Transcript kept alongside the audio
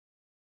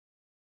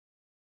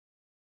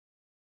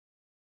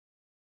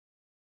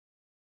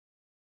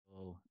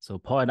So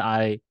Paul and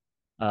I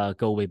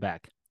go way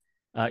back.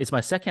 It's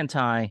my second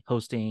time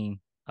hosting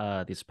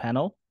this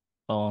panel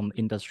on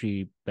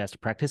industry best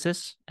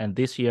practices. And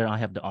this year I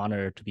have the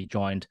honor to be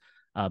joined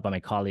by my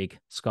colleague,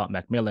 Scott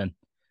Macmillan,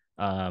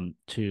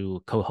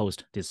 to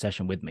co-host this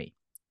session with me.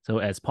 So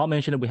as Paul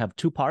mentioned, we have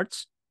two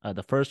parts.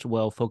 The first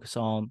will focus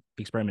on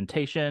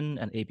experimentation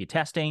and A/B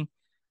testing,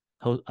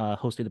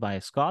 hosted by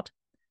Scott.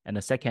 And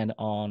the second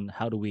on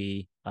how do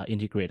we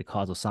integrate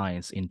causal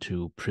science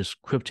into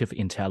prescriptive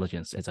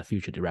intelligence as a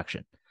future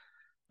direction.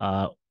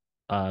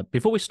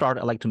 Before we start,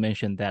 I'd like to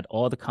mention that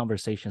all the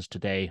conversations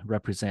today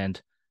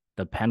represent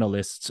the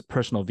panelists'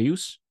 personal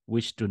views,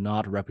 which do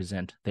not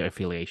represent their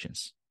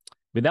affiliations.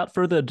 Without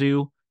further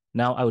ado,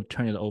 now I would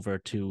turn it over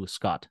to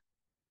Scott.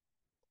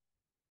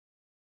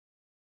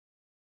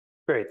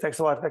 Great, thanks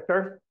a lot,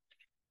 Victor.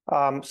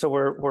 So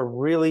we're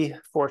really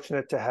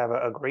fortunate to have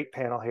a great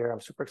panel here.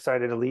 I'm super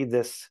excited to lead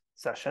this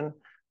session.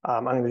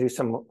 I'm going to do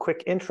some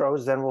quick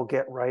intros, then we'll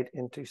get right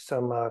into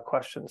some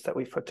questions that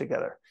we've put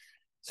together.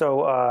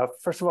 So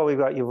first of all, we've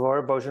got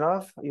Iavor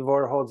Bojinov.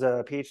 Iavor holds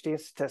a PhD in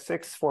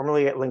statistics,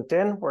 formerly at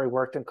LinkedIn, where he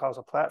worked in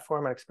causal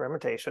platform and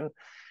experimentation.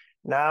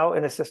 Now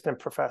an assistant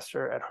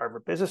professor at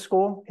Harvard Business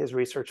School. His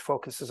research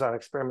focuses on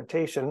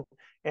experimentation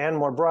and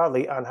more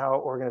broadly on how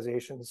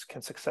organizations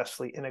can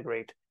successfully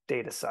integrate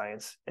data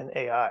science and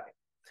AI.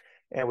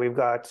 And we've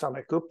got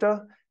Somit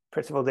Gupta,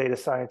 principal data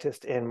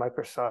scientist in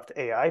Microsoft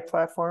AI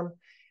platform.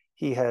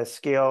 He has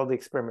scaled the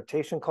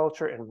experimentation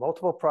culture in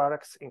multiple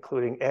products,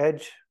 including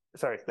the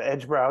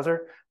Edge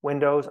browser,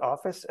 Windows,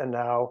 Office, and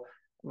now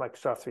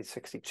Microsoft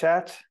 360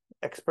 Chat.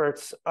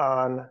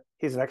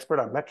 He's an expert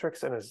on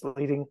metrics and is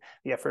leading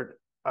the effort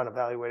on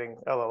evaluating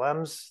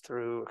LLMs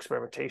through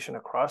experimentation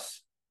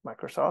across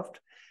Microsoft.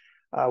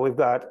 We've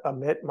got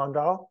Amit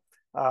Mondal.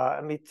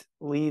 Amit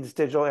leads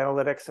digital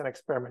analytics and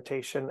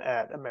experimentation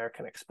at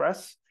American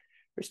Express,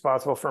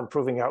 responsible for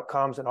improving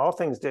outcomes in all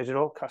things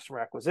digital,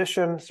 customer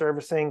acquisition,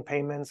 servicing,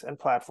 payments, and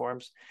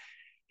platforms.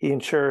 He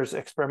ensures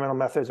experimental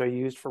methods are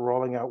used for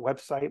rolling out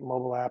website,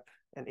 mobile app,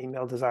 and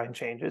email design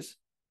changes.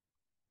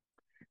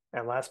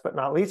 And last but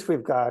not least,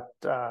 we've got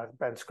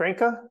Ben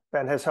Skrainka.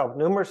 Ben has helped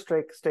numerous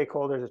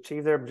stakeholders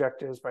achieve their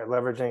objectives by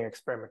leveraging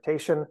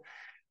experimentation,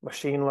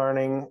 machine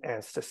learning,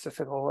 and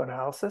statistical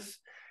analysis.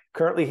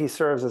 Currently, he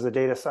serves as a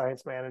data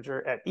science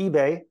manager at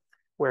eBay,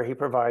 where he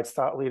provides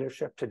thought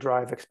leadership to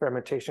drive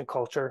experimentation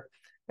culture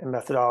and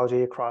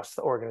methodology across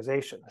the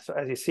organization. So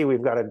as you see,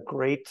 we've got a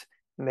great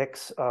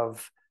mix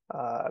of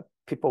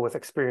people with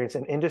experience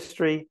in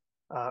industry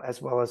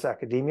as well as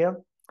academia.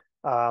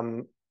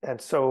 And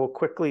so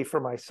quickly for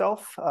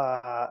myself,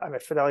 I'm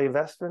at Fidelity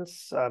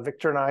Investments.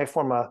 Victor and I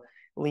form a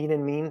lean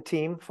and mean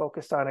team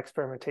focused on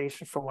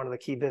experimentation for one of the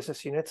key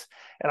business units.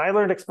 And I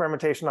learned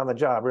experimentation on the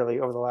job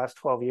really over the last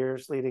 12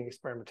 years, leading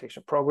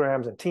experimentation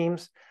programs and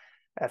teams.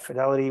 At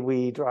Fidelity,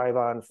 we drive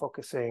on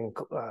focusing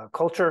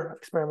culture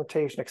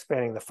experimentation,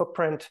 expanding the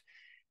footprint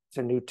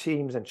to new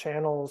teams and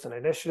channels and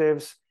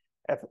initiatives,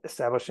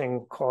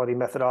 establishing quality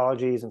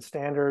methodologies and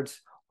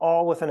standards,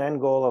 all with an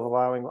end goal of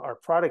allowing our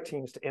product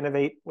teams to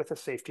innovate with a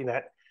safety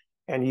net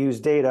and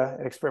use data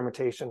and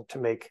experimentation to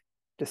make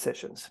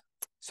decisions.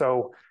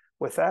 So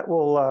with that,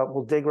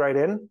 we'll dig right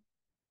in.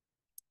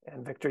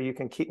 And Victor, you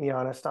can keep me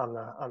honest on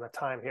the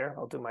time here.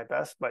 I'll do my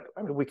best, but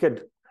I mean,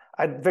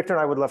 Victor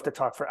and I would love to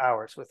talk for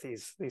hours with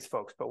these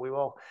folks, but we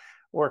will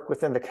work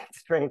within the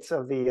constraints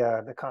of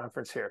the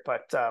conference here.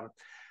 But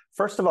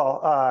first of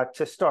all,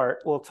 to start,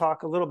 we'll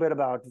talk a little bit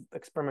about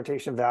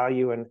experimentation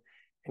value and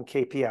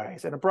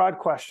KPIs. And a broad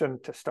question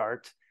to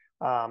start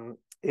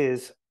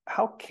is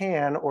how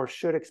can or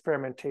should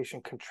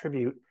experimentation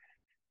contribute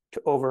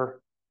to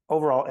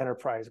overall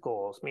enterprise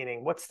goals?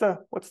 Meaning, what's the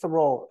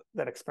role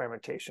that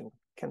experimentation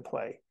can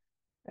play?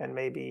 And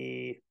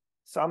maybe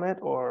Somit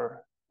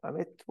or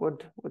Amit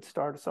would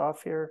start us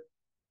off here.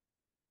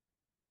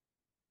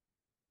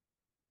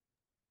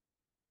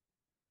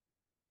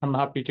 I'm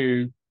happy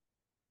to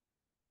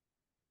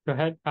go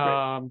ahead.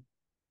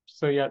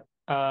 So yeah,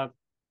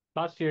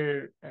 last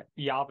year,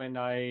 Iavor and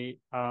I,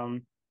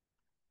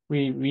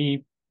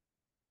 we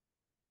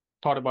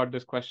thought about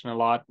this question a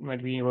lot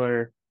when we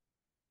were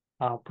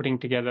putting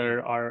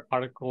together our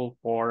article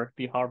for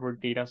the Harvard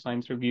Data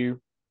Science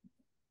Review.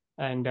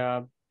 And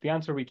the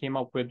answer we came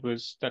up with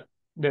was that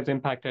there's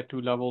impact at two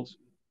levels.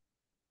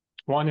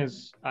 One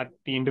is at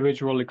the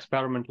individual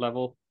experiment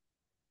level.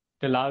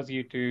 It allows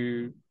you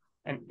to,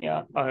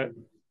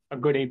 a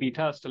good A/B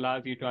test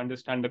allows you to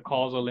understand the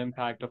causal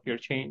impact of your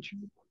change,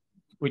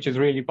 which is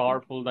really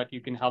powerful, that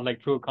you can have like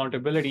true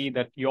accountability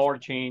that your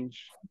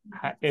change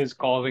is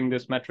causing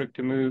this metric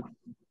to move.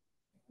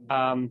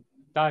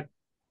 That,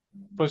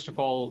 first of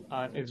all,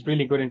 is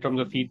really good in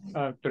terms of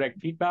direct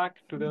feedback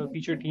to the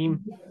feature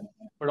team,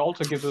 but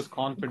also gives us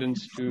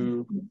confidence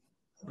to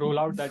roll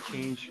out that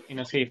change in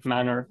a safe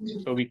manner.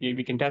 So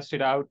we can test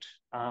it out.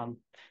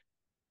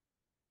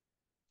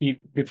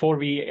 Before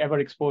we ever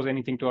expose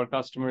anything to our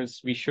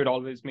customers, we should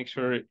always make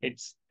sure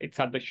it's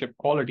at the ship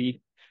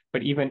quality.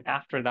 But even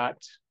after that,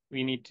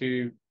 we need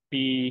to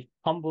be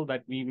humble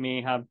that we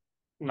may have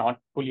not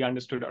fully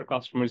understood our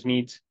customers'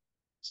 needs.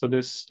 So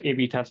this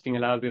A/B testing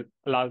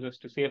allows us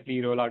to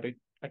safely roll out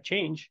a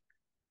change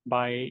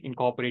by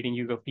incorporating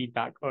user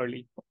feedback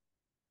early.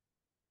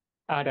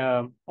 At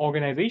an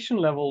organization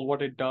level,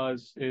 what it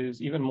does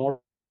is even more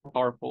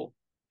powerful.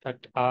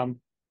 That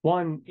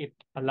one, it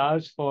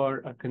allows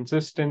for a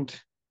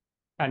consistent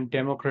and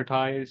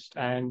democratized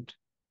and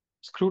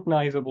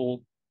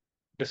scrutinizable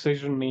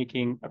decision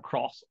making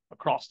across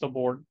the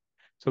board.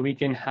 So we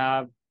can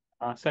have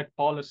set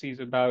policies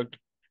about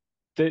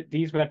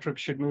these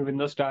metrics should move in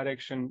this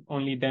direction.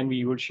 Only then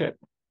we would ship.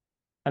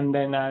 And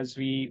then as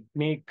we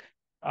make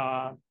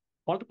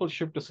multiple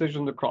ship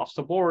decisions across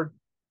the board,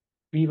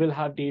 we will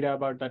have data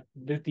about that.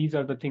 These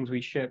are the things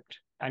we shipped,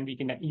 and we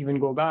can even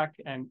go back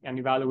and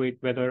evaluate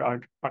whether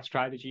our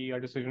strategy, our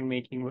decision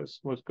making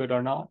was good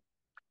or not.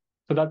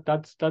 So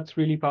that's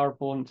really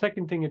powerful. And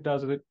second thing it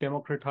does is it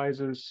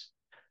democratizes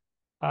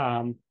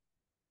the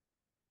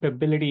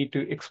ability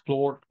to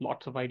explore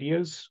lots of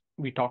ideas.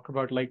 We talk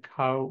about like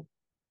how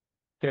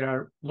there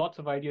are lots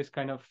of ideas.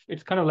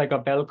 It's kind of like a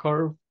bell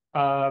curve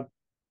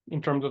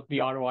in terms of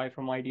the ROI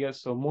from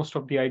ideas. So most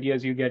of the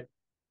ideas you get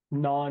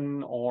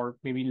none or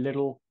maybe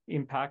little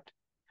impact.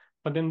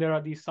 But then there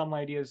are some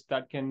ideas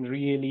that can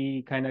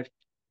really kind of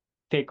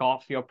take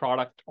off your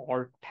product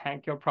or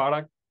tank your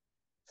product.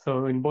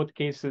 So in both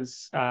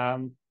cases,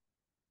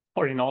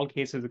 or in all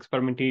cases,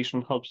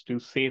 experimentation helps to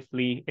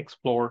safely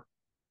explore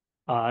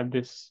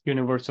this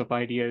universe of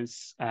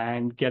ideas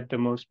and get the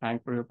most bang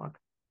for your buck.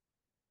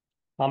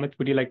 Amit,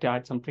 would you like to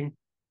add something?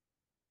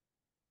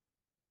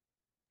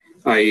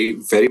 I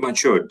very much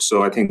should.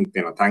 So I think,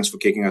 thanks for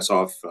kicking us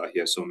off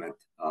here, Somit,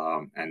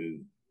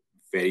 and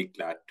very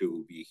glad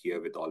to be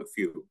here with all of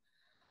you.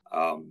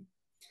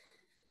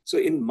 So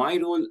in my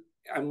role,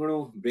 I'm going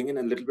to bring in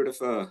a little bit of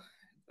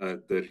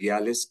the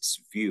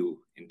realist's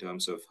view in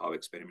terms of how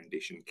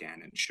experimentation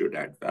can and should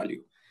add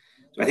value.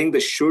 So I think the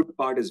should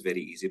part is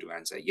very easy to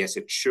answer. Yes,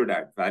 it should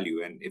add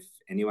value. And if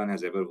anyone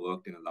has ever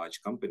worked in a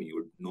large company, you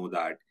would know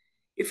that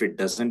if it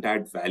doesn't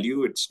add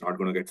value, it's not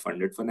going to get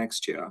funded for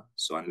next year.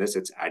 So unless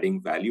it's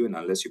adding value and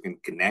unless you can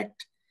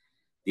connect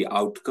the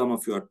outcome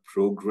of your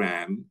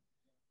program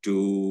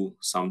to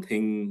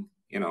something,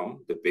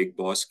 the big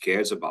boss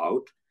cares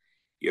about,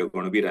 you're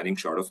going to be running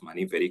short of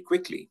money very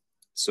quickly.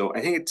 So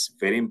I think it's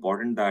very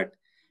important that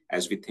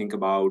as we think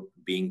about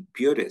being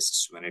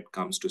purists when it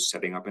comes to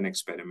setting up an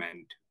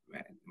experiment,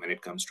 when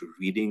it comes to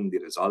reading the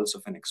results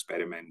of an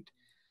experiment,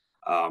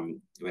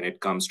 when it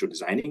comes to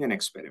designing an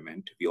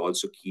experiment, we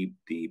also keep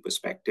the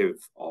perspective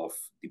of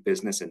the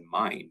business in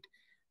mind,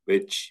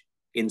 which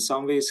in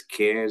some ways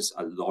cares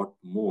a lot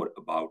more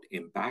about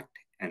impact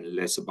and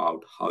less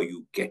about how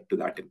you get to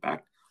that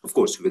impact, of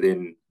course,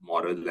 within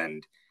moral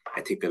and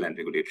ethical and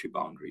regulatory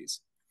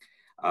boundaries.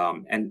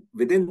 And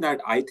within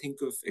that, I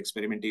think of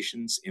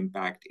experimentation's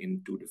impact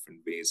in two different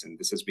ways. And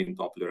this has been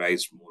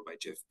popularized more by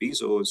Jeff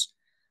Bezos.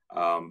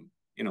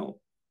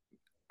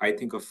 I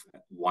think of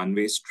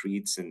one-way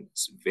streets and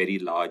very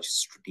large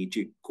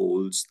strategic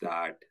goals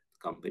that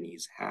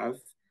companies have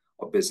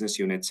or business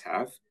units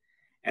have,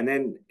 and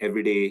then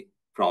everyday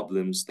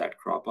problems that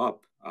crop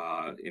up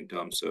in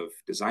terms of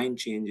design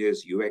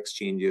changes, UX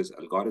changes,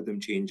 algorithm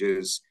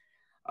changes,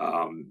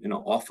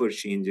 offer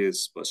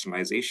changes,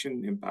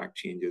 personalization impact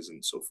changes,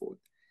 and so forth.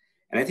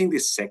 And I think the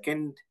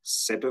second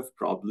set of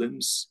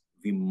problems,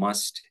 we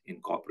must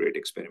incorporate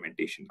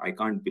experimentation. I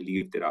can't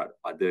believe there are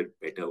other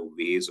better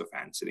ways of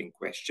answering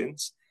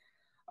questions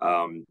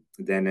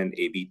than an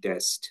A/B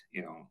test,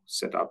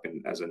 set up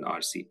as an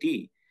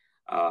RCT.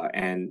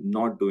 And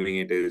not doing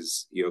it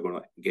is you're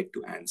going to get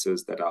to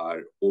answers that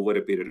are over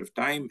a period of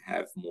time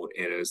have more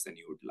errors than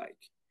you would like.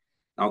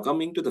 Now,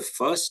 coming to the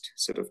first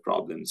set of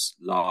problems,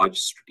 large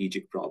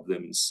strategic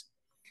problems,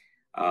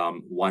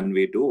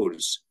 one-way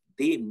doors,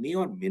 they may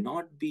or may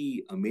not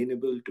be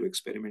amenable to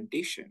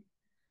experimentation.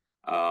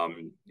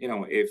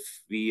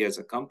 If we as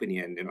a company,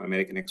 and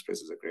American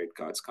Express is a credit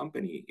cards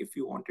company, if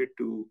you wanted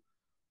to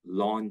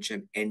launch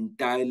an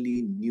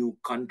entirely new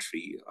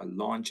country or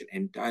launch an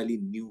entirely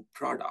new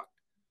product,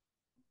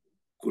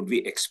 could we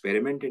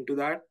experiment into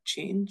that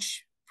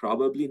change?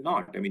 Probably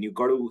not. I mean, you've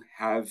got to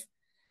have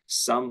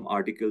some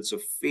articles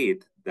of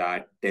faith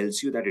that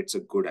tells you that it's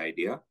a good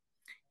idea.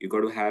 You've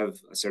got to have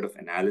a set of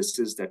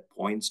analysis that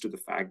points to the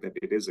fact that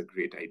it is a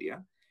great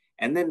idea.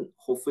 And then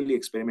hopefully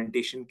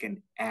experimentation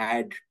can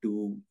add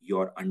to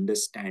your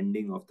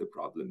understanding of the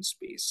problem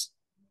space.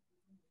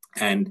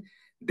 And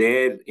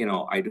there,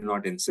 I do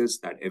not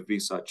insist that every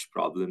such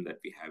problem that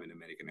we have in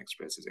American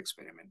Express is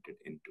experimented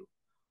into.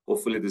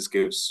 Hopefully this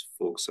gives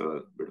folks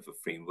a bit of a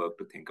framework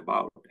to think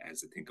about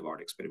as they think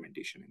about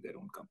experimentation in their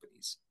own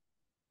companies.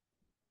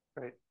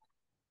 Great.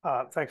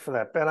 Thanks for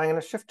that, Ben. I'm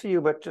going to shift to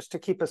you, but just to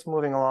keep us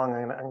moving along,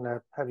 I'm going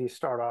to have you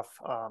start off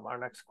our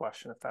next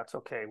question, if that's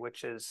okay,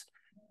 which is,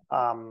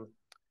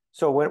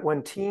 so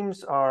when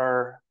teams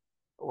are,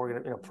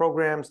 or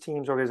programs,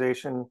 teams,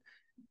 organization,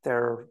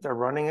 they're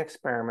running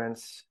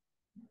experiments,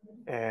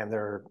 and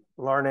their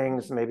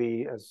learnings,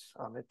 maybe as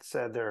Amit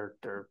said,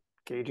 they're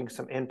gauging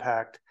some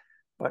impact.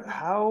 But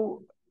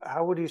how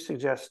how would you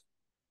suggest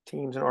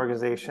teams and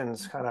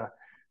organizations kind of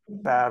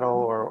battle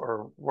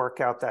or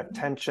work out that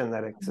tension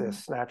that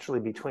exists naturally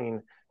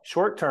between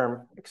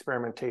short-term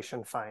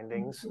experimentation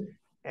findings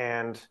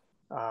and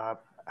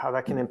how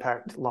that can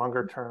impact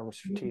longer-term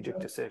strategic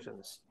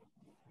decisions?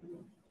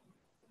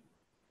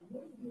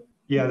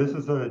 Yeah, this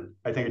is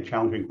I think, a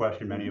challenging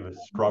question many of us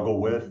struggle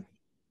with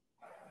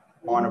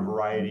on a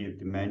variety of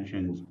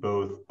dimensions,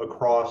 both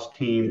across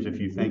teams. If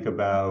you think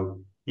about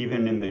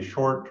even in the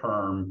short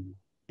term,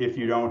 if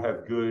you don't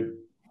have good,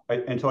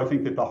 and so I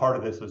think that the heart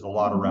of this is a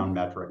lot around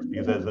metrics,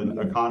 because as an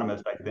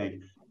economist, I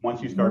think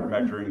once you start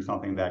measuring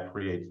something, that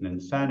creates an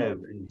incentive.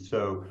 And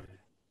so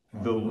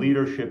the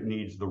leadership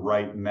needs the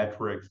right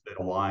metrics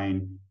that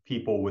align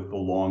people with the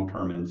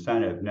long-term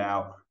incentive.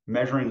 Now,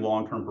 measuring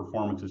long-term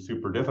performance is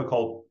super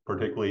difficult,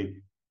 particularly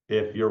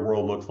if your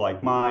world looks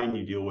like mine.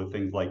 You deal with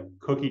things like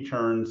cookie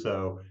churn,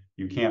 so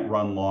you can't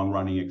run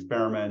long-running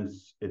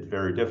experiments. It's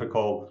very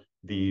difficult.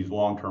 These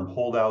long-term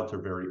holdouts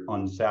are very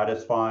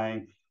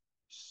unsatisfying.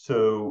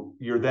 So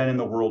you're then in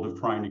the world of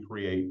trying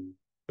to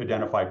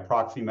identify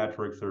proxy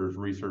metrics. There's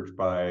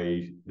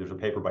a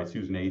paper by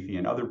Susan Athey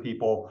and other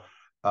people.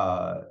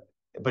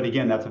 But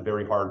again, that's a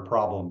very hard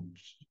problem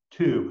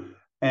too.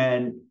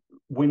 And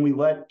when we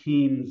let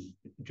teams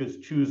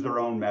just choose their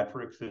own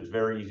metrics, it's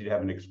very easy to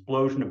have an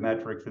explosion of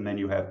metrics, and then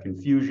you have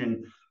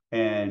confusion,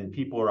 and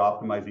people are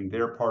optimizing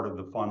their part of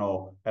the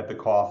funnel at the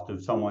cost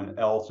of someone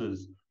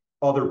else's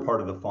other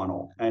part of the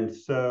funnel. And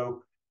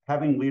so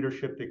having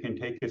leadership that can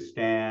take a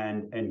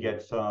stand and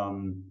get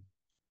some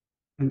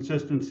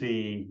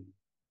consistency,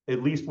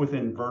 at least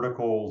within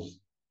verticals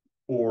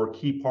or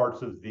key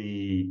parts of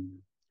the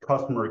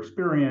customer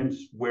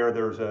experience where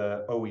there's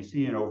a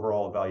OEC and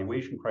overall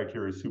evaluation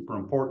criteria, is super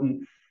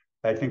important.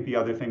 I think the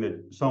other thing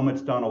that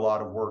Somit's done a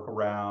lot of work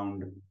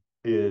around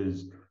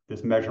is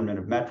this measurement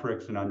of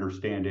metrics and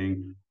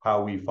understanding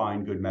how we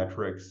find good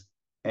metrics,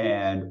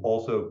 and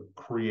also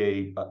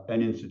create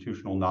an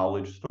institutional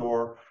knowledge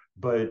store.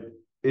 But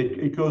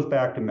it goes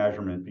back to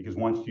measurement, because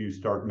once you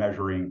start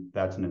measuring,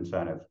 that's an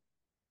incentive.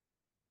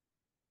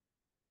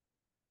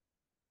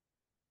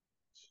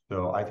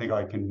 So I think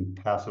I can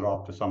pass it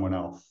off to someone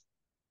else.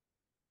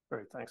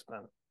 Great, thanks, Ben.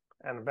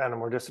 And Ben,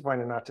 we're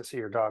disappointed not to see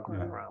your dog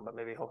running around, but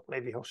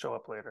maybe he'll show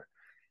up later.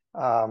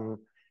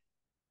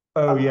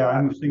 Oh yeah,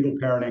 I'm single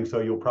parenting, so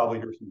you'll probably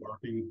hear some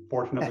barking.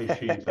 Fortunately,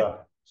 she's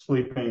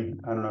sleeping.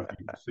 I don't know if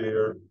you can see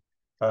her.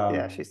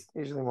 Yeah, she's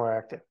usually more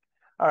active.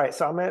 All right,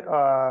 so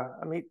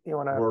Amit, you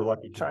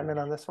want to chime in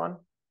on this one?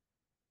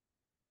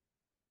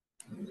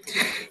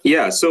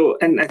 Yeah, so,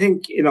 and I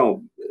think,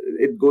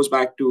 it goes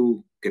back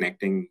to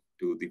connecting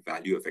to the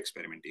value of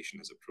experimentation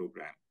as a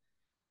program.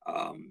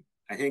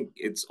 I think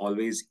it's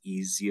always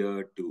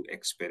easier to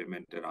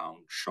experiment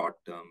around short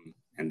term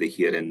and the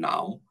here and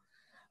now.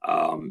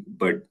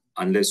 But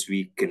unless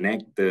we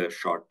connect the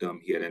short term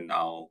here and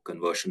now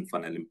conversion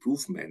funnel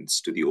improvements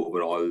to the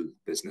overall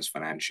business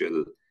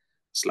financial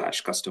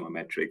 / customer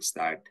metrics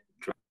that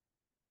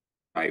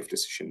drive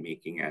decision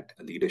making at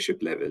a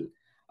leadership level,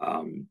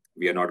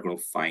 we are not going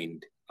to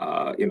find,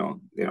 we're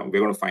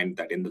going to find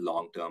that in the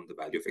long term, the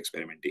value of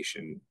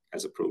experimentation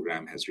as a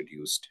program has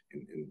reduced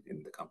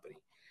in the company.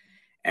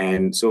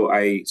 And so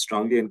I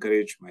strongly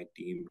encourage my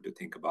team to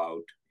think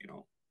about,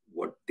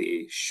 what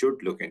they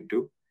should look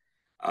into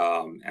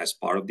as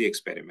part of the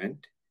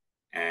experiment,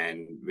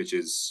 and which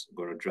is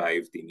going to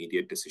drive the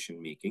immediate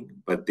decision making.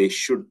 But they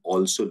should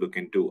also look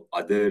into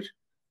other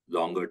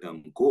longer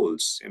term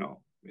goals.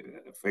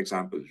 For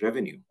example,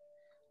 revenue.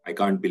 I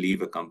can't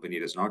believe a company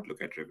does not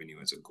look at revenue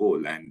as a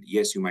goal. And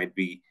yes, you might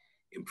be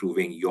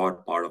improving your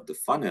part of the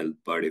funnel,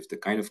 but if the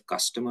kind of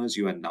customers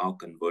you are now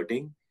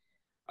converting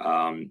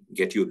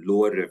get you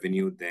lower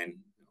revenue than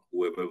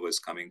whoever was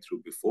coming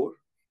through before,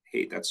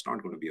 hey, that's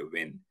not going to be a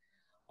win.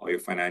 Or your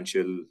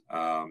financial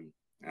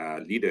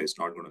leader is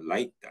not going to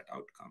like that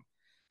outcome.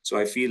 So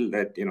I feel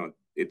that,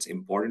 it's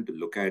important to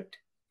look at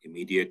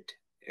immediate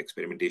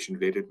experimentation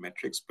related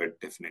metrics, but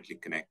definitely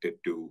connected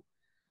to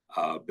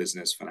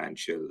business,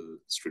 financial,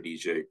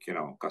 strategic,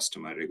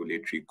 customer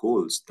regulatory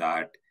goals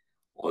that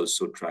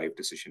also drive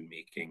decision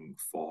making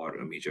for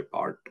a major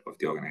part of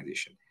the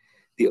organization.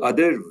 The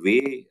other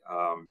way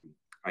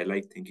I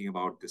like thinking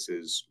about this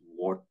is,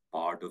 what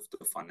part of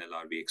the funnel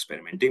are we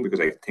experimenting? Because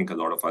I think a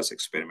lot of us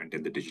experiment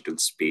in the digital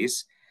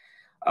space.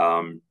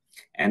 And,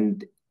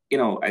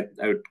 I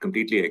would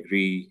completely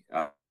agree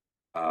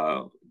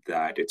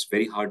that it's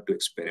very hard to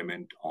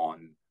experiment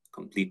on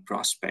complete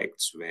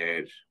prospects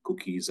where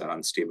cookies are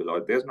unstable,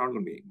 or there's not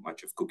going to be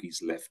much of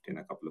cookies left in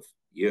a couple of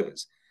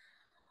years.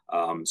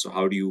 So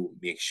how do you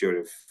make sure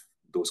if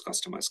those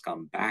customers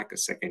come back a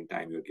second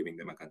time, you're giving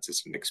them a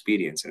consistent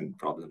experience, and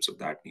problems of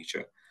that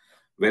nature?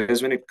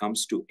 Whereas when it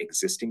comes to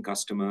existing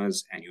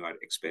customers and you are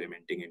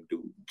experimenting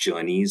into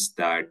journeys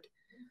that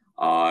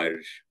are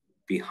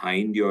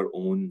behind your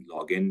own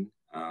login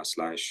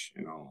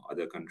 /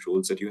 other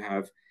controls that you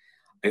have,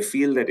 I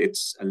feel that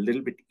it's a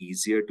little bit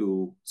easier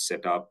to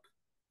set up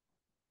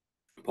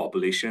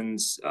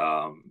populations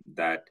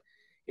that,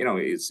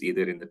 is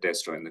either in the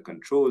test or in the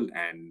control,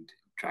 and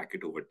track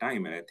it over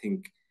time. And I think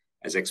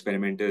as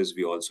experimenters,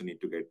 we also need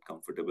to get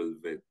comfortable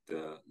with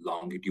the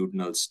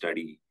longitudinal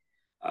study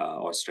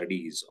or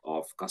studies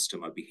of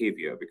customer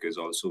behavior, because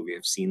also we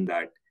have seen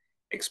that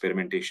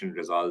experimentation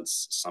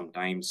results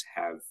sometimes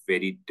have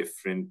very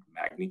different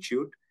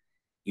magnitude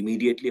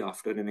immediately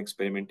after an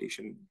experiment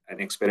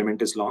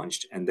is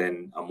launched, and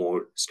then a more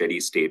steady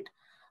state,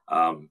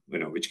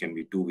 which can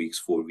be 2 weeks,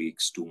 4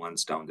 weeks, 2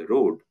 months down the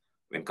road,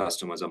 when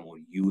customers are more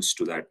used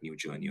to that new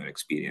journey or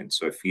experience.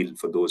 So I feel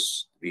for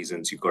those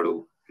reasons, you got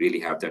to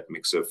really have that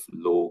mix of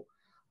low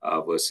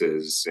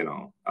versus,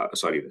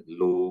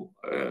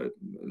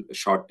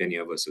 short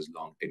tenure versus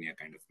long tenure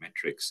kind of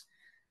metrics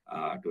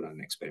to run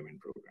an experiment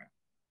program.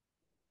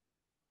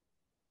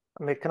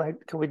 I mean,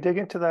 can we dig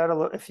into that a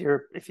little, if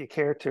you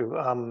care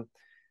to?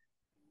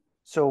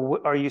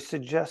 So are you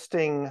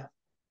suggesting?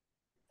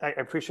 I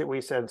appreciate what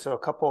you said. So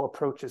a couple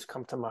approaches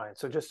come to mind.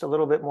 So just a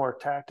little bit more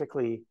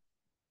tactically,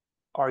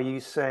 are you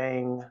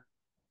saying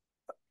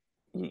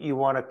you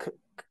want to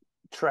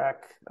track,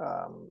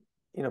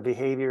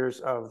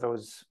 behaviors of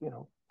those,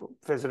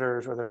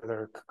 visitors, whether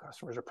they're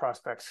customers or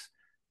prospects,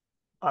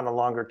 on a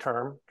longer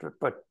term,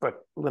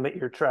 but limit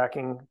your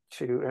tracking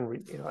to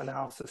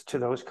analysis to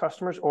those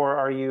customers? Or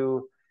are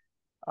you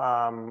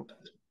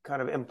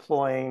kind of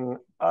employing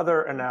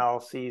other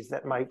analyses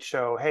that might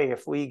show, hey,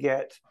 if we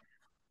get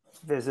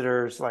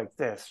visitors like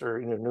this,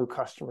 or new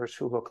customers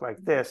who look like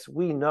this,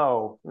 we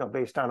know,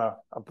 based on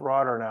a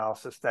broader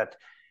analysis, that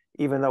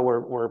even though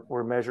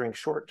we're measuring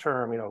short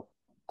term,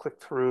 click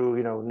through,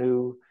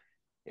 new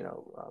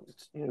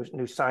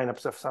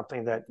signups of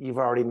something, that you've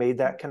already made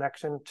that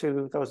connection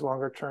to those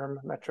longer term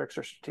metrics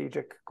or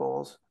strategic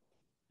goals?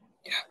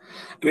 Yeah,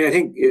 I mean, I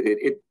think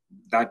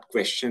that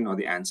question, or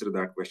the answer to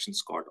that question,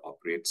 Scott,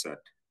 operates at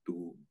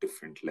 2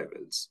 different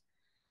levels.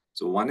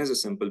 So one is a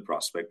simple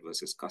prospect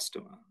versus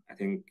customer. I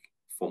think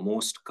for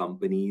most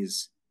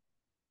companies,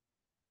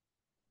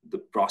 the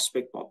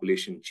prospect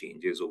population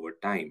changes over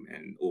time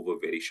and over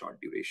very short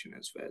duration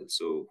as well.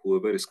 So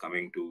whoever is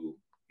coming to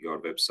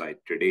your website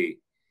today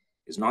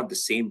is not the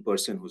same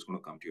person who's going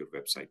to come to your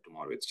website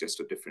tomorrow. It's just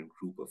a different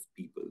group of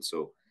people.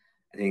 So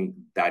I think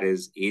that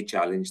is a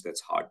challenge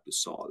that's hard to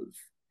solve.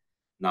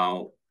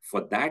 Now,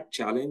 for that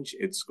challenge,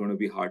 it's going to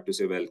be hard to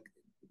say, well,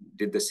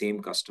 did the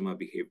same customer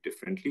behave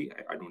differently?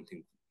 I don't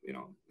think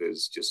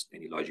there's just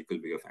any logical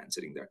way of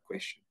answering that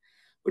question.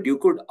 But you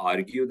could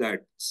argue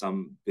that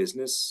some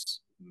business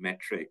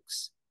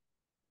metrics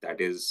that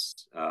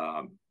is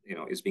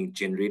being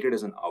generated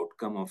as an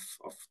outcome of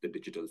the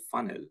digital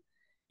funnel,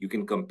 you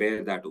can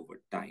compare that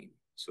over time.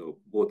 So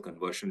both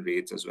conversion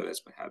rates as well as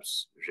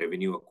perhaps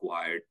revenue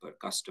acquired per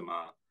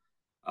customer,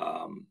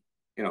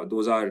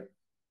 those are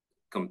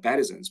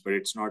comparisons, but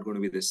it's not going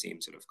to be the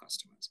same set of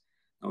customers.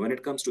 Now, when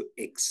it comes to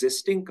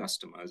existing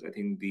customers, I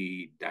think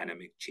the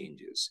dynamic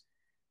changes.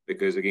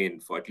 Because again,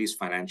 for at least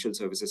financial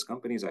services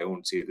companies, I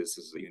won't say this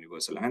is a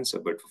universal answer,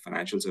 but for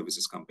financial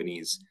services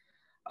companies,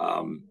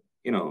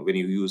 when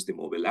you use the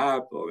mobile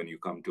app or when you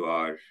come to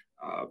our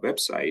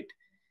website,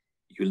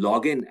 you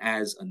log in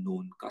as a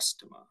known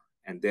customer.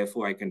 And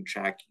therefore, I can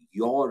track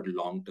your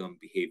long-term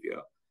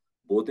behavior,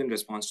 both in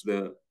response to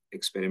the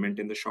experiment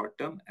in the short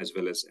term as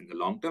well as in the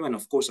long term. And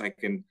of course, I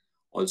can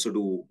also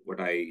do what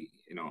I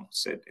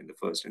said in the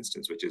first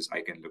instance, which is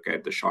I can look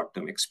at the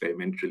short-term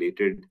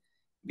experiment-related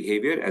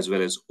behavior as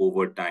well as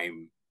over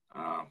time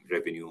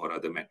revenue or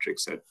other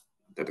metrics that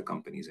the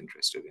company is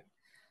interested in.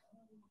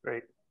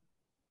 Great.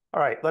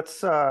 All right,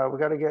 let's we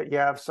got to get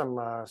Yav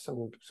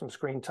some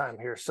screen time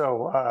here.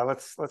 So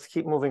let's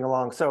keep moving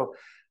along. So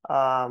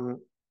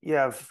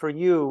Yav, for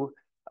you,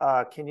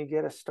 can you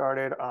get us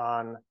started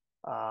on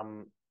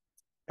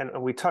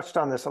and we touched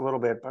on this a little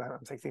bit, but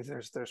I think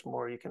there's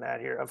more you can add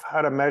here, of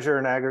how to measure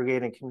and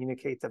aggregate and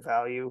communicate the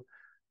value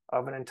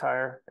of an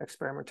entire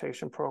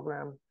experimentation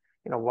program.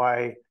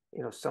 Why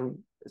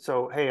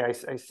hey,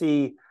 I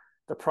see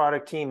the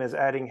product team is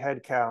adding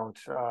headcount,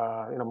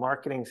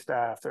 marketing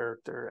staff,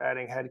 they're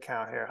adding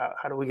headcount here.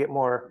 How do we get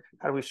more?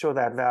 How do we show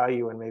that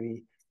value and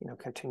maybe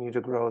continue to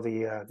grow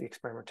the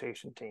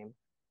experimentation team?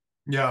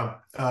 Yeah,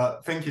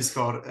 thank you,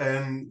 Scott,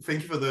 and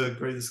thank you for the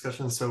great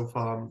discussion so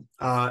far.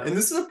 And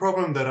this is a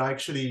problem that I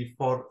actually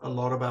thought a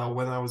lot about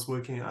when I was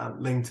working at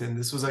LinkedIn.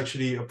 This was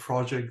actually a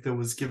project that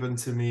was given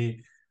to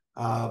me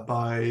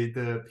by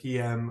the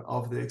PM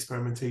of the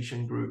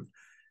experimentation group.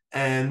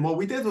 And what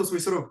we did was we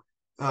sort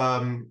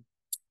of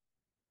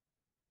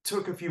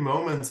took a few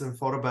moments and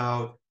thought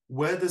about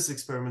where does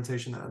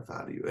experimentation add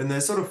value? And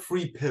there's sort of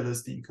 3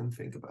 pillars that you can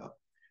think about,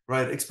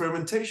 right?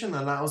 Experimentation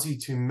allows you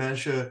to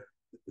measure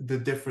the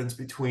difference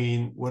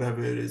between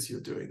whatever it is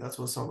you're doing. That's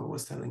what Somit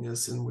was telling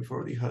us, and we've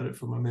already heard it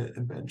from Amit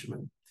and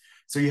Benjamin.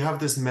 So you have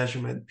this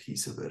measurement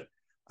piece of it,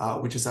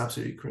 which is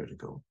absolutely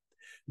critical.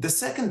 The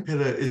second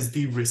pillar is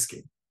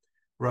de-risking,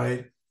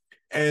 right?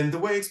 And the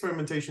way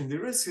experimentation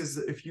de-risks is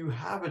if you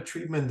have a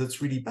treatment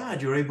that's really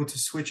bad, you're able to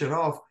switch it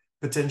off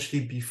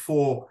potentially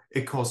before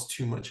it causes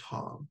too much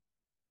harm.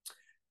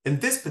 And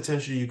this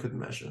potentially you could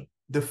measure.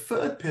 The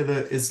third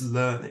pillar is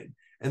learning.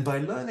 And by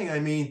learning, I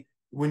mean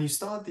when you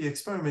start the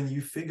experiment,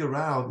 you figure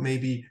out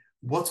maybe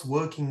what's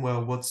working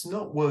well, what's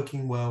not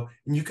working well,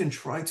 and you can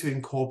try to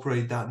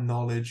incorporate that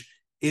knowledge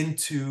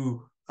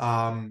into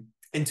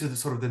the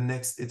sort of the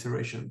next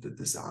iteration of the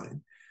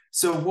design.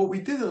 So what we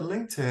did at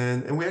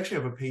LinkedIn, and we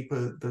actually have a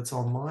paper that's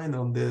online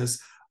on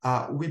this,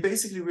 we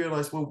basically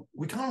realized, well,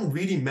 we can't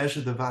really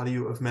measure the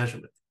value of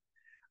measurement.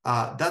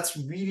 That's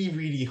really,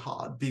 really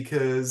hard,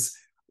 because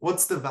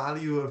what's the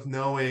value of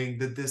knowing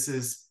that this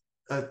is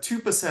a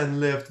 2%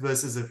 lift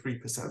versus a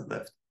 3%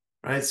 lift,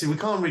 right? So we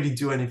can't really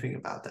do anything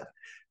about that.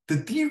 The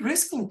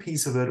de-risking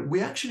piece of it, we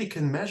actually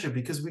can measure,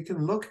 because we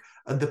can look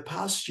at the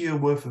past year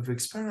worth of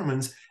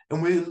experiments,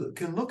 and we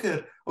can look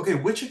at, okay,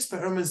 which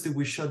experiments did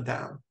we shut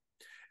down?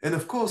 And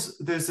of course,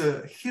 there's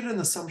a hidden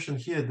assumption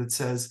here that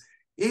says,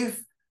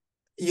 if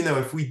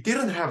we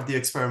didn't have the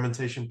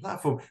experimentation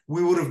platform,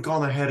 we would have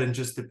gone ahead and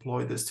just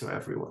deployed this to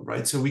everyone,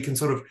 right? So we can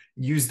sort of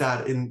use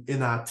that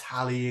in our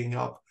tallying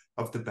up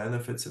of the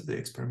benefits of the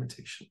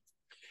experimentation.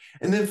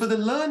 And then for the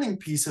learning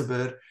piece of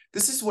it,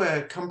 this is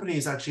where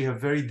companies actually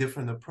have very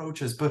different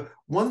approaches. But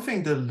one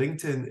thing that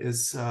LinkedIn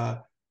is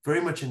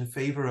very much in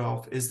favor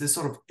of is this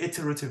sort of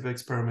iterative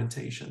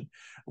experimentation,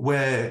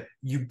 where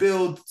you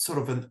build sort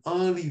of an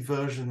early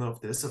version of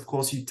this. Of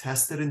course, you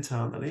test it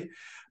internally,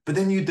 but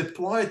then you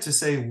deploy it to,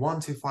 say, 1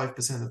 to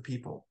 5% of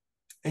people.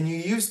 And you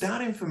use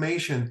that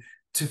information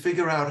to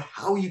figure out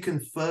how you can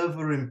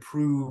further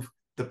improve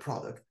the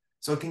product.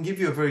 So I can give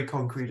you a very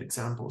concrete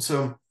example.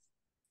 So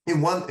in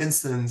one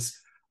instance,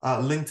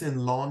 LinkedIn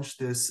launched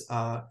this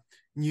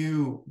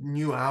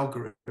new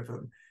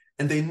algorithm,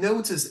 and they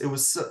noticed it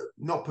was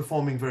not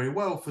performing very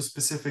well for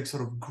specific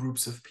sort of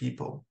groups of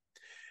people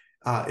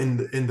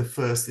in the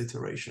first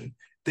iteration.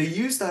 They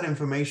used that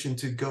information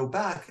to go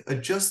back,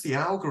 adjust the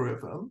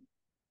algorithm,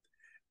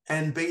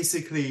 and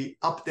basically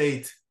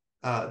update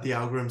the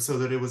algorithm so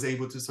that it was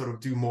able to sort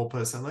of do more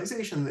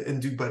personalization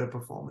and do better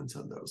performance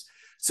on those.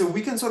 So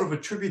we can sort of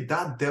attribute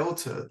that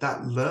delta,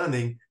 that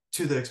learning,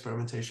 to the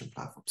experimentation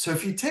platform. So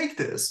if you take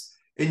this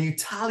and you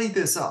tally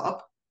this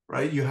up,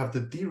 right, you have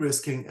the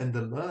de-risking and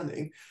the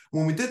learning.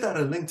 When we did that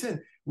at LinkedIn,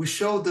 we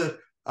showed that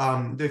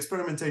the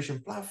experimentation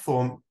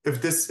platform,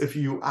 if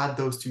you add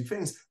those two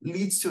things,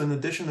 leads to an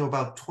additional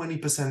about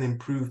 20%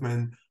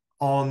 improvement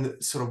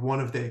on sort of one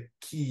of the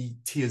key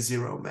tier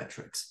 0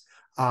 metrics.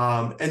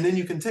 And then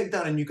you can take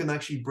that and you can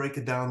actually break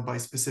it down by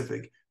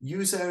specific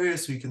use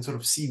areas, so you can sort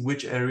of see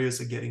which areas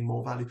are getting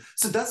more value.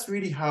 So that's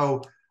really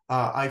how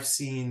I've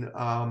seen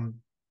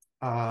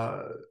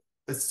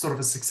it's sort of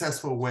a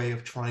successful way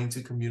of trying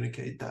to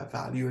communicate that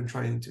value and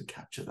trying to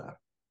capture that.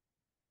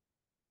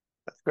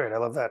 That's great. I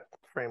love that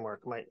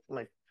framework.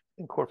 Might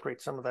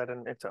incorporate some of that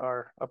into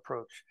our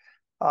approach.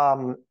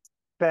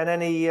 Ben,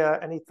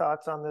 any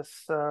thoughts on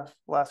this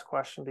last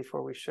question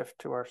before we shift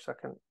to our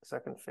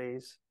second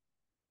phase?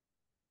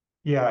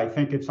 Yeah, I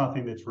think it's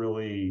something that's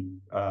really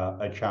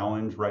a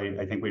challenge, right?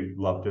 I think we'd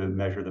love to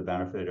measure the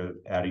benefit of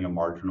adding a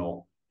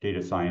marginal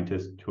data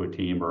scientist to a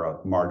team, or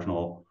a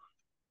marginal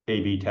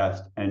A/B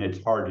test, and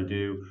it's hard to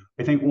do.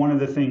 I think one of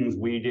the things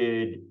we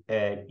did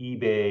at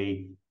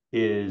eBay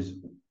is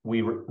we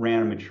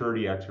ran a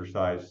maturity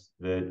exercise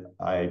that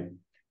I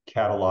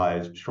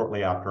catalyzed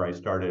shortly after I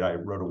started. I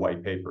wrote a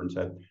white paper and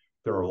said,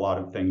 there are a lot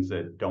of things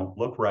that don't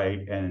look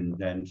right. And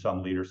then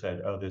some leader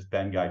said, oh, this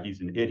Ben guy,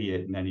 he's an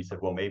idiot. And then he said,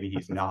 well, maybe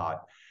he's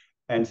not.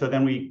 And so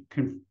then we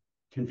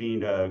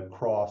convened a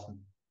cross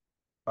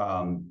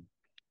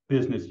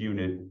business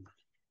unit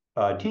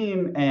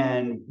team,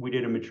 and we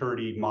did a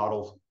maturity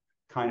models,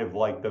 kind of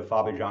like the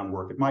Fabijan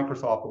work at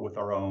Microsoft, but with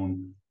our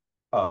own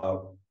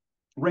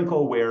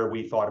wrinkle, where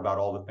we thought about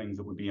all the things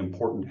that would be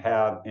important to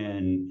have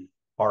in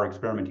our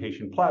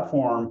experimentation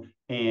platform,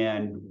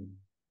 and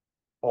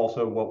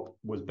also what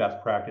was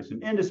best practice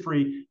in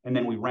industry. And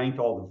then we ranked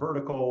all the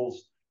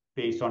verticals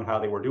based on how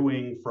they were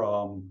doing,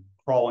 from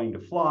crawling to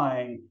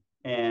flying.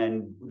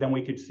 And then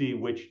we could see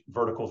which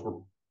verticals were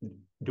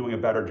doing a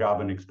better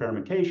job in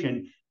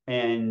experimentation.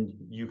 And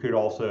you could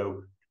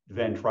also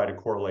then try to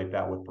correlate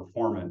that with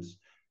performance.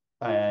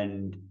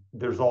 And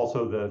there's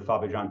also the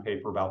Fabijan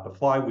paper about the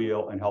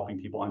flywheel and helping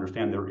people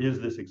understand there is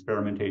this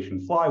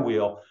experimentation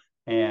flywheel.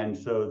 And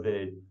so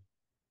that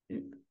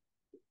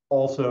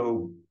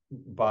also,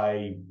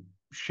 by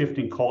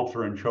shifting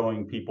culture and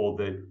showing people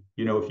that,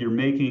 if you're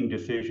making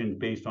decisions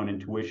based on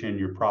intuition,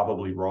 you're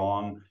probably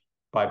wrong,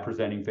 by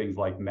presenting things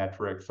like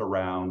metrics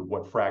around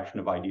what fraction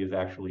of ideas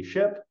actually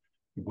ship.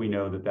 We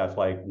know that that's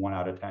like 1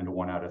 out of 10 to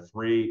 1 out of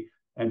 3.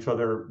 And so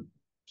there are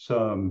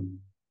some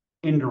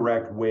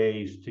indirect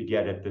ways to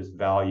get at this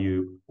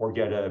value, or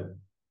get at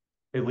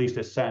least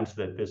a sense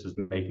that this is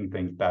making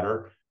things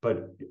better.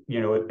 But,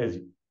 as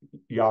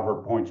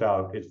Iavor points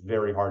out, it's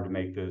very hard to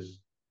make this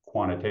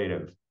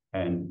quantitative.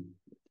 And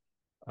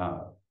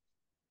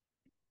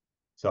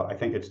so I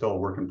think it's still a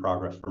work in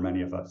progress for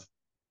many of us.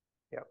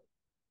 Yep.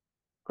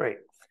 Great.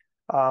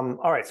 All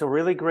right. So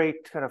really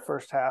great kind of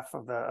first half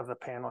of the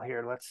panel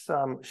here. Let's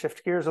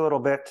shift gears a little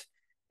bit.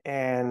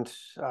 And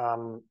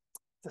the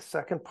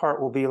second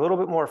part will be a little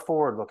bit more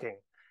forward looking.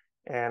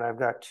 And I've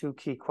got 2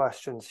 key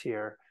questions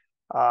here.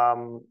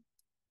 We're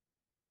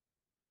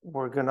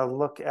going to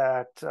look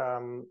at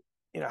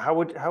how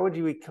would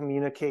you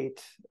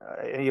communicate?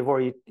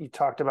 Iavor, you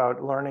talked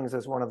about learnings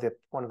as one of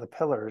the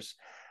pillars.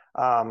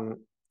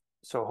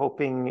 So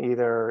hoping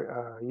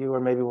either you or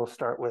maybe we'll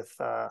start with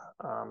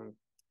Amit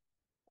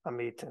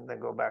and then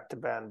go back to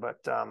Ben. But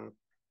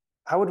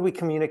how would we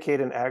communicate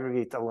and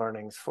aggregate the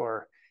learnings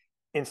for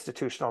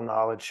institutional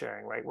knowledge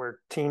sharing, right? Where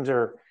teams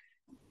are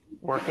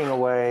working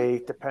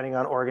away, depending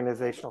on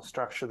organizational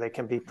structure, they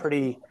can be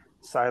pretty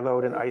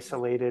siloed and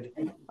isolated.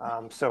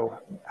 So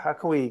how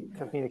can we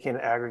communicate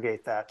and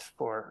aggregate that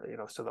for,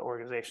 so the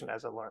organization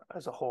as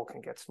a whole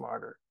can get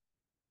smarter?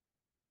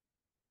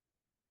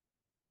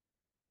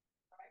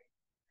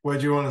 Where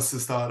do you want us to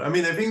start? I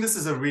mean, I think this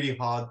is a really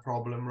hard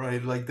problem,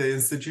 right? Like the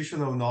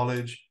institutional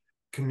knowledge,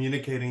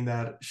 communicating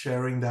that,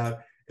 sharing that.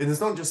 And it's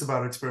not just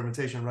about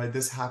experimentation, right?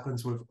 This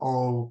happens with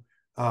all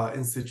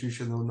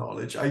institutional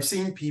knowledge. I've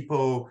seen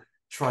people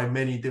try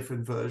many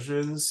different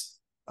versions.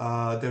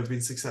 They've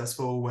been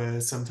successful where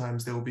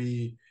sometimes there'll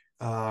be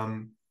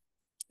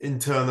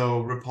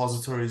internal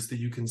repositories that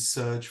you can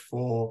search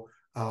for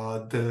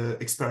the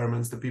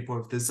experiments that people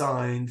have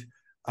designed.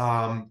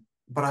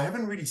 But I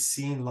haven't really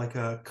seen like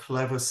a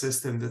clever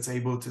system that's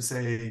able to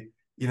say,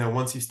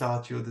 once you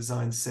start your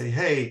design, say,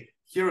 hey,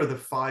 here are the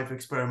 5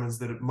 experiments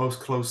that most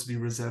closely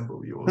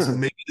resemble yours. And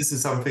maybe this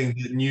is something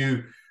that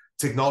new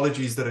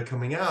technologies that are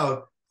coming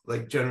out,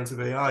 like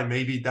generative AI,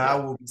 maybe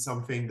that will be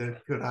something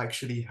that could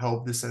actually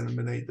help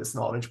disseminate this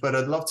knowledge. But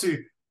I'd love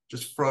to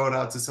just throw it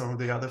out to some of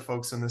the other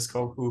folks on this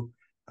call who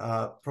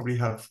probably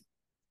have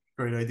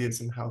great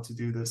ideas on how to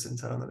do this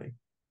internally.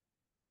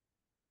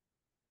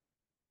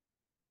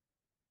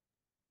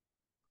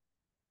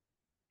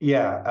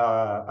 Yeah,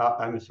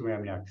 I'm assuming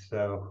I'm next.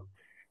 So,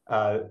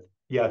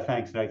 yeah,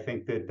 thanks. And I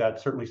think that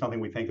that's certainly something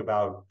we think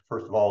about,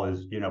 first of all,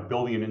 is,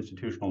 building an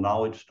institutional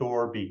knowledge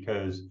store,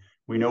 because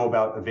we know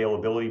about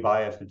availability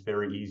bias. It's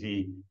very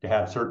easy to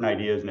have certain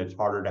ideas and it's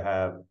harder to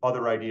have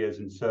other ideas.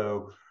 And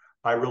so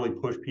I really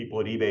push people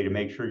at eBay to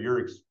make sure you're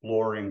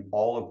exploring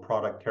all of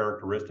product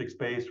characteristic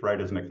space, right?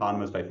 As an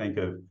economist, I think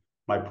of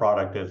my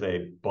product as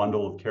a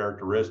bundle of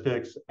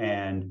characteristics,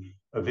 and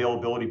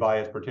availability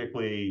bias,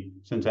 particularly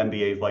since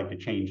MBAs like to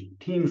change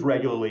teams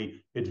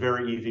regularly, it's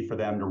very easy for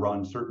them to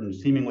run certain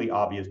seemingly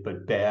obvious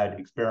but bad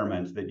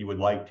experiments that you would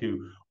like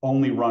to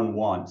only run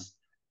once.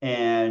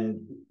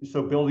 And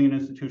so building an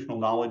institutional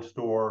knowledge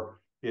store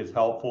is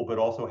helpful, but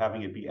also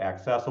having it be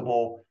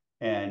accessible.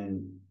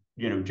 And,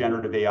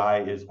 generative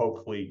AI is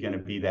hopefully going to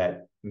be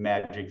that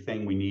magic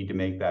thing we need to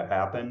make that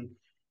happen.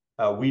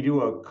 We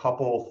do a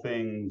couple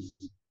things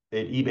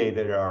at eBay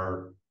that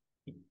are,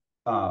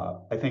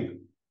 I think,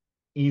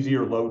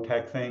 easier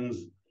low-tech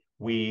things.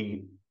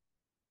 We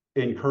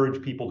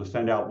encourage people to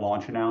send out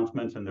launch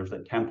announcements, and there's a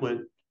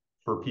template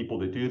for people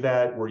to do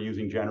that. We're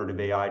using generative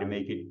AI to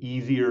make it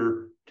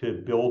easier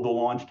to build the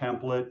launch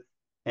template.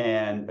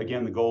 And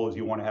again, the goal is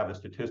you want to have a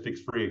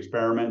statistics-free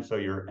experiment, so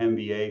your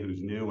MBA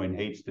who's new and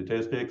hates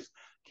statistics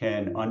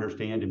can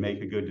understand and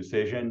make a good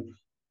decision.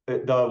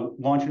 The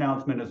launch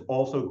announcement is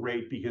also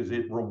great because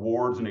it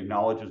rewards and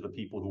acknowledges the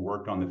people who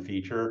worked on the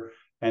feature.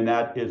 And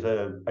that is,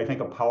 I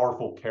think, a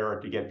powerful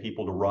carrot to get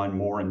people to run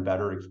more and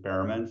better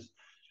experiments.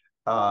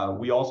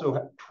 We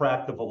also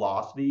track the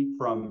velocity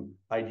from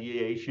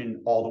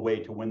ideation all the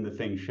way to when the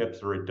thing ships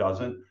or it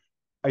doesn't.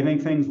 I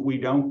think things we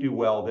don't do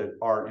well that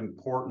are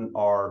important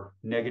are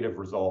negative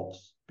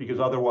results, because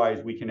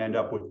otherwise we can end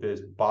up with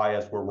this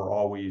bias where we're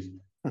always,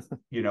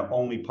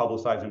 only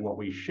publicizing what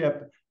we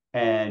ship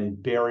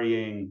and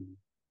burying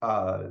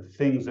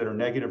things that are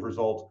negative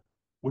results,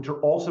 which are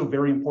also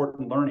very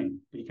important learning,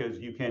 because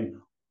you can,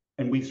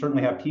 and we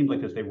certainly have teams like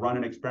this, they run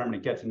an experiment,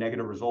 it gets a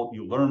negative result,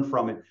 you learn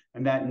from it,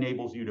 and that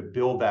enables you to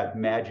build that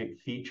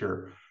magic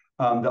feature.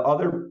 The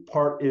other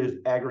part is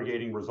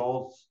aggregating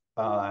results.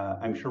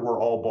 I'm sure we're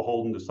all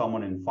beholden to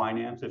someone in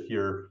finance. If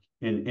you're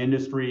in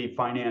industry,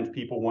 finance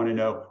people want to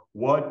know,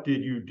 what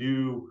did you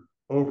do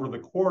over the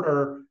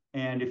quarter?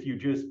 And if you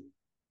just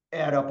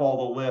add up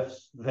all the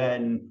lifts,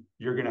 then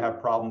you're going to have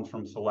problems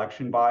from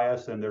selection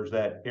bias. And there's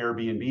that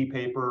Airbnb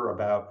paper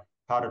about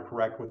how to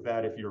correct with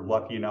that if you're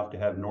lucky enough to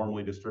have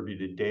normally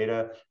distributed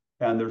data.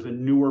 And there's a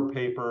newer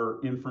paper,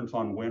 Inference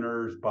on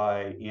Winners,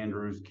 by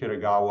Andrews,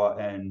 Kitagawa,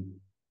 and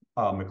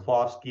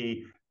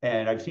McCloskey.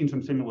 And I've seen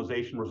some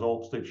simulation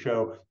results that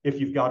show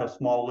if you've got a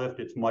small lift,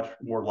 it's much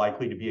more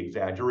likely to be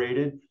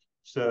exaggerated.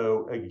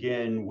 So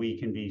again, we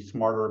can be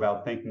smarter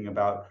about thinking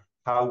about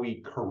how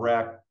we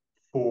correct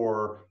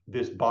for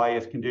this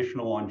bias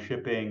conditional on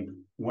shipping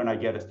when I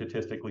get a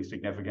statistically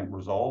significant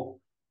result.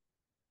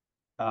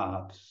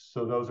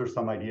 So those are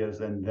some ideas.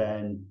 And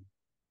then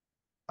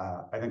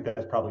I think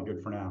that's probably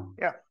good for now.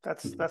 Yeah,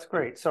 that's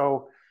great.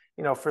 So,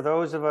 for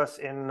those of us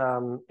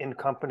in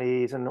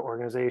companies and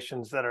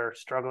organizations that are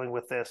struggling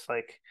with this,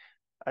 like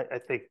I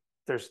think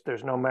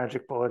there's no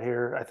magic bullet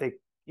here. I think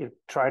you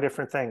try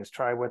different things.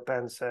 Try what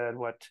Ben said,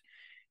 what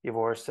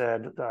Iavor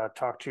said.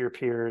 Talk to your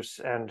peers,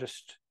 and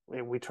just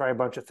we try a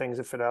bunch of things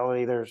at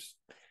Fidelity.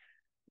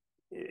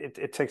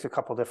 It takes a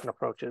couple different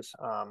approaches.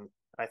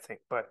 I think.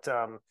 But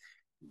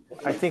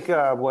I think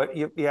what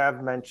you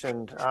have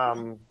mentioned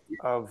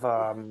of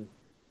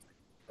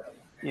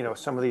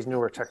some of these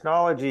newer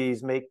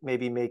technologies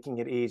maybe making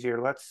it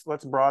easier.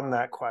 Let's broaden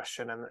that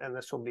question, and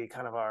this will be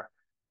kind of our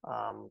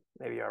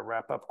maybe our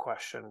wrap-up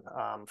question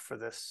for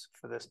this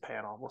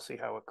panel. We'll see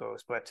how it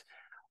goes. But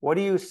what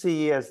do you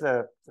see as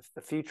the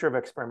future of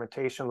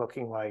experimentation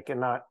looking like, and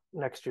not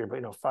next year,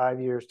 but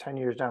 5 years, 10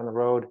 years down the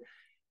road,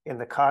 in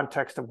the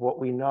context of what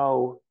we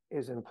know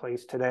is in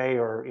place today,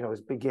 or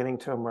is beginning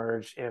to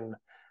emerge in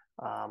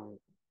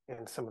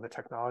some of the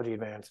technology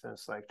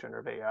advancements like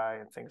generative AI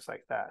and things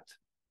like that?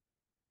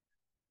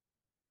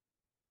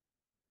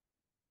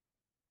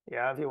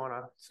 Yeah, if you want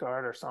to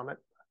start, or Somit.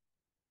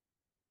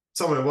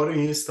 Somit, why don't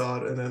you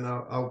start, and then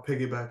I'll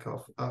piggyback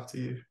off after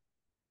you.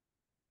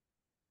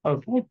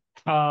 Okay.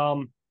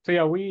 So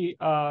yeah,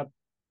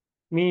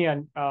 me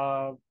and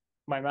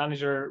my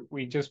manager,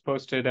 we just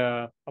posted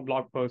a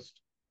blog post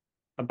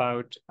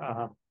about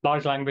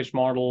large language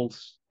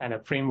models and a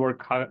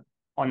framework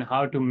on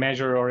how to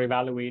measure or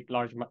evaluate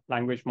large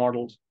language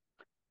models.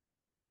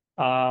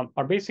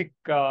 Our basic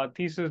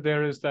thesis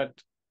there is that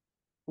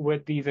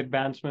with these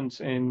advancements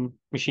in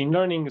machine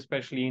learning,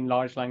 especially in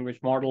large language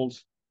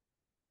models,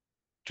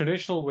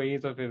 traditional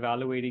ways of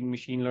evaluating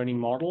machine learning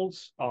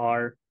models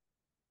are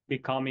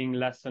becoming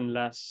less and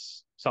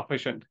less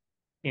sufficient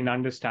in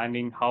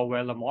understanding how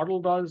well a model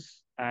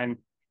does, and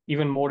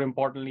even more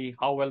importantly,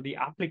 how well the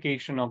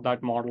application of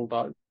that model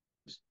does.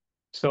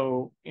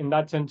 So in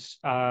that sense,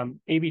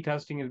 A/B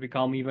testing has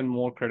become even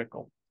more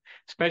critical,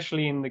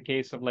 especially in the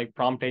case of like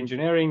prompt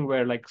engineering,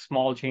 where like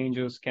small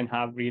changes can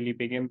have really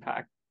big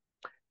impact.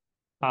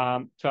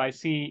 So I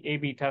see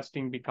A/B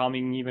testing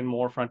becoming even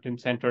more front and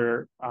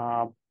center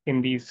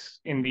in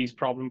these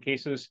problem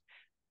cases.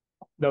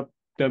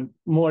 The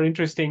more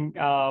interesting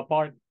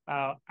part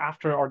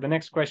after, or the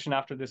next question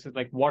after this, is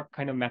like what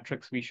kind of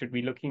metrics we should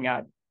be looking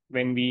at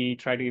when we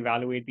try to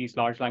evaluate these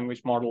large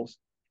language models.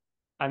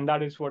 And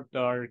that is what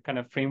our kind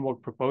of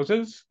framework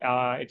proposes.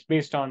 It's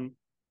based on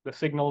the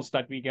signals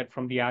that we get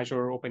from the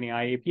Azure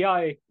OpenAI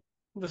API,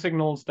 the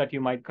signals that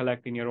you might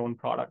collect in your own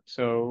product.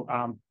 So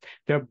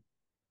there are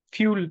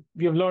few,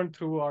 we have learned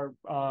through our,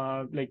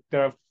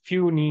 there are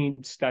few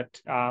needs that,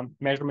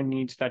 measurement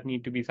needs that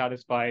need to be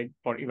satisfied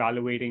for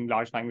evaluating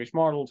large language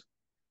models.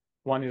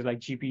 One is like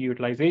GPU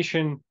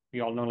utilization. We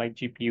all know like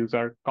GPUs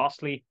are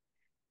costly.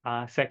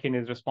 Second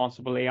is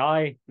responsible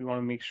AI. We want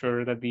to make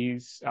sure that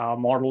these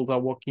models are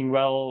working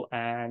well.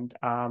 And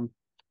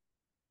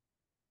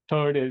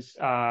third is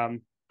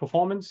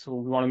performance. So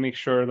we want to make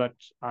sure that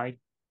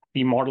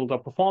the models are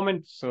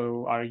performant,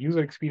 so our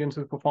user experience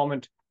is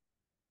performant.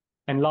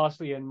 And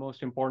lastly, and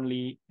most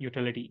importantly,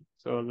 utility.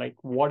 So like,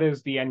 what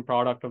is the end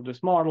product of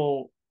this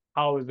model?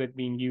 How is it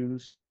being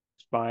used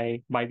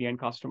by the end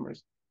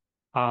customers?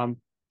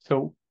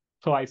 So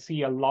I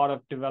see a lot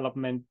of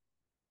development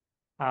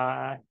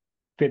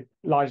with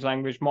large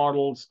language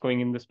models going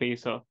in the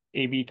space of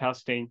A/B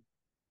testing,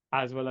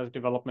 as well as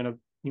development of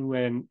new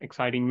and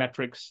exciting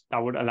metrics that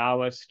would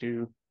allow us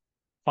to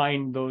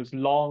find those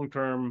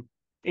long-term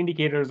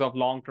indicators of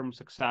long-term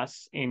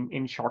success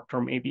in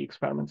short-term A/B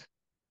experiments.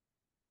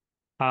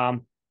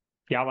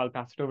 Yeah, I'll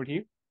pass it over to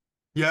you.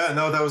 Yeah,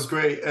 no, that was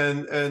great.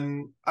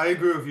 And I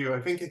agree with you. I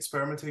think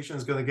experimentation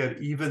is going to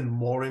get even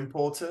more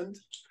important.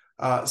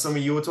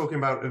 Somit, you were talking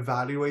about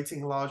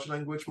evaluating large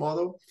language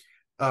model.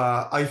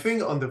 I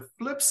think on the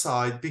flip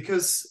side,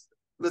 because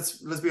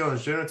let's be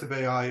honest, generative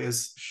AI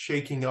is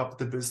shaking up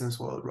the business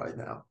world right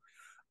now.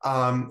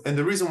 And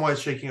the reason why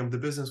it's shaking up the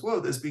business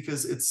world is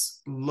because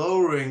it's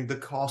lowering the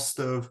cost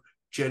of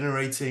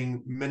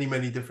generating many,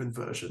 many different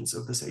versions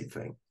of the same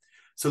thing.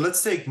 So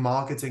let's take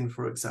marketing,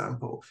 for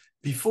example.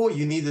 Before,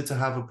 you needed to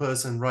have a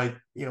person write,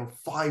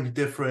 5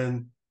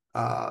 different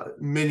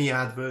mini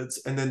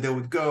adverts, and then they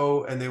would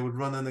go and they would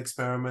run an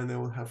experiment. They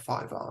would have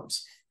 5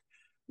 arms.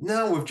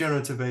 Now with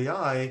generative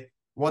AI,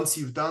 once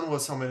you've done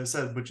what someone has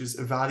said, which is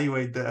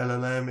evaluate the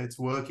LLM, it's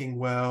working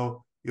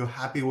well, you're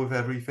happy with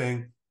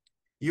everything,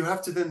 you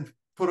have to then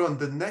put on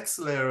the next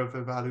layer of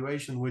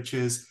evaluation, which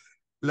is,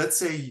 let's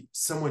say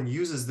someone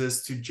uses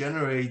this to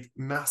generate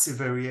massive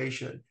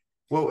variation.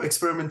 Well,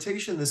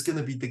 experimentation is going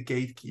to be the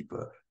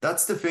gatekeeper.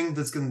 That's the thing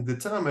that's going to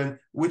determine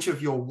which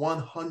of your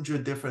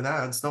 100 different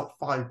ads, not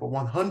 5, but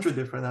 100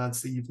 different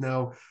ads that you've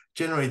now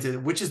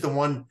generated, which is the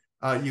one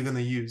you're going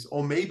to use.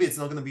 Or maybe it's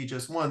not going to be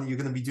just one, you're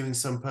going to be doing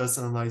some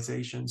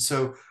personalization.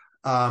 So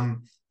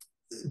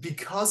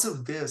because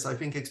of this, I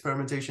think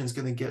experimentation is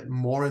going to get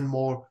more and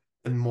more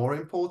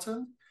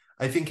important.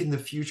 I think in the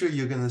future,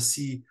 you're going to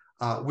see,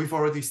 we've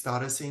already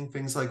started seeing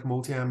things like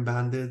multi-arm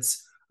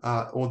bandits,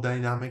 or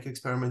dynamic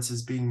experiments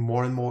as being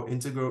more and more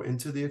integral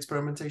into the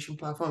experimentation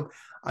platform.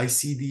 I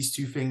see these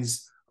two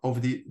things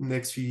over the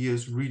next few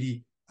years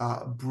really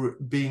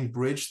being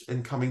bridged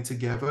and coming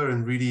together,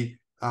 and really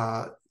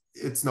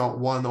it's not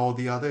one or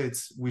the other.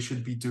 We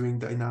should be doing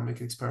dynamic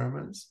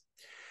experiments.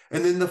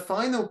 And then the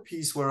final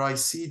piece where I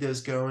see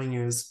this going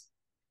is,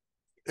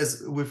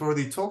 as we've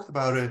already talked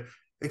about it,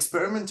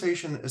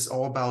 experimentation is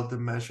all about the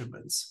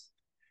measurements.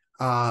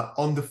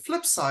 On the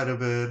flip side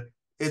of it,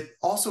 it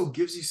also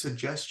gives you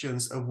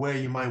suggestions of where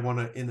you might want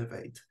to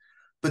innovate.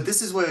 But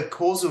this is where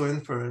causal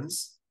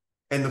inference,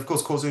 and of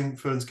course, causal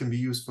inference can be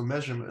used for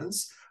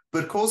measurements,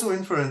 but causal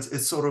inference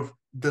is sort of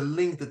the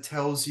link that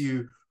tells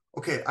you,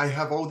 okay, I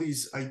have all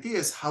these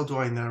ideas, how do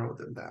I narrow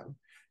them down?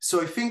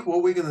 So I think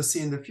what we're going to see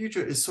in the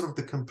future is sort of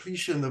the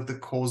completion of the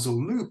causal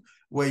loop,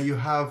 where you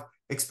have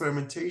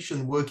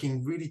experimentation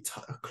working really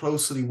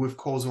closely with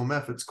causal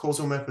methods.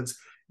 Causal methods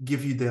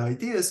give you the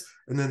ideas,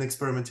 and then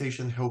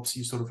experimentation helps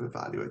you sort of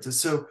evaluate it.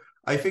 So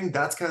I think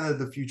that's kind of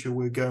the future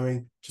we're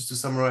going. Just to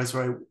summarize,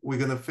 right, we're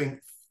going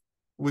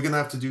to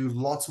have to do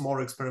lots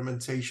more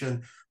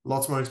experimentation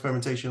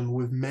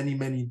with many,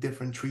 many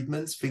different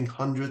treatments. Think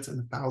hundreds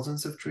and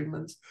thousands of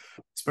treatments.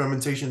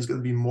 Experimentation is going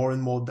to be more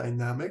and more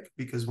dynamic,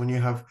 because when you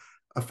have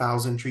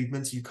 1,000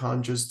 treatments, you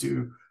can't just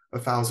do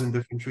 1,000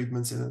 different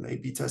treatments in an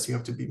A/B test. You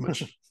have to be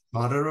much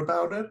smarter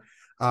about it.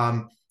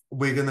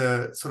 We're going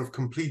to sort of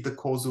complete the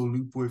causal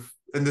loop with,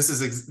 and this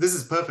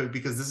is perfect,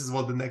 because this is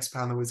what the next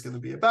panel is going to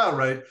be about,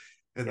 right?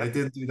 And I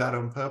didn't do that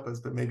on purpose,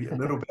 but maybe a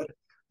little bit.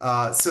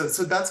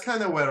 So that's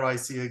kind of where I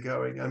see it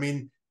going. I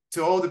mean,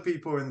 to all the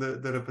people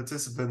that are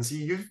participants,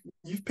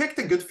 you've picked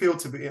a good field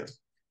to be in,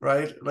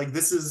 right? Like,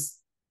 this is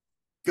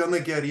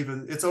gonna get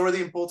it's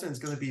already important. It's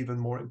gonna be even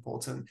more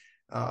important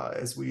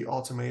as we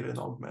automate and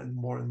augment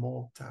more and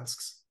more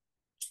tasks.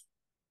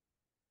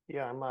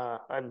 Yeah,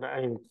 I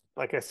mean,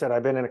 like I said,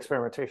 I've been in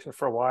experimentation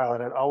for a while,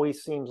 and it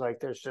always seems like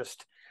there's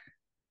just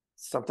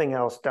something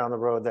else down the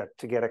road that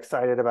to get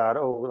excited about.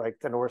 Oh, like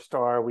the North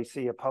Star, we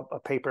see a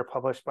paper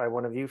published by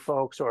one of you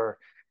folks, or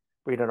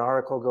read an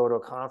article, go to a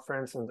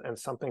conference, and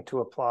something to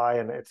apply.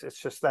 And it's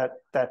just that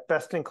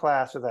best in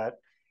class, or that,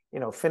 you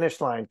know, finish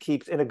line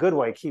keeps, in a good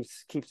way,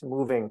 keeps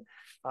moving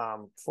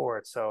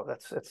forward. So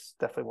it's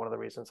definitely one of the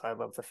reasons I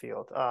love the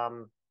field.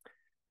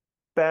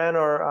 Ben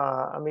or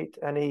Amit,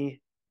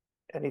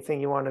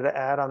 anything you wanted to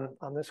add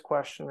on this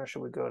question, or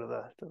should we go to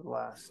the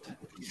last?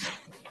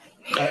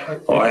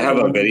 I have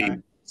a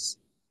very...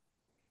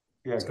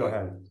 Yeah, go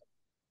ahead.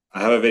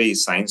 I have a very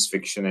science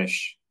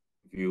fiction-ish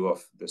view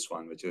of this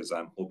one, which is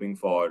I'm hoping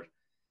for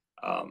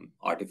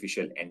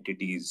artificial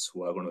entities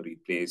who are going to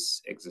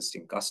replace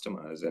existing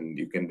customers, and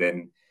you can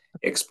then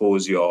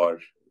expose your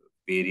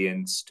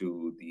variants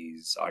to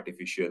these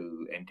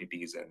artificial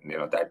entities, and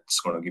that's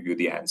going to give you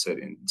the answer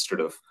instead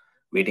of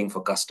waiting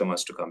for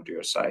customers to come to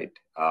your site.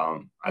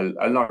 I'll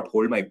not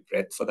hold my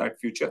breath for that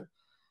future,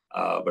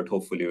 but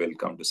hopefully we'll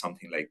come to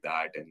something like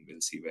that, and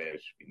we'll see where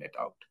we net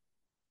out.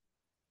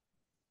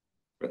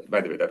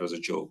 By the way, that was a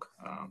joke.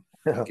 I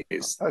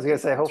was going to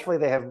say, hopefully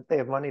they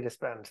have money to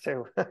spend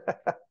too.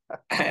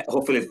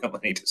 Hopefully they have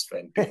money to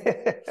spend.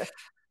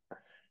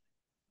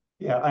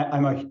 Yeah,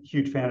 I'm a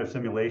huge fan of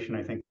simulation.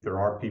 I think there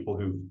are people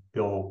who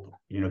build,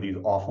 these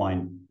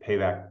offline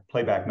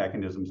playback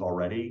mechanisms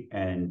already,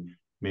 and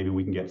maybe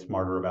we can get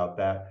smarter about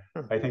that.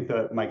 I think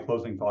that my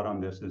closing thought on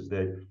this is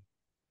that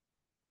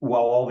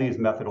while all these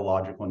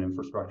methodological and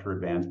infrastructure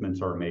advancements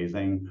are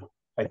amazing,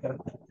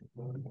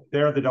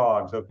 they're the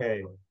dogs,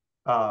 okay.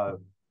 I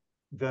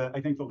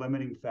think the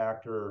limiting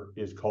factor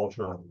is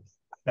culture.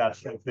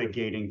 That's the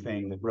gating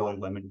thing that really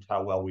limits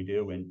how well we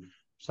do. And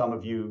some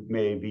of you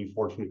may be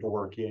fortunate to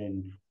work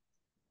in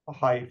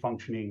high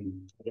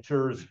functioning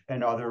cultures,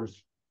 and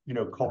others,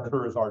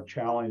 cultures are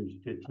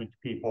challenged to teach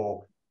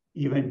people,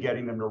 even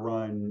getting them to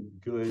run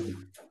good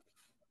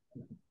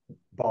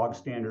bog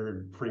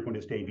standard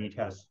frequentist A/B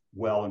tests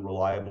well and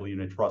reliably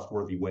in a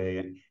trustworthy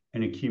way,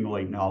 and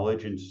accumulate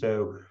knowledge. And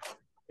so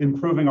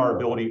improving our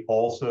ability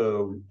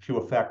also to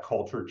affect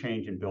culture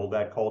change and build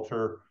that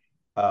culture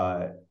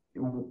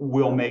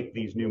will make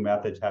these new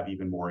methods have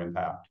even more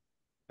impact.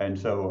 And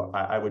so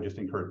I would just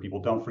encourage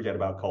people, don't forget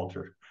about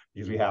culture,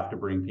 because we have to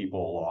bring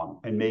people along,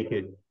 and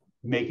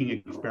making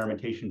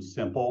experimentation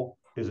simple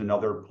is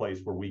another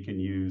place where we can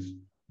use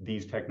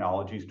these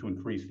technologies to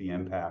increase the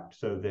impact,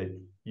 so that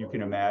you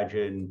can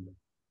imagine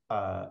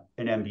an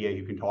MBA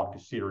who can talk to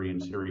Siri,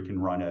 and Siri can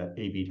run a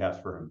A/B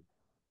test for him.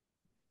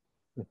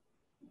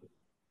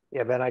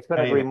 Yeah, Ben, I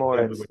couldn't agree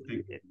more.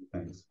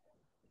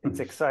 It's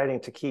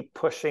exciting to keep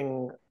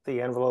pushing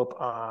the envelope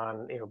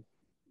on,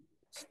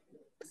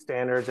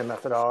 standards and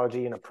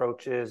methodology and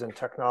approaches and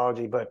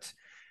technology, but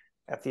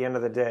at the end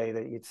of the day,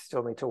 that you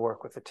still need to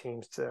work with the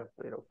teams to,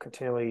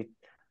 continually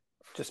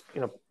just,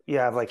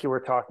 like you were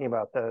talking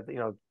about,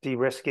 the,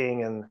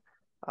 de-risking and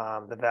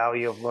the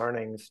value of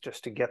learnings,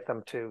 just to get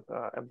them to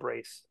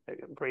embrace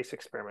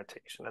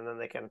experimentation, and then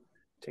they can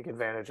take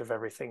advantage of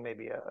everything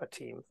maybe a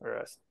team or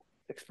a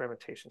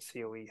experimentation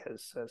COE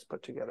has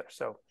put together.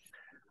 So,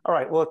 all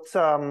right, well,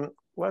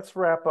 let's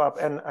wrap up.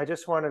 And I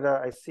just wanted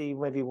to, I see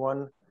maybe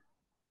one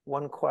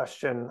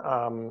question.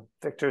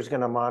 Victor's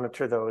going to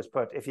monitor those,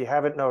 but if you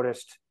haven't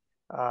noticed,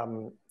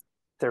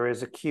 there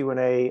is a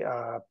Q&A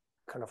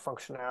kind of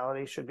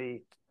functionality, should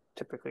be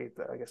typically,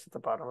 I guess, at the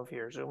bottom of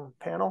your Zoom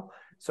panel.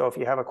 So if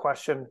you have a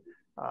question,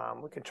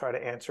 we can try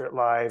to answer it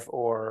live,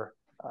 or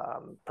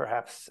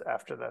perhaps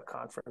after the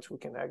conference, we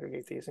can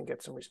aggregate these and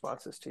get some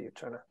responses to you,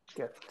 trying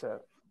to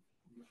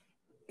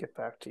get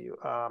back to you.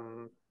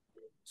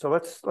 So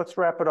let's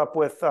wrap it up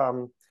with,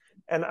 and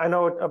I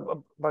know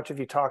a bunch of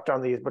you talked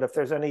on these, but if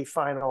there's any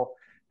final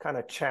kind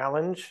of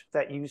challenge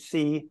that you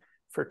see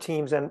for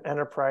teams and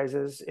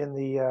enterprises in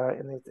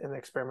the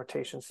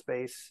experimentation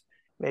space,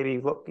 maybe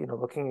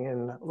looking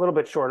in a little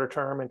bit shorter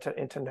term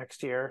into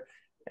next year,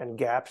 and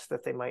gaps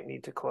that they might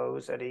need to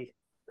close. Any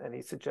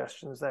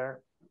suggestions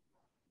there?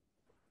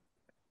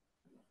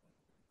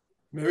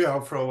 Maybe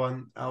I'll throw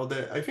one out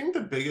there. I think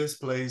the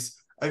biggest place,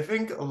 I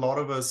think a lot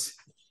of us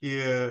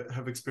here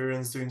have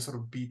experience doing sort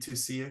of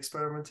B2C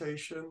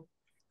experimentation.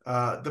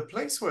 The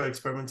place where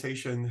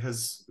experimentation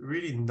has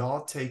really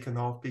not taken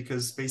off,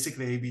 because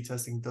basically A/B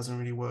testing doesn't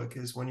really work,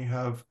 is when you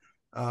have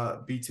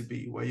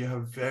B2B, where you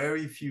have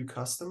very few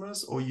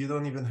customers, or you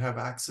don't even have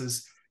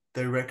access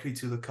directly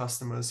to the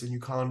customers, and you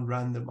can't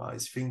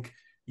randomize. Think,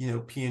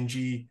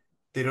 P&G,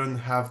 they don't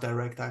have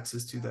direct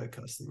access to their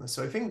customers.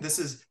 So I think this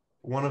is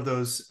one of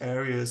those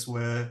areas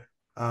where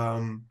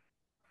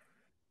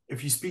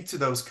if you speak to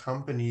those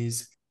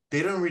companies,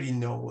 they don't really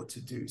know what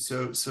to do.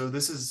 So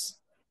this is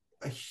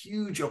a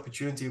huge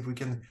opportunity if we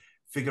can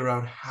figure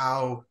out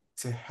how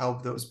to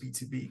help those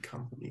B2B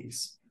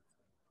companies.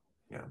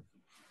 Yeah.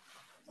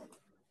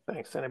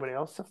 Thanks. Anybody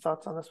else have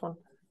thoughts on this one?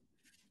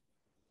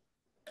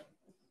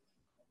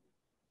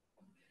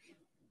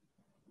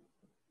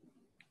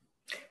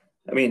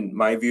 I mean,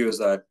 my view is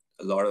that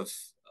a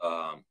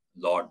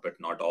lot, but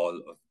not all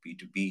of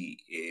B2B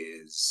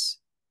is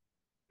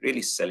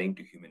really selling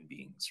to human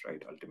beings,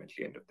 right?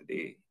 Ultimately, end of the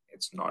day,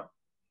 it's not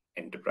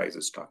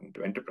enterprises talking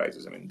to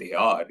enterprises. I mean, they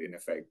are in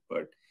effect,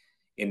 but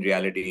in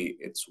reality,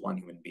 it's one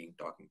human being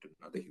talking to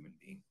another human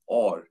being.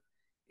 Or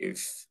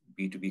if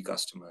B2B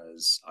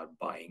customers are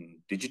buying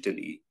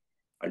digitally,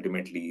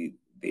 ultimately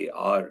they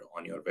are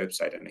on your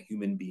website and a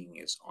human being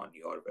is on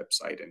your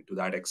website. And to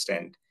that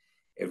extent,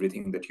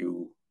 everything that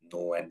you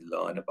know and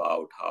learn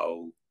about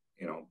how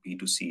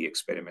B2C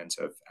experiments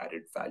have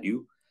added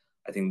value,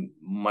 I think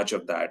much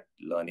of that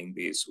learning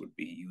base would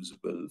be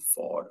usable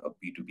for a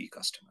B2B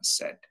customer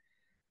set.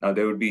 Now,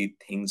 there would be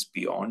things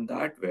beyond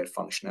that where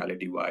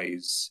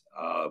functionality-wise,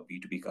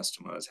 B2B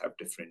customers have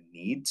different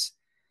needs.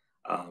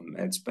 And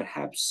it's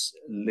perhaps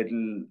a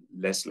little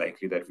less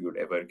likely that we would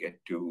ever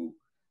get to,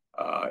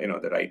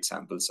 the right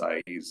sample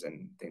size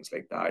and things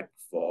like that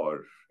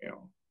for,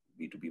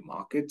 B2B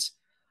markets.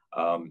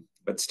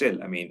 But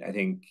still, I mean, I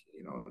think,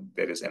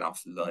 there is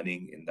enough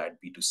learning in that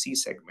B2C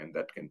segment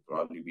that can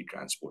probably be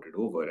transported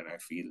over. And I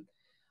feel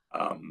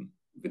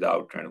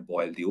without trying to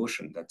boil the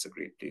ocean, that's a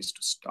great place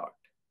to start.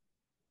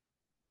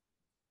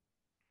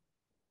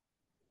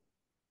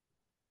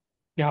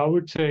 Yeah, I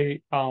would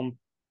say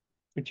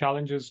the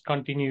challenges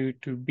continue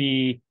to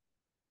be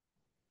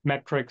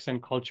metrics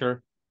and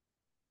culture.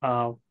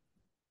 How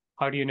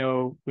do you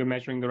know we're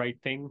measuring the right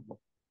thing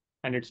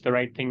and it's the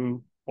right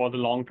thing for the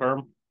long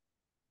term?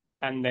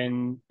 And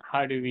then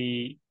how do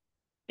we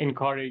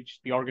encourage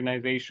the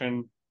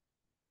organization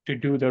to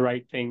do the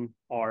right thing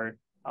or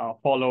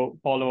follow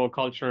a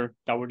culture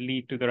that would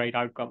lead to the right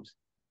outcomes?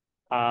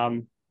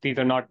 These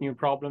are not new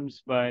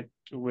problems, but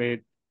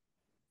with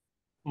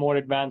more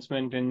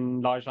advancement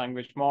in large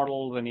language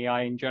models and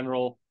AI in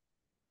general,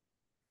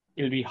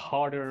 it'll be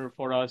harder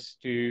for us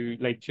to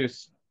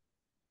just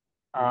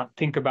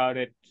think about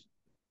it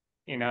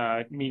in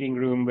a meeting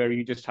room where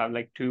you just have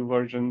two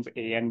versions,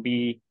 A and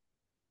B.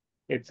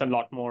 It's a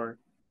lot more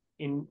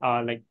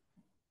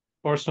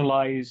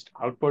personalized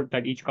output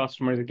that each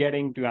customer is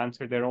getting to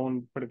answer their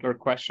own particular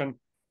question.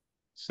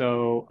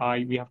 So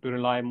we have to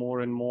rely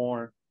more and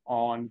more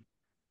on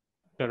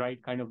the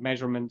right kind of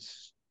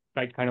measurements,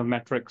 right kind of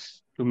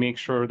metrics to make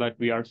sure that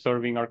we are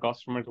serving our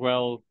customers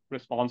well,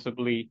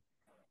 responsibly,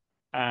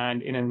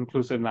 and in an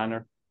inclusive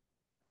manner.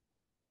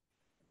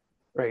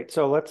 Great.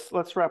 So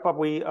let's wrap up.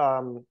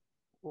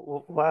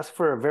 We'll ask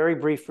for a very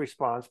brief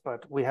response,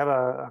 but we have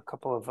a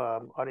couple of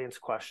audience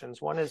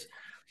questions. One is,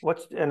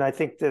 and I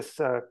think this,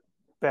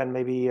 Ben,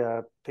 maybe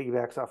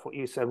piggybacks off what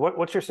you said.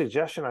 What's your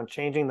suggestion on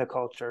changing the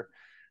culture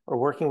or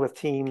working with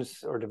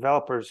teams or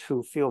developers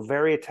who feel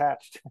very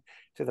attached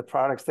to the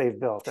products they've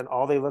built and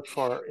all they look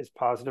for is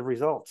positive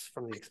results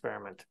from the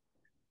experiment?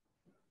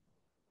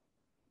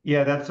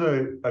 Yeah, that's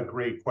a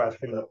great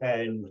question.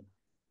 And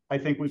I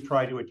think we've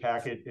tried to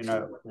attack it in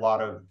a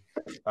lot of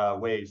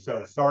ways.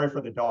 So sorry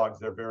for the dogs.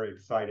 They're very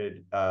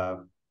excited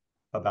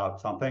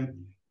about something.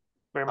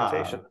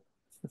 Experimentation.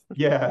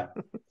 Yeah,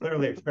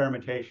 clearly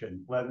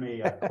experimentation. Let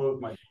me close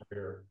my door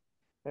here.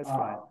 That's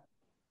fine.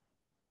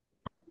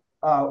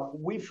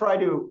 We've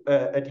tried to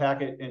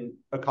attack it in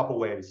a couple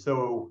ways.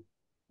 So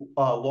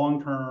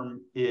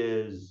long-term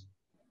is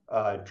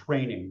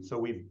training. So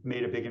we've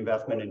made a big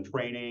investment in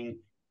training.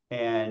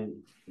 And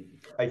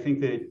I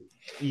think that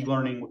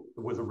e-learning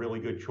was a really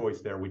good choice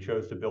there. We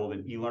chose to build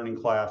an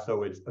e-learning class,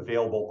 so it's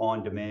available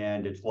on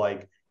demand. It's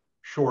like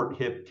short,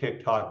 hip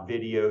TikTok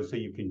videos, so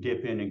you can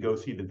dip in and go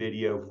see the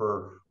video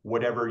for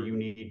whatever you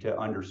need to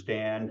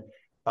understand.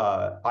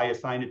 I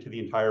assigned it to the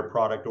entire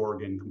product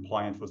org, and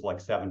compliance was like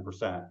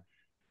 7%.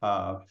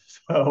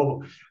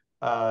 So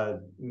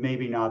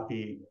maybe not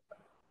the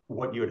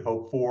what you had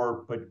hoped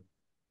for, but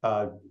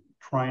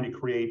trying to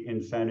create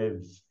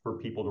incentives for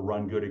people to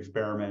run good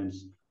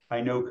experiments.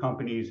 I know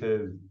companies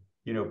have,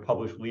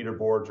 published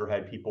leaderboards or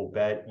had people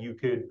bet. You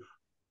could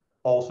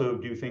also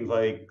do things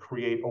like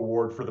create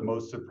award for the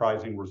most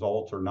surprising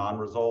results or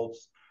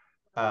non-results,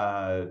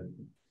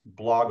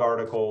 blog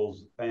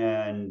articles,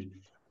 and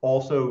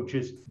also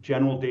just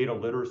general data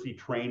literacy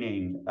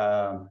training.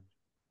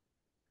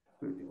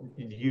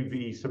 You'd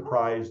be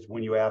surprised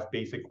when you ask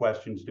basic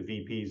questions to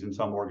VPs in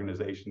some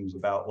organizations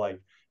about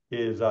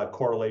is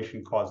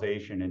correlation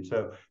causation. And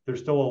so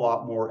there's still a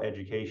lot more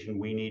education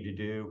we need to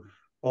do.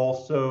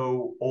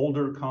 Also,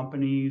 older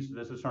companies,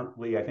 this is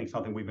certainly, I think,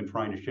 something we've been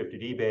trying to shift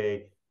at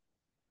eBay.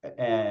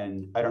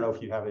 And I don't know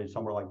if you have it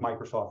somewhere like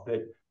Microsoft,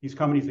 that these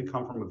companies that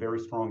come from a very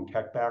strong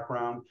tech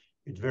background,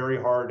 it's very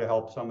hard to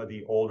help some of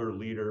the older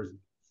leaders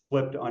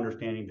flip to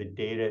understanding that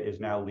data is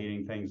now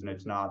leading things and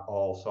it's not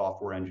all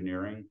software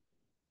engineering.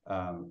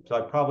 So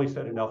I've probably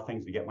said enough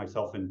things to get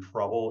myself in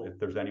trouble if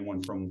there's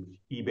anyone from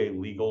eBay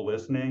legal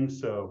listening.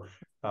 So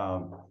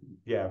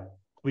yeah,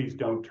 please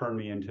don't turn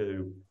me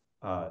into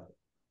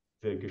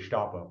the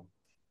Gestapo.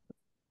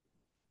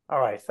 All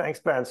right, thanks,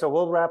 Ben. So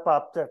we'll wrap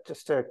up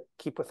just to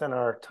keep within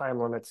our time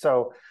limit.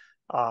 So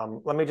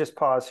let me just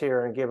pause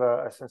here and give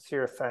a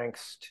sincere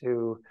thanks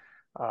to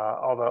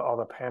all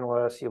the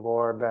panelists,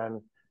 Iavor,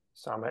 Ben,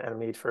 Somit,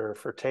 and Amit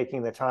for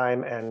taking the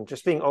time and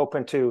just being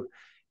open to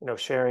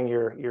sharing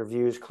your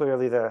views.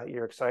 Clearly,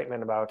 your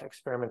excitement about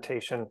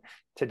experimentation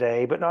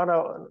today, but not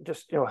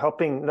just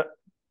helping,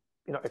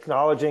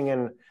 acknowledging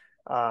and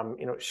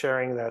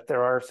sharing that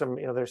there are some,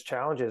 there's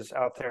challenges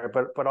out there,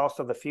 but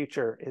also the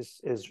future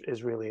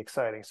is really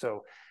exciting.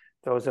 So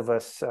those of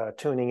us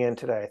tuning in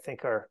today, I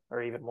think are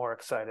even more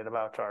excited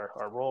about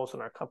our roles in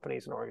our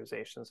companies and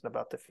organizations and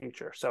about the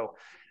future. So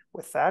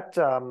with that,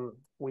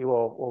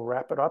 we'll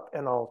wrap it up,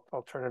 and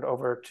I'll turn it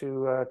over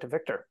to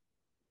Victor.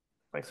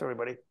 Thanks,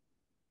 everybody.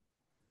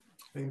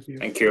 Thank you.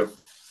 Thank you.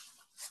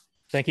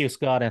 Thank you,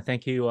 Scott, and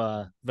thank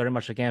you very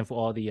much again for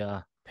all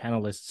the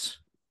panelists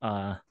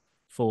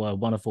for a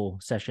wonderful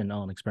session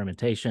on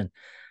experimentation.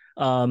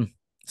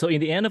 So in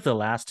the end of the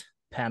last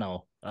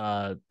panel,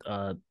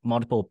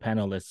 multiple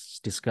panelists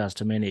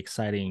discussed many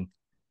exciting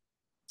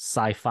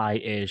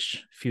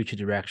sci-fi-ish future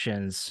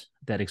directions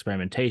that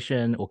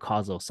experimentation or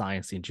causal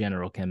science in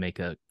general can make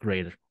a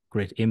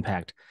great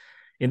impact.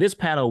 In this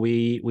panel,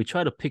 we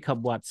try to pick up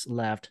what's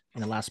left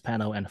in the last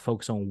panel and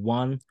focus on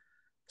one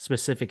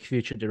specific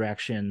future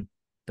direction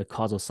the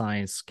causal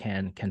science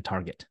can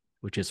target,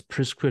 which is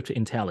prescriptive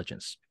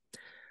intelligence.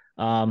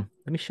 Let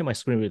me share my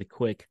screen really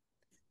quick.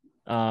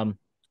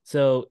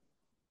 So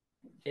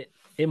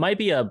it might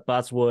be a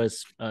buzzword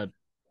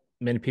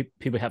many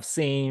people have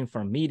seen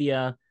from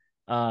media.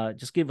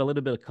 Just give a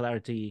little bit of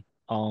clarity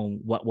on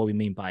what we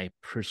mean by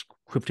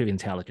prescriptive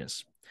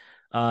intelligence.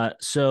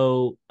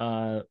 So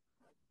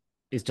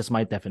it's just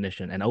my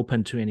definition and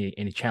open to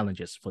any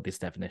challenges for this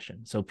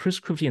definition. So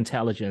prescriptive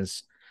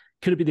intelligence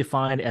could be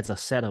defined as a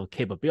set of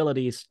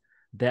capabilities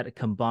that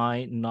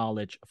combine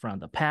knowledge from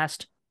the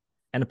past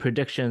and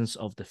predictions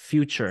of the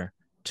future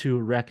to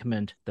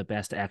recommend the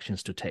best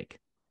actions to take,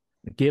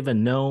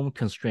 given known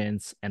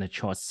constraints and a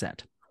choice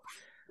set.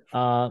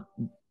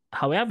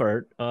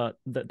 However,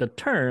 the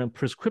term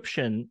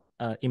prescription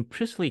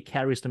implicitly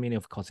carries the meaning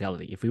of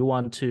causality. If we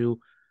want to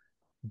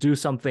do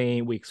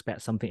something, we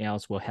expect something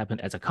else will happen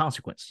as a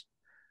consequence.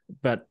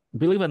 But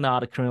believe it or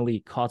not,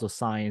 currently causal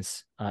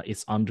science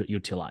is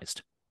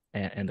underutilized.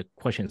 And the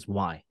question is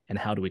why, and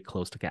how do we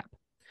close the gap?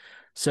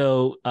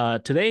 So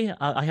today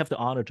I have the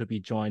honor to be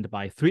joined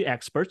by three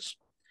experts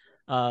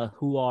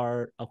who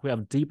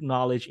have deep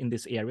knowledge in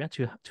this area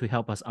to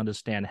help us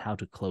understand how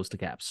to close the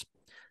gaps.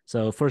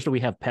 So first we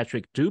have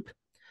Patrick Doupe,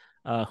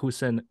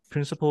 who's a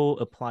principal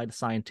applied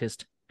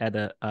scientist at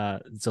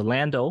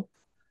Zalando,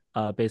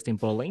 based in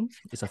Berlin.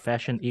 It's a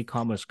fashion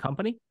e-commerce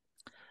company.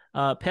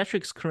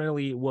 Patrick's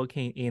currently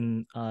working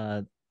in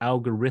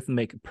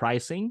algorithmic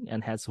pricing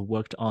and has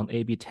worked on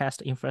A/B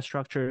test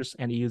infrastructures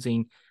and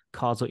using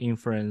causal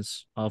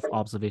inference of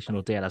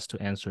observational data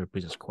to answer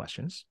business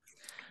questions.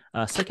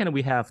 Second,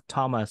 we have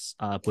Thomas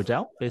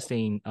Baudel, based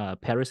in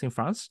Paris in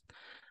France.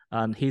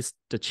 He's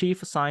the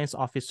Chief Science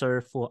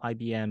Officer for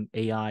IBM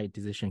AI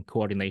Decision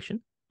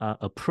Coordination,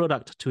 a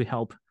product to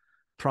help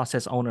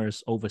process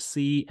owners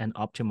oversee and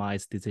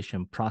optimize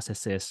decision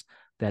processes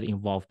that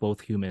involve both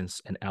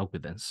humans and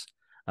algorithms.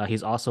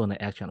 He's also an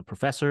adjunct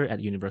professor at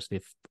University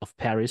of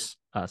Paris,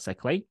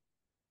 Saclay.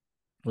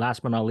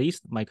 Last but not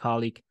least, my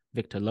colleague,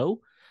 Victor Low,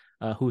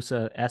 who's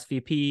a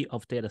SVP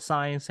of Data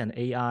Science and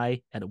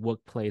AI at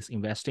Workplace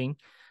Investing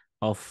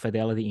of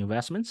Fidelity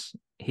Investments.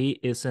 He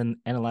is an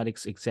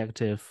analytics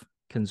executive,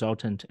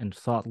 consultant, and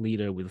thought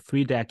leader with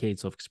 3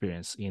 decades of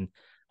experience in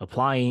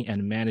applying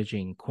and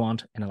managing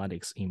quant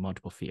analytics in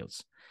multiple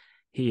fields.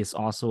 He is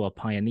also a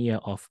pioneer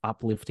of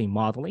uplifting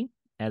modeling,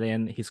 and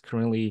then he's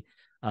currently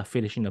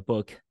finishing a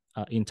book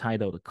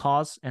entitled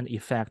Cause and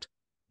Effect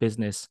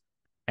Business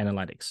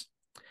Analytics.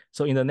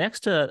 So in the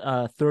next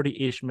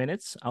 30-ish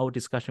minutes, our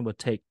discussion will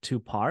take 2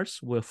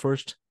 parts. We'll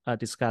first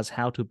discuss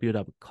how to build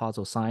up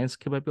causal science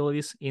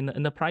capabilities in the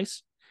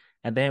enterprise.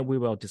 And then we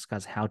will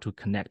discuss how to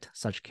connect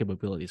such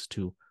capabilities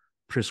to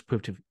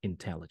prescriptive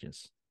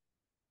intelligence.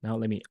 Now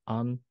let me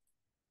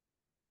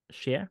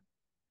share.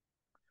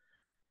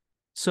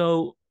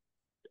 So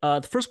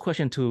the first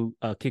question to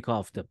kick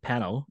off the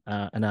panel,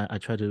 and I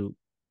try to,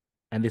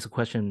 and this is a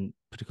question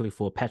particularly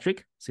for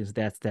Patrick, since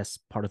that's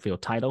part of your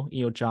title in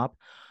your job.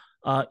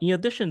 In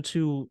addition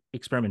to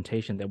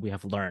experimentation that we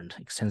have learned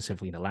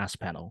extensively in the last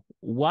panel,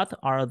 what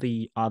are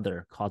the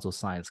other causal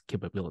science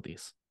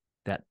capabilities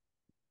that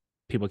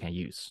people can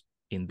use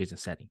in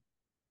business setting?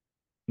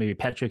 Maybe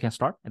Patrick can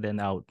start, and then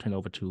I'll turn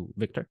over to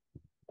Victor.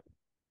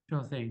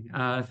 Sure thing.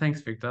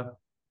 Thanks, Victor.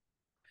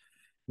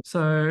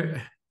 So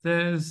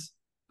there's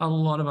a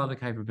lot of other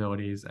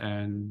capabilities,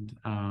 and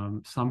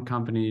some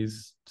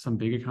companies, some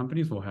bigger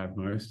companies will have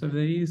most of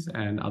these,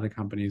 and other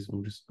companies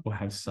will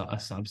have a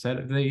subset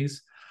of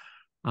these.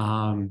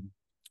 The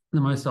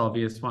most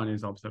obvious one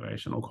is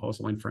observational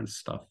causal inference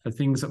stuff for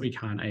things that we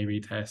can't A/B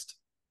test.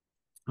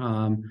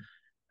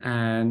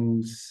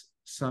 And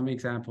some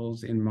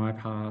examples in my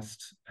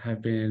past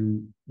have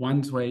been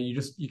ones where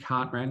you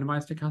can't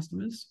randomize to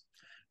customers.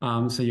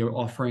 So you're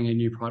offering a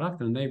new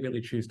product and they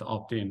really choose to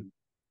opt in.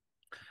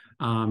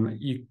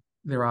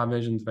 There are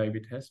versions of A/B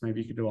tests.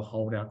 Maybe you could do a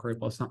holdout group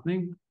or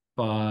something,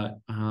 but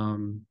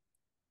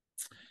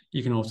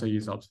you can also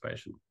use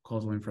observational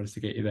causal inference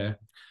to get you there.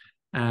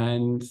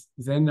 And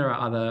then there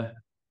are other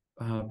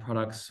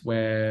products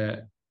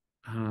where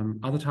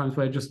other times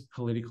where just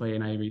politically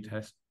an A/B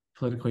test,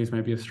 politically is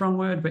maybe a strong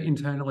word, but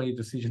internally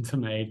decisions are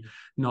made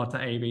not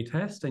to A/B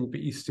test, but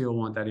you still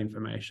want that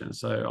information.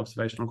 So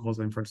observational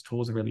causal inference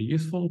tools are really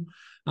useful.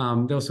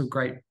 There was a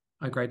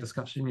great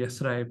discussion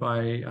yesterday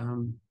by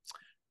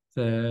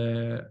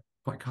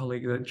my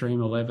colleague at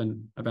Dream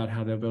 11 about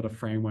how they'll build a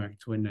framework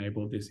to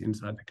enable this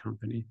inside the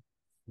company.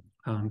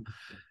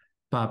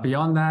 But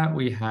beyond that,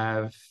 we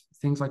have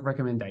things like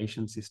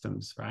recommendation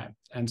systems, right?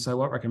 And so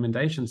what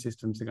recommendation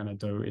systems are going to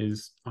do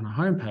is on a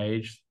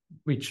homepage,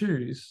 we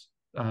choose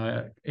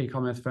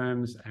e-commerce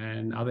firms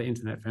and other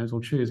internet firms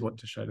will choose what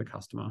to show the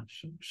customer,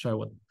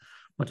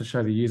 what to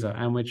show the user,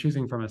 and we're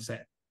choosing from a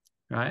set,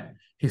 right?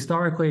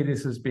 Historically,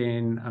 this has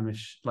been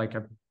like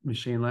a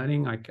machine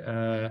learning, like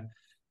a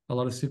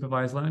lot of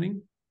supervised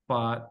learning,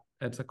 but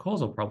it's a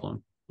causal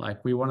problem.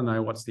 Like we want to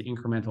know what's the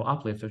incremental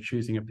uplift of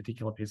choosing a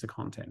particular piece of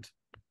content.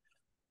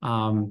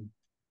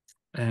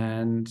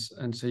 And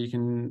so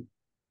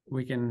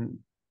we can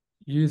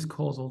use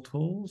causal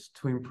tools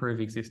to improve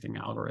existing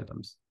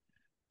algorithms.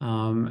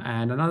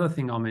 And another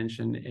thing I'll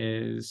mention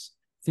is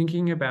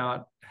thinking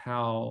about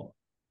how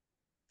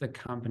the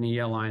company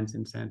aligns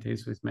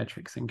incentives with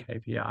metrics and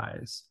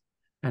KPIs,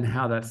 and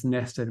how that's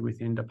nested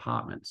within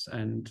departments,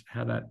 and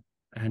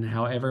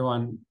how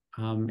everyone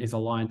is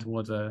aligned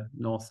towards a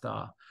North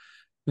Star.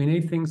 We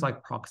need things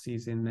like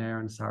proxies in there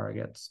and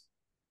surrogates,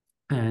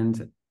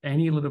 and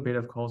any little bit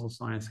of causal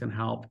science can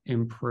help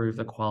improve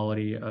the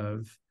quality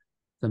of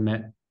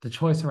the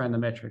choice around the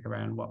metric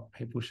around what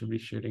people should be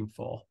shooting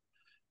for.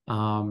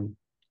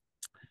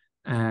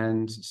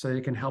 And so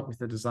it can help with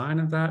the design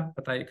of that,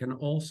 but they can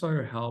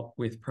also help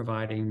with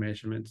providing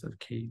measurements of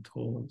key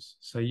tools.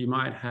 So you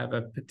might have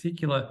a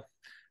particular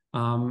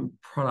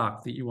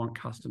product that you want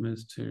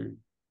customers to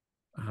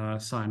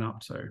sign up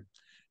to.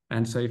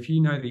 And so if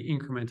you know the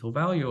incremental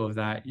value of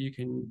that,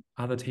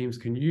 other teams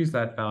can use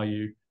that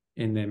value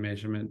in their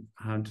measurement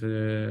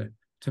to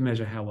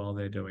measure how well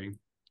they're doing.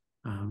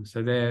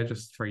 So they're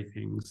just three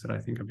things that I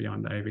think are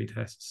beyond A/B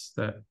tests,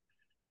 that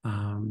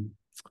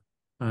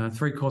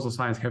three causal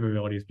science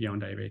capabilities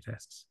beyond A/B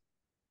tests.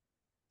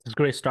 It's a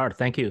great start.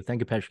 Thank you.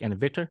 Thank you, Patrick. And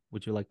Victor,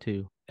 would you like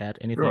to add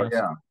anything else?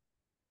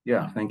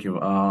 Yeah, thank you.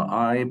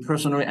 I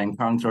personally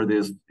encountered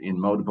this in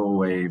multiple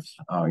waves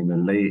in the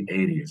late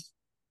 80s.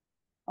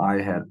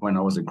 When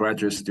I was a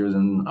graduate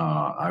student,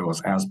 I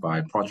was asked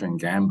by Procter &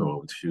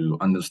 Gamble to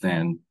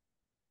understand,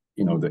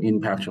 the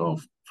impact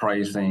of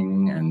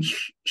pricing and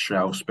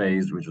shelf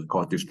space, which is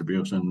called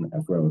distribution,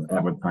 as well as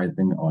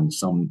advertising on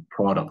some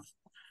products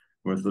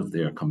versus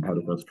their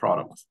competitors'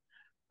 products.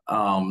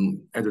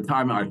 At the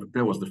time,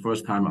 that was the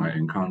first time I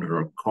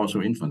encountered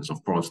causal inference.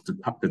 Of course,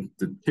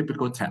 the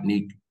typical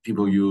technique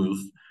people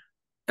use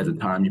at the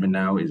time, even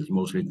now, is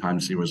mostly time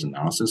series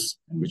analysis,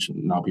 which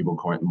now people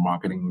call it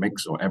marketing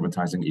mix or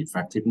advertising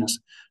effectiveness,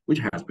 which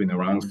has been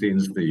around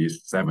since the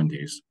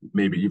 70s,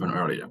 maybe even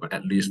earlier, but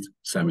at least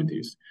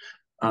 70s.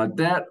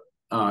 That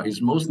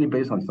is mostly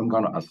based on some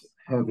kind of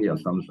heavy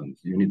assumptions.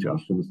 You need to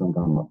assume some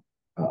kind of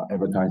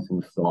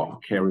advertising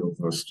stock,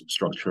 carryover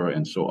structure,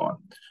 and so on.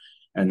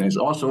 And it's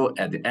also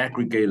at the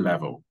aggregate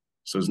level.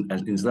 So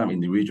instead of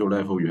individual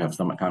level, you have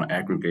some kind of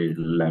aggregate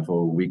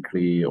level,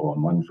 weekly or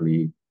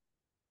monthly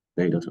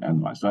data to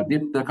analyze. So I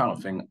did that kind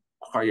of thing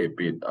quite a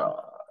bit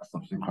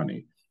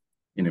subsequently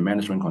in a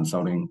management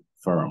consulting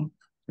firm.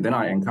 And then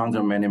I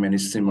encountered many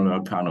similar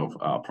kind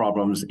of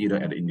problems, either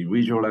at the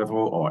individual level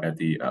or at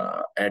the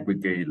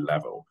aggregate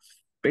level,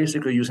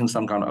 basically using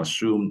some kind of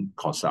assumed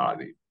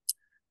causality.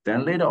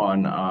 Then later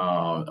on,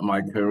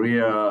 my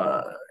career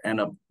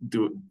ended up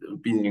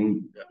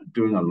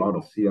doing a lot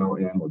of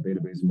CRM or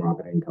database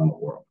marketing kind of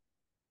work,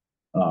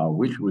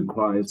 which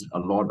requires a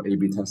lot of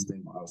A/B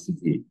testing,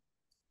 RCT,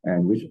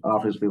 and which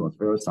obviously was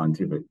very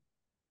scientific.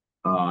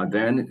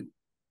 Then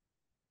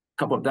a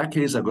couple of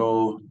decades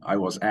ago, I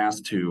was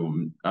asked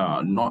to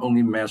not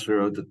only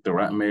measure the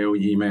direct mail,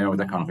 email,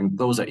 that kind of thing.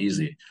 Those are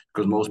easy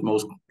because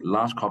most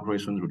large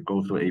corporations would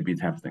go through A/B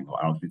testing or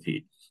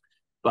RCT.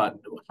 But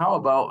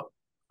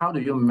how do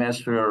you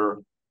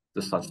measure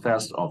the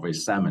success of a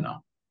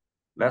seminar?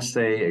 Let's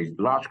say a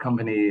large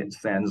company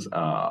sends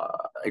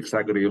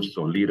executives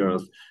or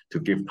leaders to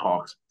give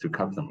talks to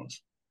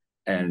customers,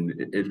 and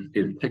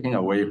it's taking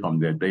away from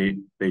their day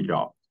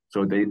job.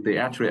 So they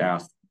actually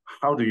ask,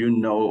 how do you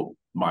know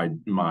my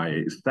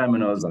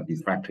seminars are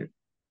effective?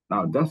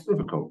 Now that's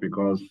difficult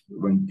because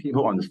when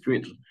people on the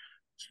street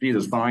see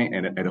the sign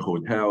at a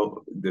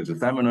hotel, there's a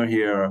seminar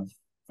here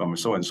from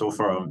so and so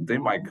firm, they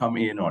might come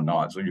in or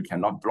not. So you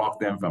cannot block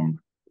them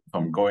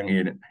from going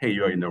in. Hey,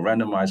 you're in the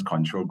randomized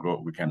control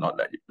group. We cannot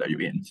let you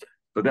in.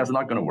 So that's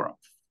not going to work.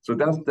 So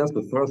that's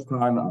the first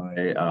time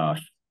I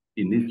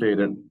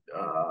initiated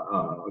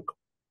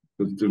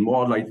to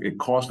more like a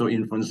causal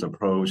inference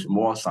approach,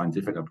 more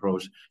scientific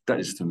approach, that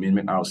is to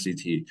mimic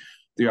RCT.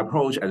 The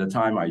approach at the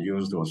time I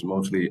used was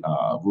mostly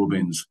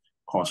Rubin's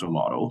causal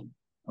model,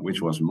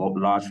 which was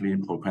largely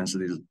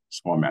propensity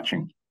score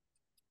matching.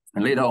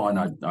 And later on,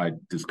 I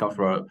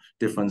discovered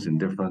difference in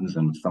difference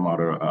and some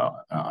other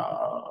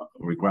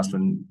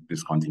regression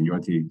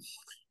discontinuity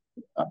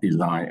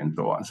design and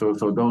so on.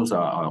 So those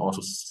are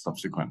also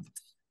subsequent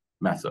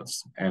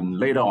methods. And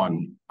later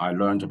on, I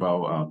learned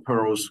about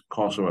Pearl's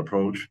causal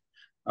approach,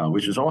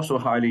 which is also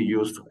highly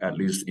used, at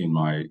least in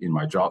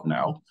my job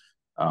now,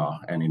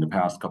 and in the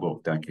past couple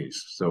of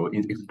decades. So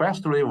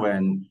especially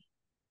when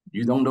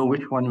you don't know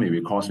which one may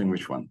be causing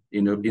which one.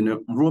 In a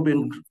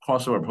Rubin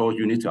causal approach,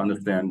 you need to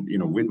understand,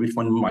 which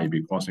one might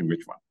be causing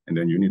which one, and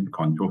then you need to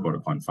control for the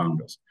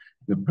confounders.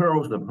 The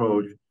Pearl's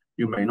approach,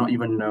 you may not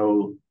even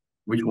know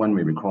which one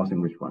may be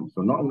causing which one.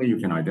 So not only you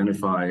can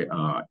identify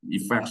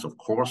effects of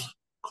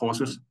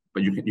causes,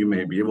 but you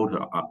may be able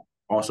to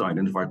also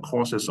identify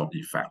causes of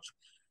effects.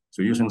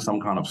 So using some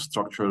kind of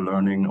structural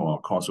learning or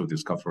causal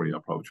discovery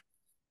approach.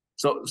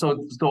 So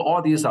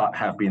all these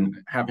have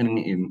been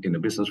happening in the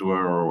business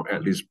world,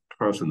 at least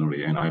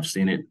personally, and I've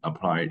seen it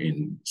applied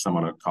in some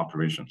other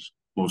corporations,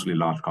 mostly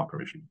large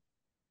corporations.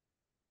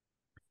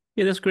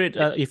 Yeah, that's great.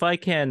 If I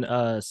can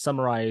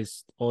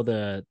summarize all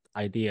the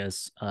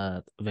ideas,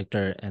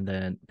 Victor, and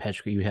then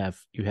Patrick, you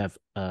have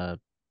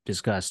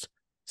discussed.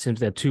 Seems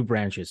there are two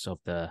branches of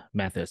the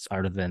methods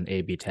other than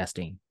A/B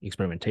testing,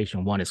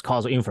 experimentation. One is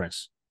causal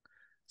inference.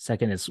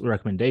 Second is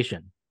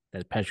recommendation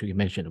that Patrick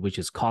mentioned, which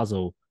is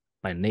causal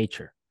by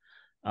nature.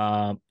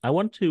 I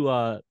want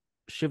to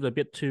shift a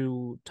bit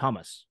to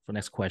Thomas for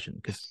next question,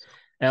 because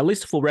at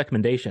least for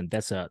recommendation,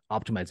 that's an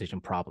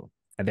optimization problem.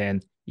 And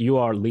then you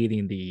are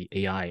leading the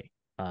AI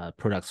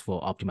products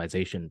for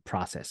optimization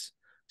process.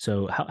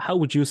 So how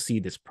would you see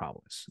these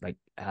problems? Like,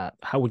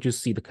 how would you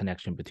see the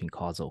connection between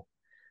causal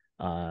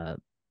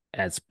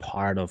as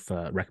part of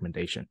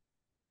recommendation?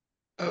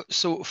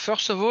 So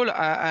first of all,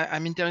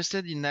 I'm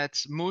interested in that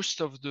most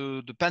of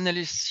the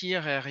panelists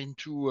here are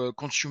into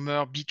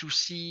consumer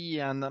B2C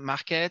and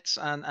markets,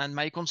 and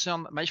my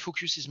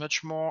focus is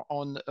much more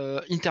on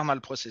internal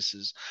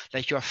processes.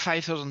 Like you have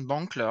 5,000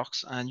 bank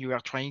clerks and you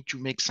are trying to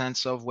make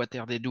sense of what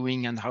are they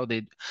doing and how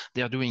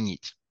they're doing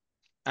it.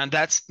 And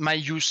that's my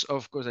use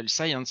of causal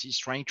science, is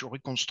trying to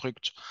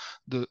reconstruct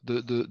the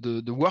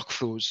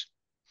workflows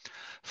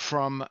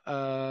from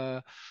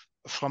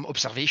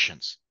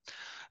observations.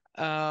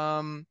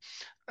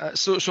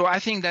 So I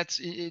think that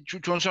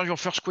to answer your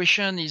first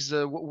question is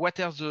what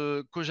are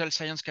the causal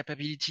science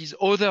capabilities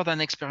other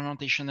than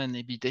experimentation and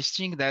A/B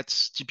testing?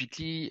 That's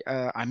typically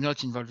I'm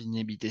not involved in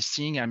A/B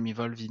testing. I'm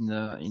involved in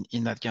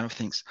that kind of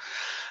things.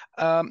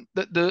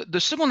 The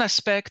second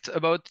aspect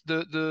about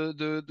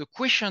the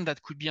question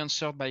that could be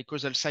answered by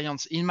causal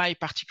science in my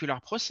particular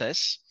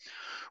process,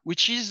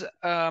 which is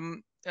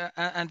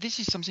and this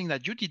is something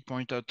that you did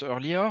point out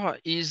earlier,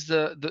 is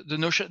the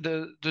notion,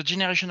 the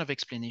generation of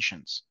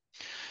explanations.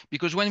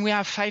 Because when we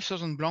have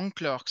 5,000 bank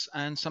clerks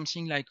and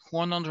something like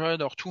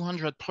 100 or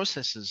 200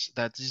 processes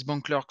that these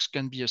bank clerks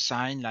can be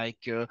assigned,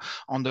 like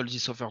handle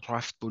this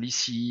overdraft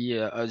policy,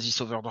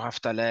 this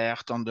overdraft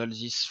alert, handle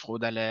this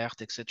fraud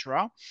alert,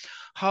 etc.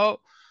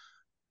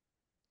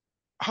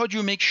 How do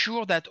you make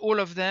sure that all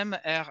of them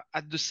are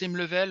at the same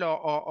level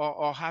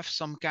or have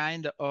some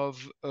kind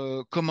of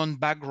common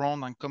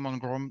background and common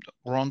ground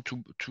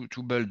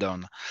to build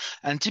on?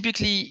 And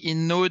typically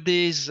in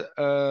nowadays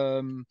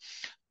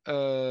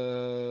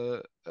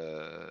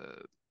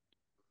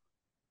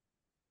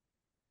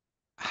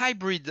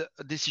hybrid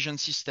decision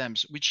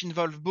systems, which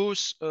involve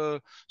both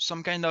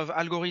some kind of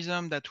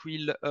algorithm that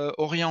will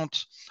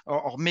orient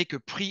or make a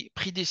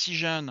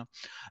pre-decision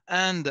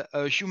and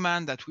a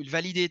human that will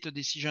validate a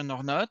decision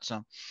or not,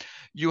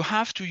 you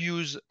have to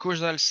use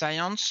causal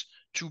science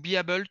to be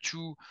able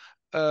to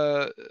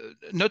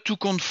not to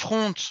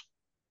confront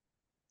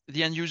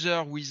the end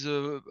user with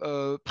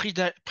a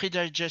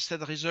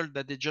pre-digested result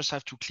that they just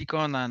have to click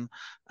on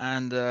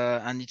and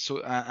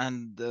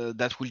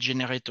that will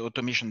generate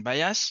automation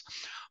bias,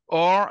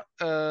 or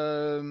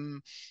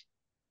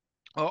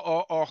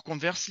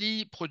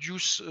conversely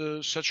produce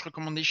such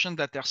recommendations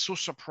that are so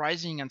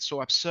surprising and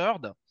so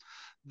absurd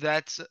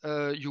that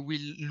you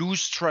will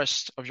lose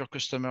trust of your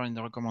customer in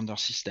the recommender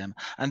system.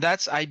 And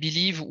that's, I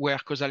believe, where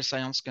causal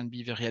science can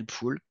be very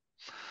helpful.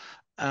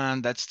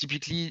 And that's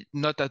typically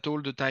not at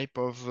all the type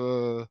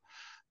of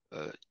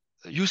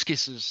use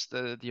cases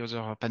that the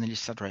other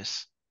panelists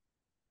address.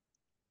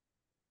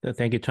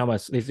 Thank you,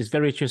 Thomas. It's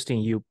very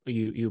interesting. You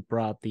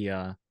brought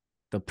the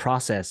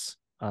process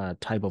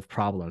type of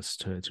problems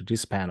to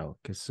this panel,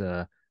 because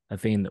I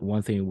think that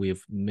one thing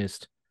we've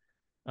missed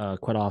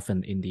quite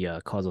often in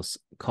the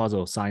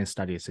causal science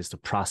studies is the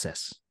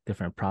process,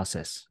 different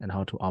process, and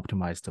how to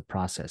optimize the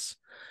process.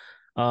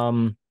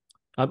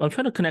 I'm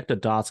trying to connect the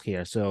dots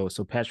here. So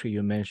Patrick,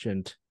 you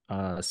mentioned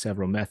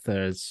several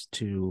methods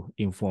to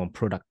inform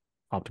product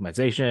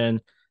optimization,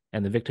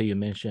 and Victor, you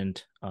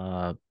mentioned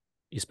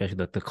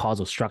especially the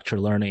causal structure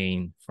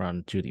learning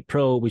from Judy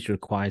Pro, which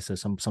requires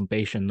some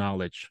Bayesian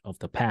knowledge of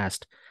the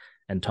past.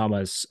 And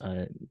Thomas,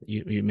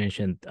 you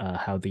mentioned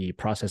how the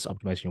process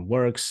optimization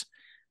works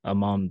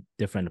among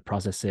different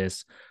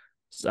processes.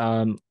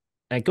 And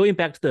going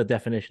back to the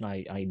definition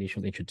I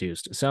initially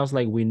introduced, it sounds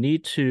like we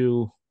need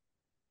to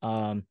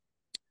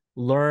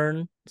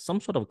learn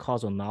some sort of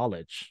causal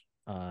knowledge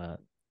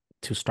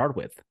to start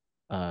with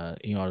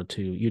in order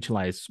to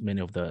utilize many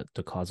of the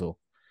causal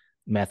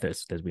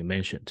methods that we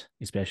mentioned,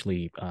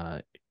 especially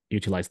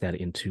utilize that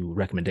into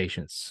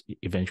recommendations,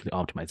 eventually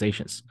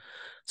optimizations.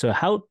 So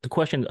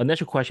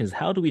initial question is,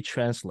 how do we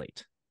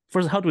translate?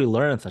 First, how do we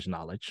learn such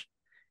knowledge?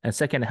 And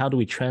second, how do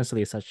we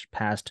translate such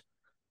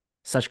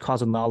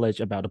causal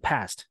knowledge about the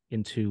past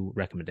into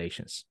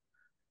recommendations?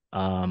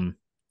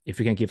 If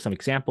you can give some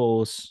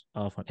examples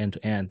of end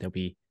to end, that'd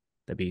be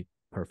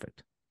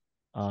perfect.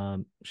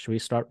 Should we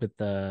start with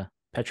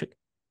Patrick?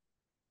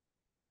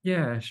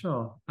 Yeah,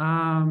 sure.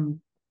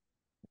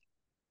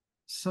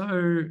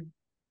 So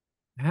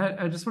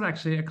I just want to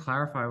actually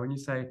clarify, when you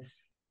say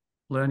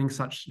learning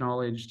such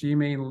knowledge, do you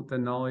mean the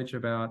knowledge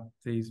about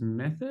these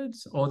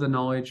methods, or the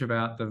knowledge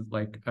about a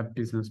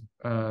business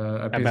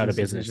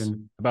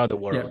decision? About the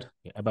world,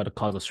 about the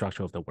causal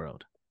structure of the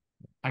world?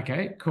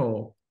 Okay,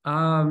 cool.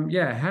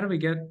 Yeah, how do we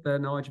get the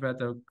knowledge about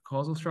the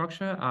causal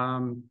structure?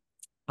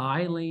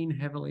 I lean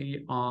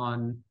heavily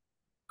on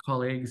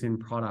colleagues in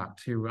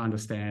product who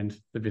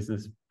understand the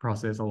business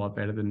process a lot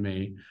better than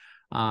me.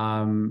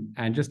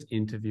 And just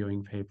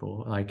interviewing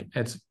people. Like,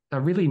 it's a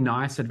really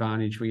nice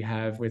advantage we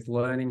have with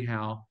learning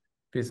what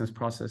business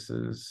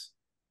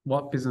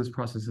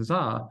processes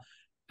are,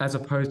 as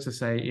opposed to,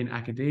 say, in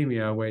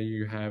academia, where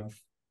you have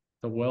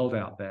the world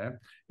out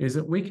there, is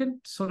that we can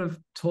sort of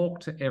talk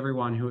to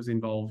everyone who is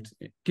involved,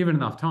 given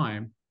enough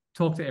time,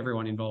 talk to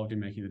everyone involved in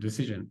making the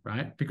decision,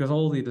 right? Because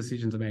all the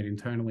decisions are made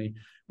internally.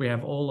 We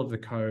have all of the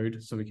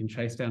code, so we can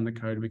chase down the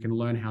code. We can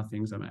learn how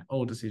things are made.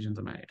 All decisions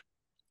are made.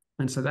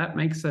 And so that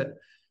makes it,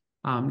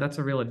 that's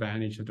a real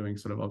advantage of doing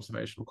sort of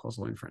observational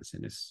causal inference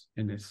in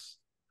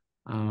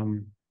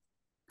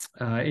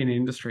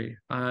industry.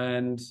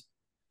 And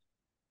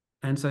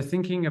so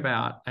thinking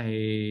about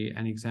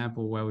an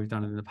example where we've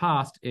done it in the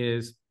past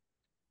is,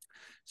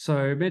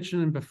 so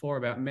mentioned before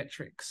about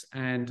metrics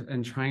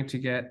and trying to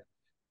get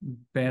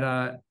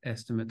better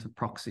estimates of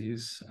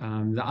proxies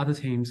that other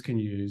teams can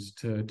use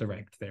to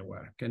direct their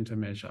work and to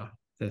measure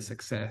their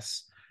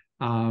success.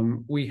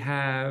 We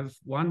have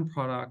one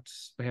product,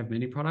 we have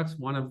many products.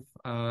 One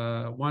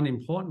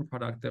important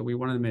product that we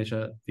want to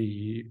measure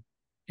the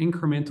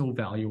incremental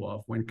value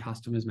of when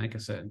customers make a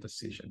certain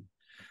decision.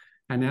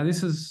 And now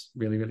this is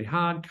really, really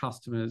hard.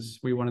 Customers,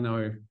 we want to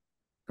know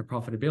the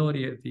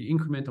profitability, the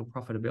incremental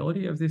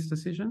profitability of this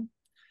decision.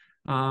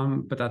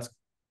 But that's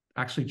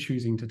actually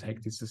choosing to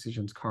take these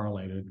decisions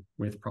correlated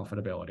with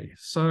profitability.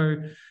 So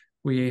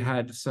we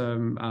had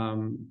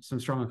some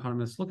strong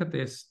economists look at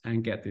this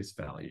and get this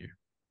value.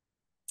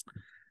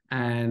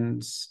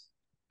 And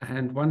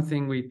one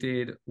thing we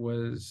did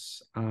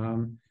was,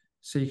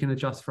 so you can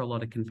adjust for a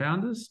lot of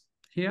confounders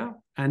here,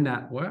 and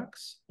that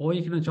works, or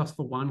you can adjust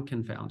for one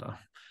confounder.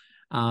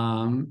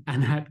 And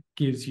that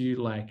gives you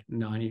like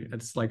 90,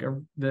 it's like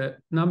the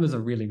numbers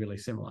are really, really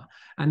similar.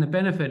 And the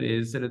benefit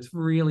is that it's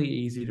really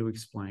easy to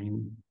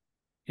explain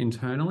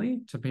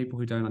internally to people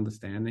who don't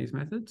understand these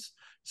methods.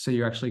 So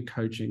you're actually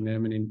coaching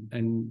them,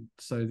 and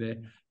so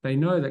they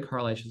know that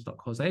correlation is not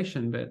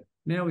causation, but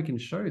now we can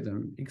show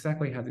them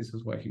exactly how this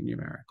is working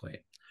numerically.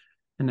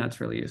 And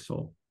that's really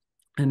useful.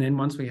 And then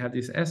once we have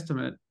this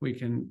estimate, we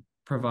can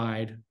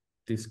provide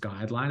this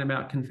guideline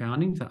about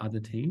confounding to other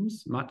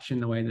teams, much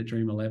in the way that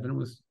Dream 11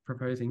 was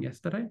proposing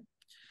yesterday.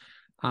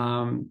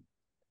 And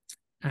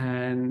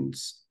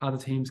other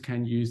teams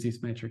can use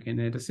this metric in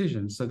their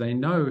decisions. So they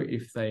know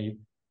if they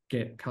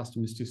get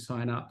customers to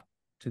sign up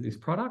to this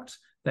product,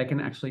 they can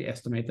actually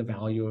estimate the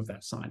value of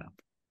that sign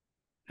up.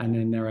 and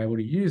then they're able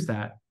to use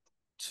that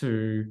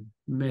to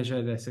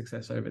measure their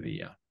success over the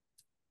year.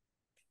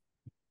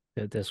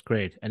 That's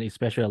great, and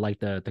especially I like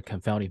the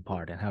confounding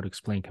part and how to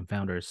explain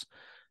confounders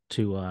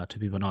to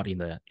people not in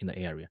the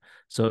area.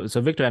 So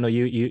Victor, I know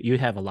you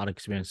have a lot of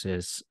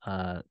experiences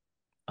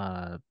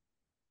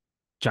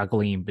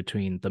juggling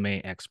between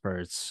domain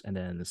experts and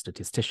then the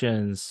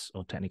statisticians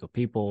or technical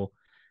people.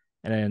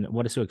 And then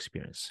what is your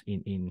experience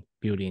in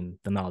building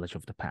the knowledge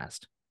of the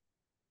past,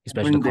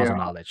 especially the causal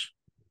knowledge?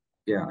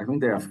 Yeah, I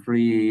think there are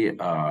three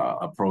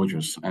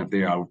approaches, and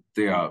they are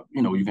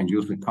you can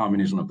use the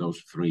combination of those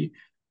three.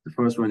 The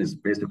first one is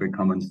basically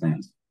common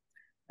sense,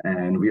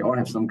 and we all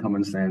have some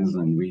common sense,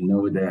 and we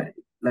know that,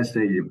 let's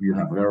say if you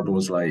have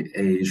variables like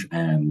age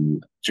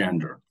and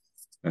gender,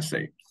 let's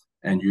say,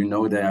 and you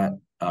know that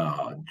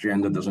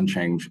gender doesn't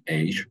change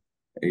age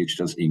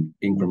just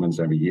increments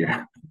every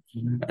year,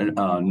 and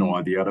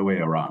nor the other way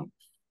around.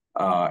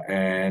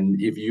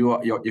 And if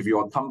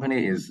your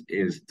company is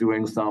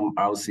doing some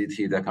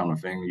RCT, that kind of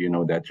thing, you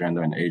know that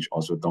gender and age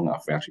also don't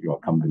affect your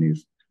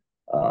company's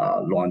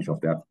launch of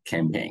that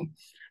campaign.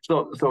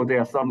 So there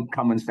are some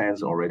common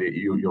sense already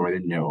you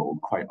already know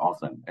quite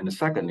often. And the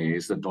second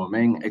is the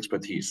domain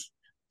expertise,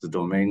 the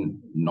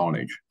domain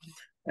knowledge.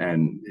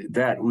 And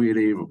that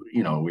really,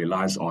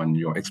 relies on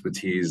your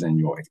expertise and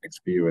your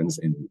experience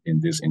in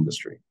this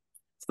industry.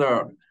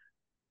 Third,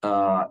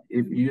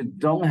 if you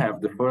don't have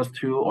the first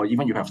two, or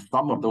even you have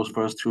some of those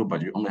first two,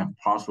 but you only have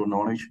partial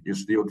knowledge, you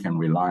still can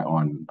rely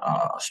on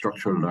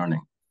structured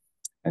learning.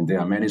 And there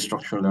are many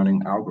structured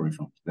learning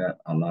algorithms that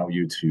allow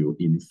you to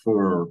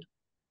infer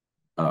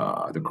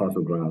the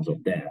causal graphs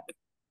of that.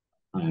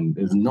 And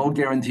there's no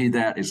guarantee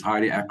that it's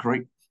highly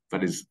accurate,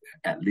 but it's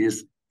at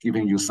least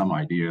giving you some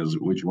ideas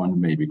which one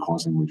may be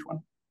causing which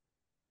one.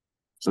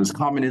 So it's a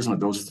combination of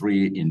those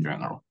three in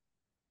general.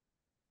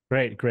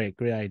 Great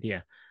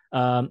idea.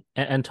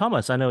 And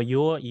Thomas, I know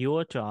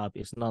your job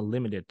is not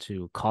limited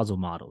to causal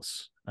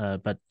models,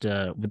 but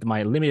with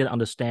my limited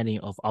understanding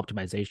of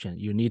optimization,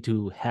 you need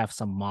to have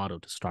some model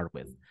to start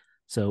with.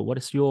 So what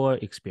is your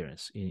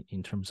experience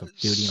in terms of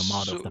building a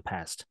model of the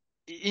past?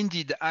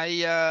 Indeed,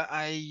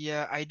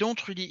 I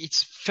don't really.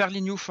 It's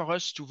fairly new for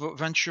us to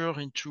venture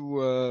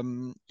into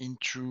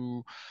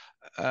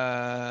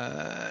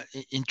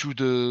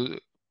the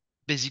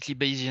basically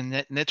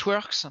Bayesian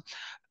networks,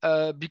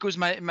 because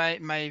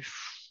my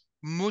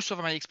most of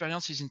my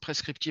experience is in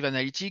prescriptive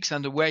analytics,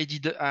 and the way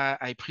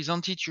I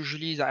present it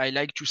usually is I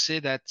like to say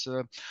that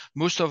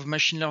most of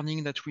machine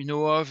learning that we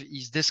know of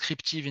is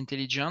descriptive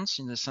intelligence.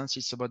 In a sense,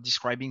 it's about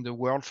describing the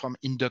world from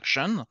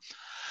induction.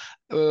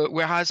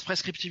 Whereas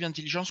prescriptive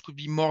intelligence could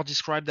be more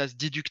described as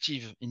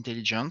deductive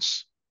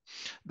intelligence.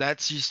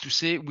 That is to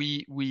say,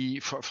 we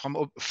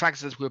from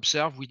facts that we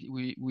observe,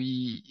 we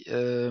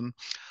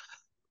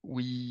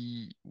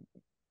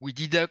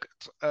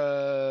deduct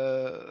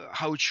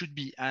how it should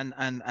be,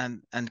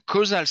 and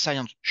causal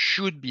science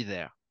should be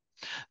there.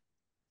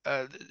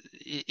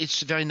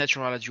 It's very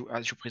natural as you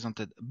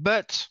presented,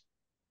 but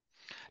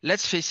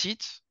let's face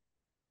it,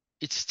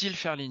 it's still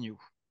fairly new.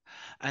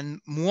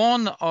 And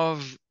one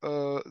of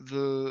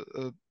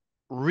the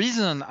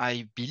reason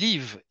I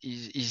believe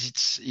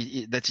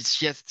that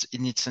it's yet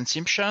in its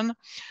inception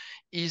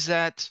is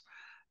that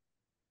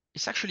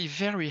it's actually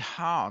very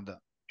hard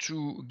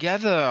to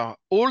gather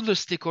all the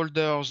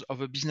stakeholders of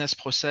a business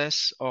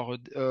process or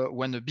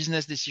when a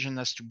business decision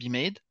has to be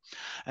made,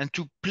 and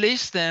to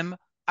place them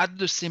at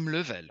the same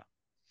level.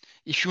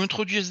 If you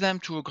introduce them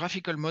to a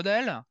graphical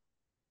model,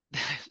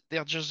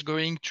 they're just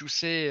going to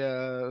say,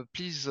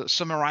 please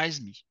summarize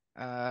me.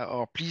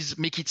 Or please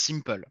make it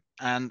simple,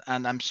 and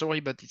I'm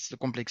sorry, but it's the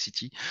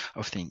complexity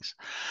of things,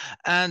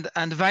 and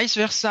vice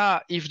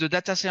versa. If the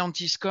data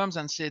scientist comes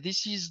and say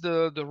this is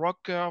the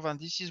ROC curve and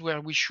this is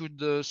where we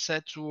should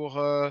set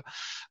our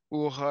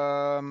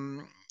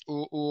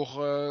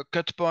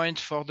cut point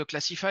for the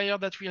classifier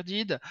that we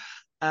did,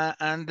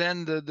 and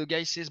then the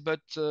guy says, but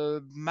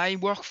my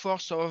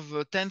workforce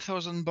of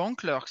 10,000 bank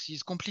clerks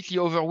is completely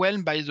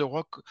overwhelmed by the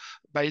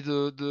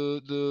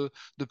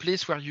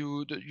place where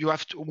you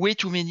have way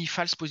too many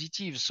false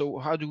positives. So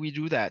how do we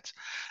do that?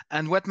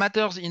 And what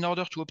matters in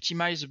order to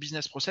optimize the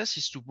business process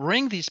is to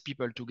bring these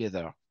people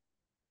together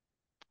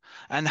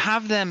and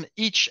have them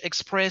each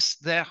express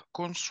their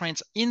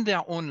constraints in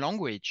their own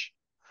language,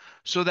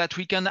 so that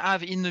we can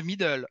have in the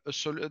middle,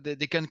 so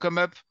they can come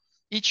up.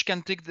 Each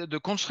can take the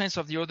constraints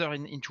of the other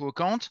into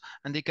account,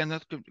 and they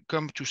cannot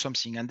come to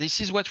something. And this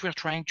is what we're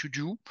trying to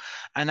do.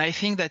 And I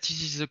think that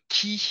this is the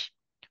key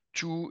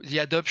to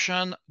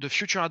the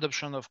future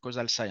adoption of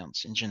causal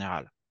science in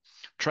general.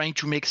 Trying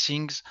to make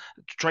things,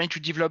 trying to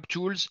develop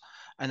tools.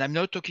 And I'm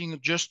not talking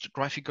just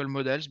graphical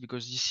models,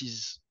 because this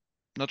is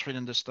not really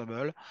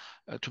understandable,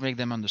 to make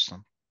them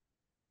understand.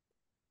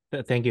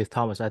 Thank you,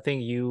 Thomas. I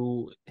think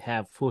you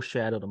have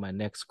foreshadowed my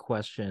next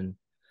question.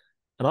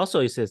 And also,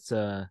 it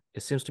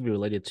seems to be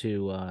related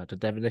to the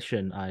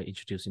definition I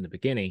introduced in the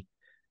beginning.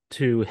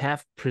 To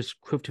have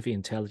prescriptive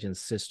intelligence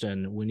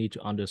system, we need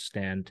to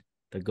understand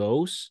the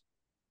goals,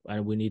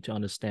 and we need to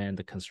understand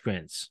the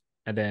constraints.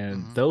 And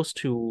then those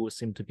two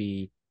seem to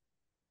be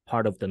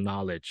part of the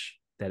knowledge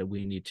that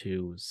we need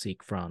to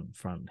seek from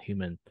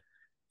human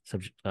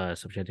subject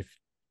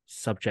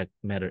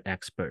matter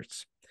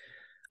experts.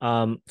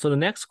 So the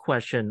next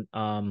question,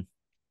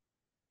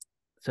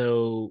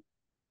 so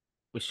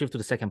we shift to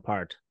the second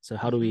part. So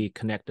how do we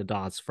connect the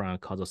dots from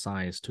causal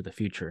science to the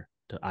future,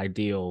 the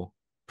ideal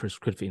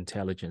prescriptive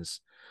intelligence?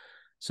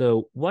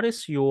 So what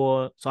is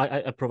your, so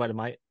I provided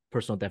my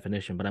personal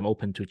definition, but I'm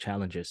open to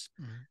challenges.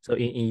 So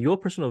in your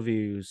personal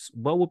views,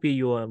 what would be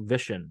your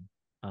vision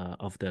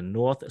of the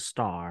North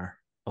Star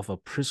of a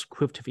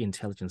prescriptive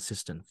intelligence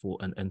system for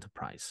an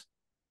enterprise?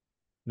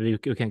 Maybe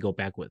you can go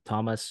back with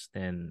Thomas,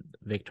 then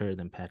Victor,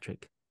 then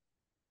Patrick.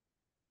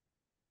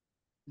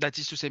 That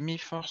is to say me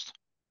first?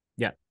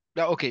 Yeah.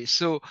 Okay,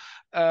 so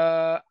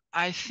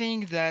I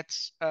think that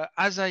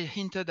as I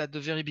hinted at the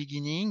very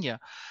beginning,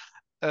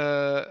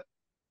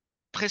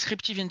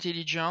 prescriptive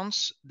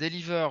intelligence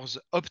delivers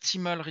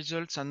optimal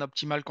results and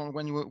optimal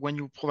when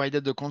you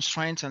provided the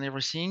constraints and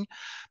everything,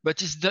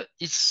 but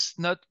it's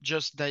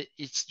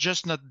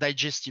just not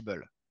digestible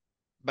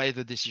by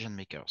the decision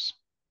makers.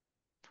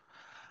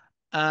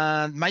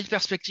 And my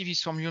perspective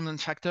is from human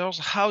factors.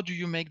 How do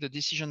you make the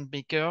decision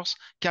makers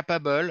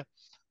capable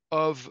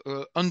of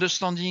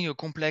understanding a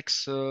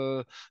complex,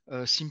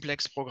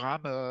 simplex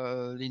program,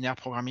 linear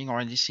programming or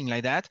anything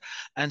like that?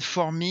 And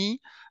for me,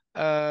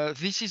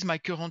 this is my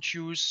current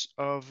use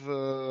of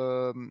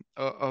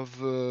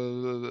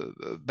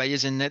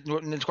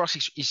Bayesian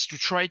networks is to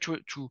try to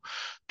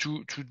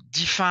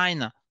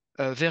define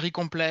very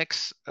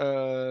complex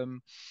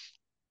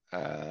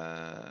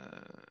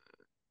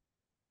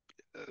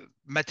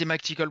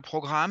mathematical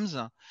programs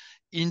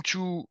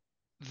into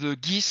the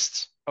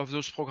gist of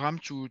those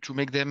programs to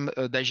make them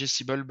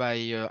digestible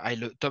by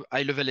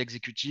high-level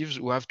executives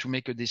who have to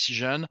make a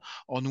decision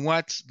on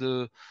what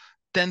the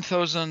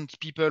 10,000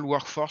 people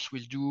workforce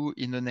will do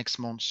in the next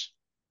months,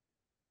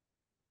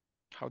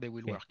 how they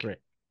will work. Great.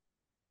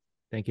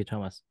 Thank you,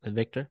 Thomas. And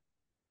Victor?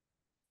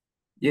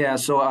 Yeah,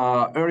 so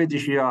early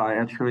this year, I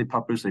actually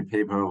published a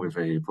paper with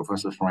a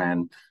professor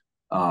friend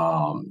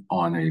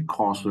on a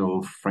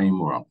causal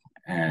framework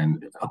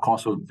and a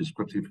causal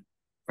descriptive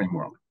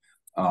framework.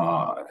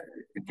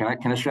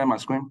 Can I share my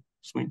screen?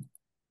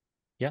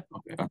 Yeah.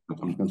 Okay, I'm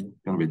going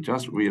to be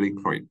just really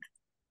quick.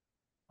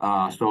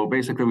 So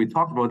basically, we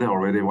talked about that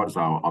already. What is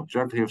our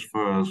objectives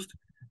first,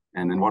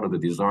 and then what are the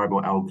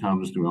desirable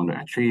outcomes we want to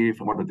achieve?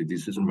 What are the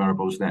decision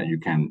variables that you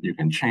can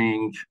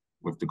change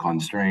with the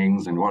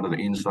constraints, and what are the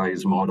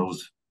insights,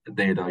 models,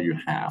 data you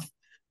have?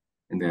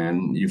 And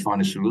then you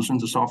find a solution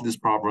to solve this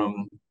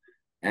problem.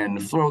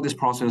 And through this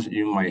process,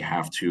 you might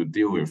have to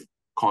deal with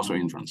causal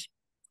inference.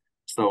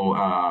 So,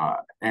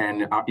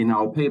 in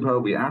our paper,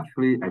 we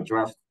actually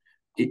addressed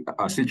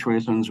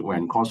situations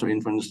when causal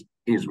inference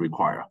is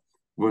required,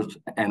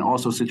 and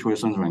also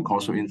situations when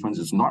causal inference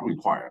is not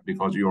required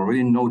because you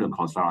already know the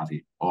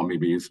causality, or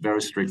maybe it's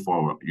very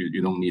straightforward.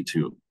 You don't need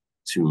to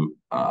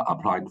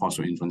apply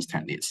causal inference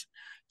techniques.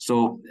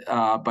 So,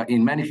 but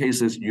in many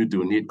cases, you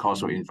do need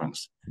causal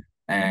inference.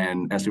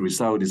 And as a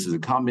result, this is a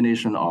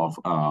combination of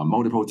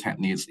multiple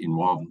techniques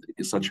involved,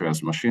 such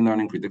as machine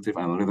learning, predictive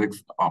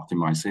analytics,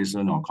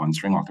 optimization, or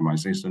constraint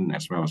optimization,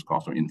 as well as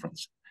causal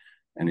inference.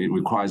 And it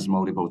requires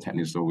multiple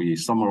techniques. So we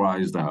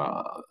summarized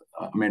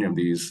many of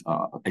these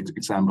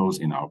examples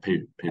in our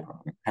paper.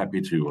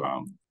 Happy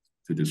to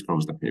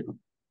disclose the paper.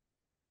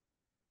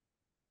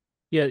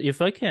 Yeah,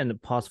 if I can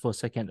pause for a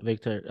second,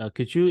 Victor,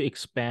 could you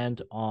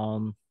expand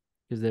on,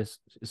 because this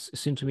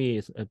seems to me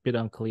it's a bit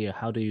unclear,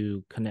 how do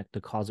you connect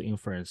the causal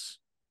inference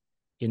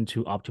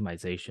into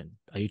optimization?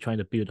 Are you trying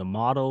to build a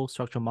model,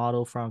 structural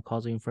model from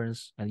causal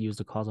inference and use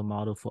the causal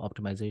model for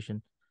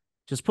optimization?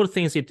 Just put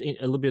things a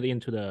little bit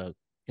into the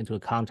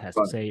context.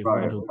 Say if we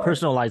want to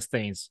personalize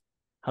things,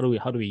 how do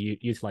we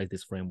utilize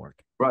this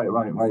framework? Right.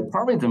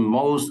 Probably the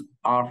most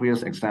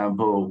obvious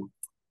example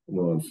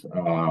was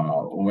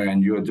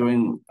when you're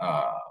doing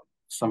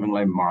something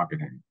like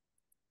marketing,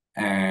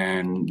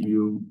 and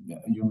you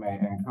may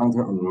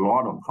encounter a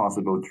lot of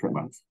possible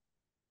treatments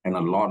and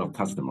a lot of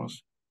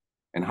customers.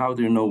 And how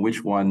do you know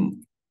which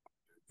one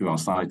to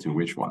assign to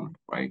which one,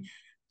 right?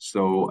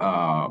 So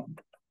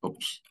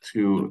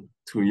to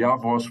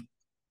Iavor's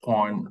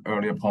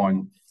earlier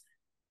point,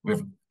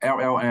 with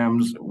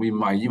LLMs, we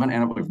might even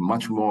end up with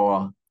much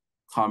more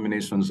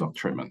combinations of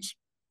treatments.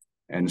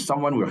 And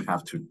someone will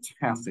have to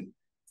test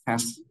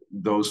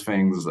those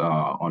things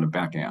on the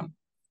back end.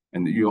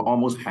 And you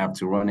almost have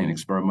to run an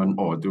experiment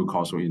or do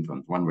causal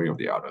inference one way or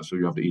the other. So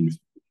you have to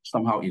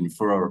somehow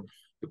infer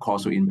the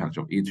causal impact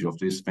of each of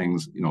these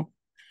things. It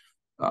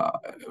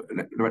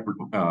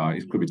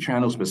could be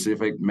channel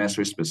specific,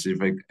 message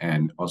specific,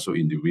 and also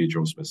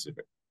individual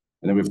specific.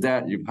 And then with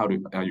that, you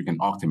can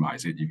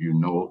optimize it if you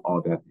know all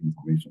that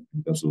information.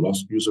 There's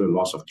usually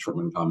lots of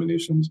treatment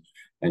combinations,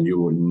 and you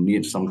will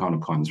need some kind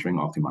of constraint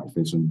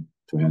optimization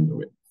to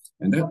handle it.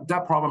 And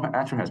that problem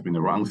actually has been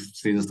around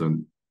since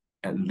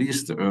at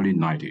least the early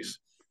 90s.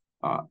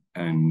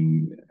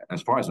 And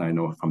as far as I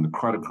know, from the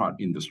credit card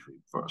industry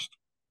first.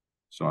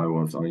 So I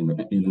was in the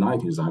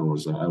 90s. I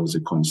was a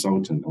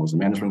consultant. I was a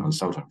management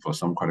consultant for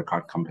some credit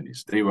card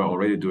companies. They were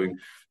already doing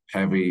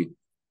heavy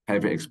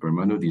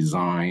experimental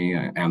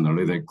design,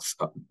 analytics,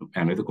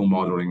 analytical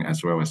modeling,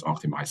 as well as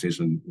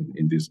optimization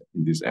in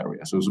this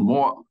area. So it's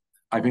more.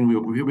 I think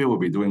we will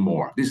be doing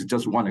more. This is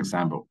just one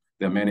example.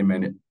 There are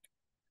many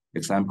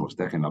examples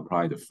that can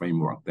apply the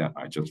framework that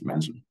I just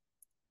mentioned.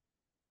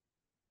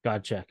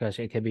 Gotcha.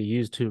 It can be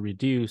used to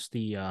reduce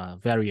the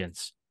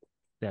variance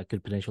that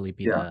could potentially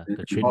be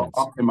the treatments.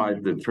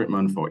 Optimize the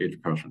treatment for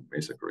each person,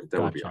 basically.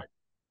 That would be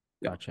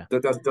Gotcha.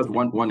 That's just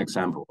one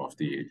example of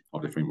the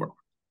framework.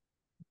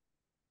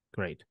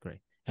 Great.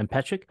 And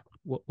Patrick,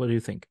 what do you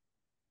think?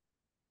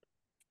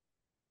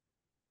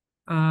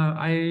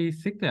 I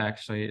think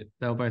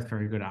they're both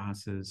very good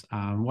answers.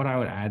 What I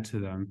would add to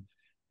them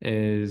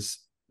is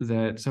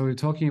that, so we're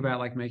talking about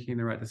like making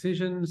the right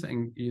decisions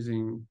and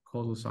using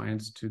causal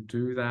science to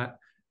do that.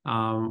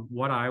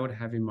 What I would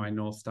have in my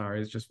North Star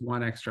is just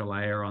one extra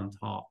layer on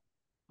top,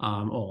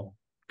 or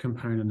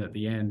component at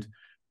the end,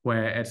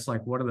 where it's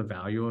like, what are the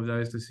value of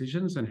those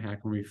decisions and how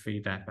can we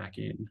feed that back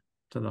in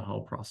to the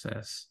whole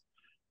process?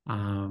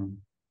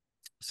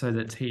 So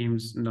that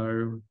teams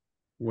know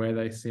where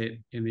they sit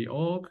in the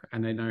org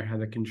and they know how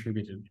they're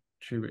contributing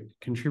to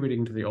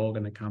the org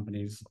and the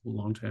company's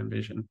long-term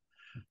vision.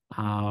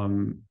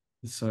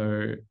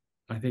 So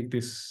I think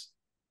this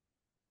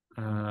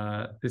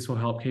will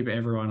help keep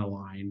everyone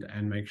aligned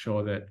and make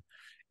sure that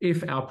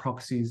if our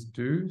proxies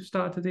do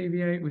start to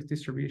deviate with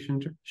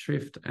distribution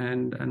shift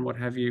and what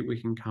have you,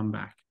 we can come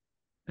back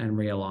and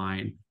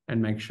realign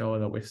and make sure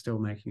that we're still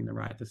making the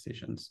right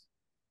decisions.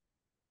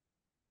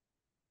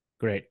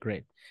 Great.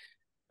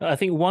 I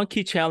think one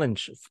key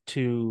challenge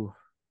to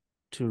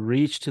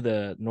reach to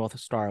the North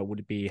Star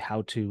would be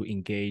how to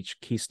engage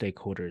key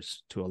stakeholders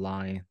to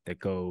align their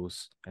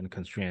goals and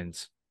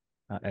constraints,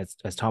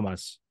 as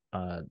Thomas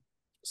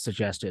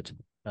suggested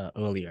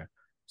earlier.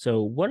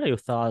 So what are your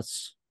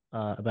thoughts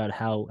about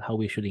how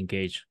we should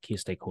engage key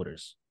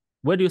stakeholders?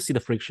 Where do you see the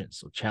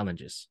frictions or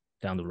challenges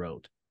down the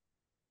road?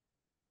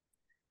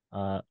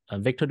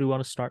 Victor, do you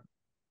want to start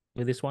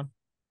with this one?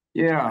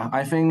 Yeah,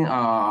 I think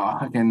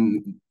I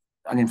can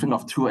think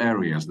of two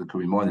areas. There could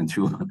be more than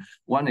two.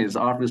 One is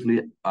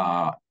obviously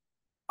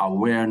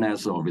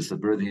awareness or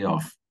visibility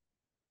of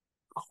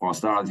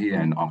causality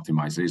and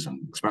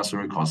optimization,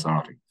 especially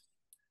causality,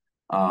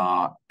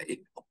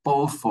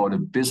 both for the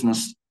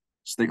business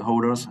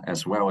stakeholders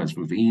as well as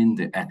within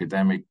the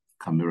academic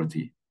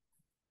community.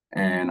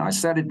 And I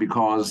said it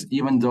because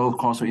even though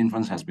causal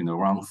inference has been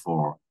around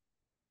for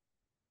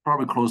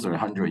probably close to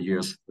 100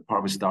 years, it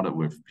probably started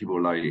with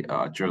people like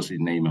Jerzy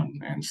Neyman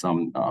and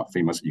some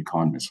famous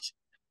economists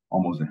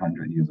almost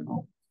 100 years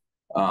ago.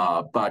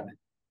 But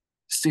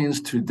since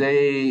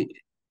today,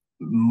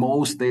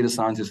 most data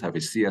scientists have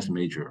a CS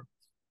major,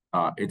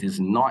 it is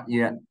not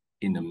yet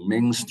in the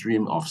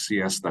mainstream of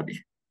CS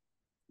study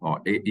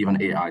or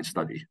even AI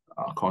study,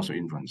 causal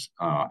inference.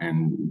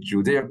 And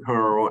Judea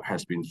Pearl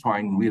has been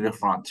trying really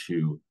hard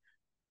to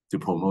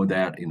promote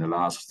that in the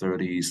last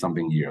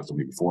 30-something years, or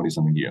maybe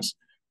 40-something years.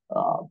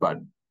 But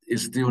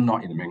it's still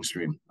not in the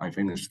mainstream. I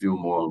think there's still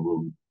more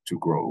room to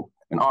grow.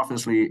 And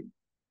obviously,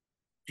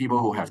 people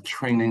who have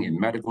training in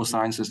medical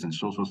sciences and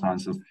social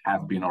sciences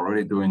have been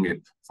already doing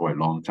it for a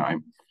long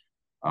time,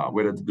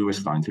 whether to do it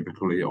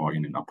scientifically or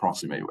in an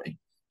approximate way.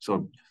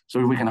 So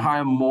if we can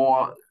hire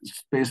more,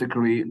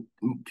 basically,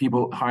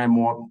 hire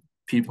more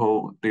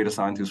people, data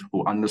scientists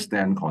who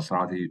understand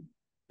causality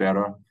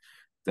better,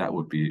 that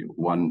would be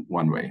one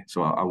way.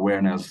 So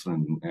awareness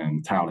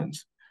and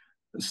talents.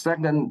 The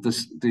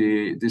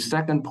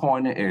second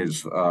point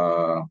is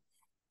how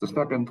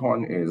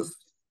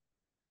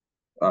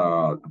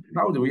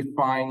do we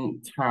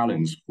find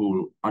talents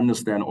who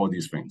understand all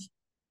these things?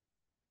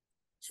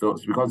 So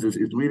it's because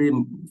it's really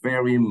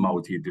very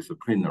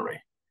multidisciplinary.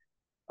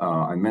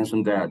 I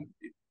mentioned that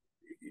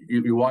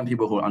you want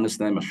people who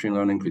understand machine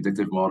learning,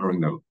 predictive modeling.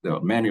 There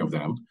are many of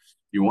them.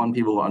 You want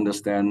people who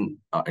understand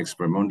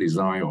experimental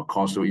design or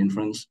causal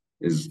inference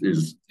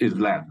is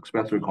less,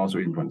 especially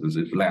causal inference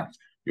is less.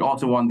 You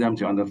also want them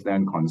to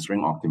understand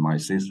constraint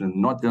optimization,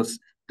 not just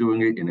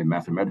doing it in a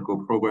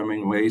mathematical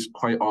programming ways.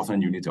 Quite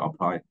often you need to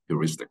apply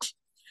heuristics.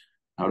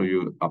 How do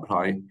you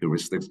apply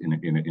heuristics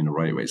in the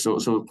right way?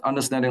 So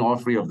understanding all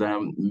three of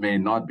them may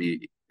not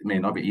be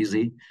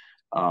easy.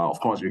 Of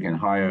course, you can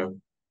hire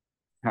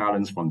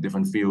talents from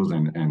different fields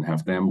and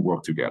have them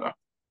work together.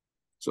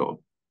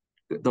 So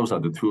those are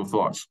the two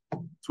points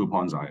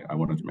I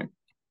wanted to make.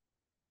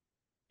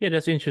 Yeah,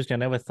 that's interesting. I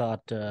never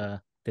thought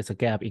there's a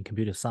gap in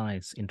computer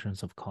science in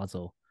terms of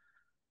causal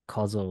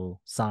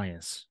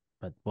science.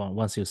 But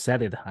once you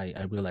said it,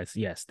 I realized,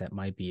 yes, that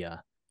might be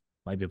a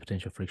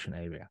potential friction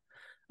area.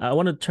 I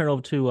want to turn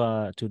over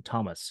to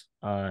Thomas,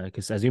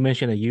 because as you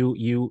mentioned,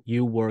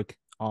 you work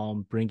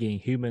on bringing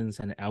humans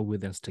and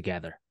algorithms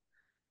together,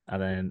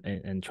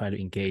 and try to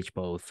engage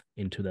both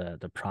into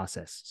the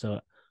process. So,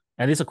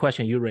 and this is a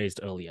question you raised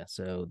earlier.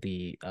 So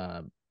the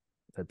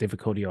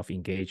difficulty of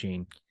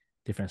engaging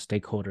different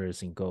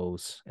stakeholders in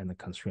goals and the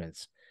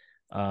constraints.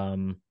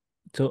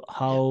 So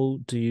how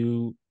do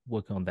you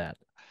work on that?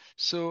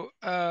 So,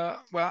 I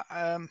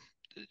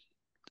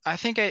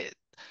think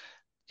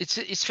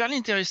it's fairly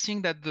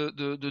interesting that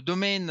the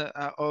domain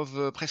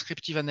of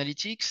prescriptive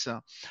analytics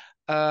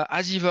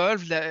has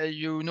evolved.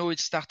 It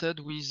started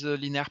with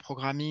linear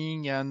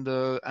programming and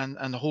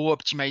row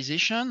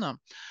optimization,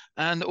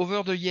 and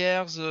over the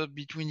years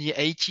between the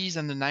 80s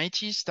and the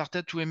 90s,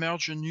 started to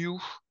emerge a new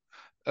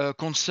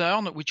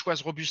concern, which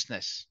was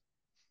robustness.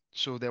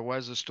 So there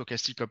was a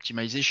stochastic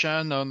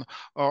optimization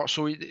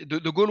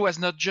the goal was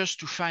not just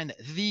to find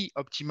the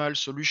optimal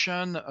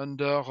solution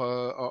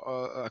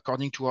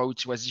according to how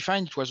it was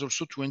defined. It was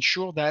also to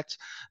ensure that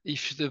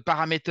if the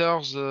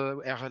parameters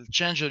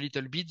change a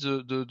little bit,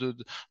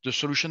 the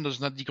solution does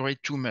not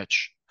degrade too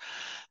much.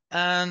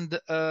 And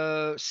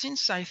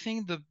since I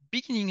think the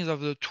beginning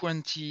of the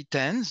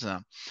 2010s,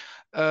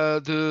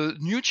 the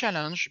new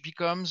challenge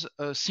becomes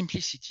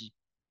simplicity.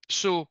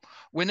 So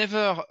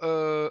whenever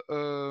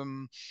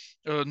an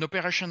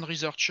operations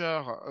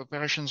researcher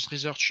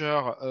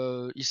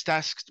is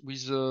tasked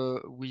with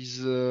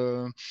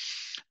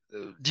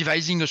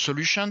devising a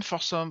solution for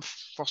some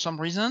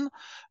reason,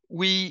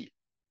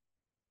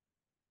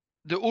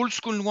 the old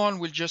school one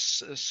will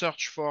just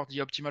search for the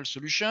optimal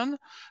solution.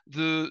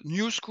 The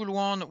new school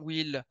one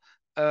will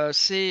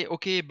say,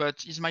 okay,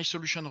 but is my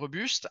solution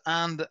robust?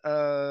 And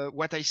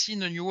what I see in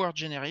the newer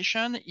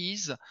generation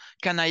is,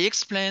 can I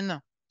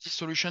explain this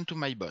solution to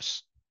my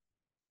boss?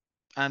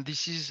 And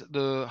this is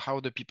how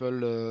the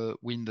people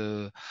win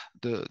the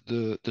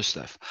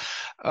stuff.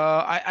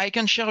 I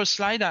can share a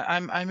slide.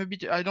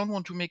 I don't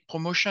want to make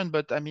promotion,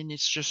 but I mean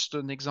it's just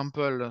an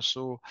example.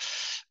 So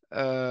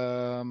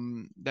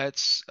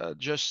that's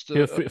just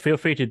feel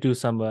free to do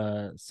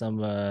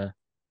some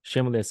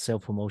shameless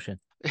self promotion.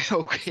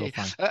 Okay,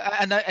 so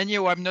and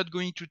I'm not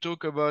going to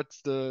talk about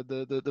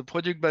the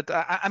product, but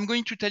I'm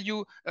going to tell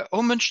you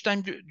how much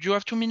time do you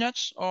have? 2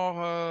 minutes, or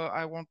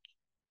I want.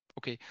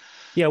 Okay.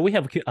 Yeah, we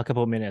have a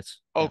couple of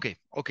minutes. Okay.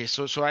 Yeah. Okay.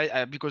 So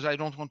I because I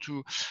don't want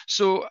to.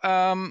 So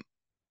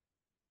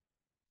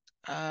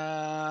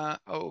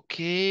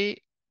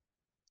okay.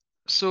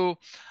 So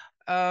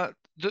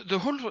the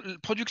whole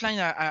product line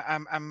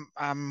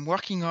I'm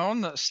working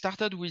on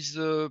started with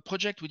a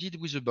project we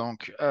did with a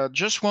bank.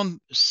 Just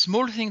one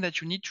small thing that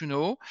you need to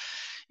know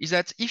is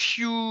that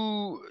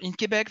in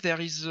Quebec,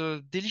 there is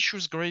a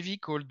delicious gravy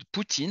called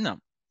poutine.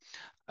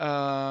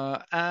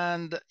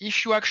 And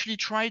if you actually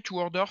try to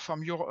order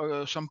from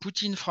some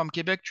poutine from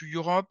Quebec to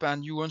Europe,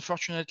 and you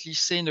unfortunately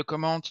say in the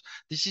comment,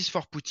 this is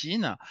for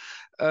poutine,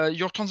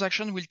 your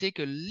transaction will take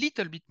a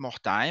little bit more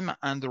time.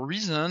 And the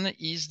reason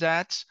is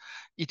that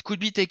it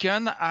could be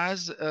taken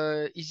as,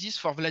 is this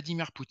for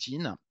Vladimir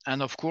Putin?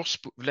 And of course,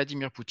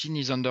 Vladimir Putin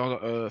is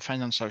under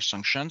financial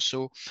sanctions,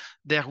 so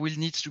there will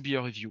need to be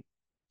a review.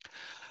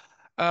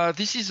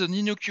 This is an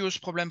innocuous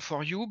problem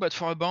for you, but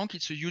for a bank,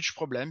 it's a huge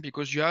problem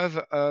because you have,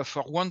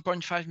 for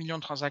 1.5 million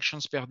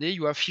transactions per day,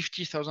 you have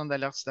 50,000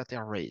 alerts that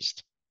are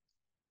raised.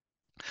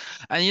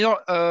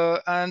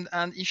 And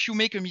and if you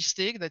make a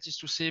mistake, that is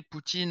to say,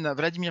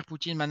 Vladimir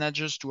Putin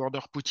manages to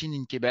order Putin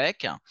in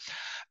Quebec,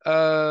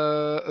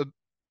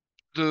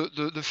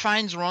 the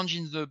fines range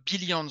in the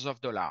billions of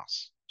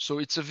dollars. So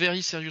it's a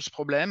very serious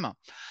problem.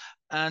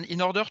 And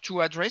in order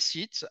to address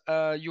it,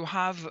 you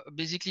have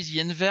basically the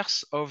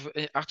inverse of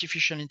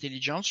artificial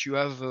intelligence. You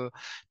have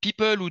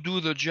people who do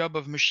the job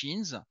of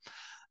machines.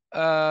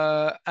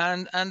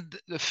 And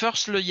the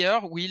first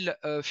layer will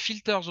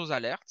filter those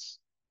alerts.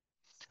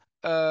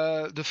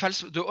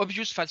 The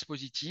obvious false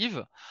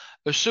positive.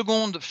 A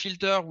second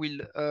filter will,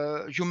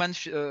 human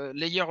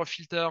layer of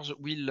filters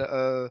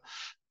will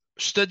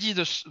study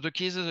the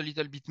cases a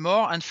little bit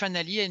more, and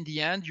finally, in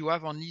the end, you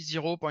have only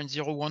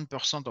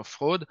 0.01% of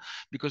fraud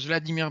because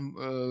Vladimir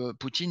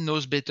Putin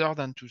knows better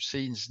than to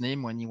say his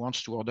name when he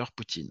wants to order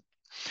Putin.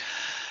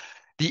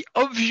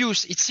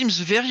 It seems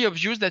very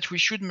obvious that we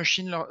should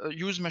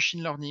use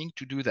machine learning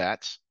to do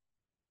that,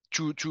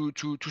 to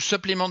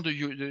supplement the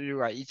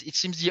UI. It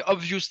seems the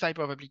obvious type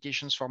of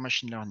applications for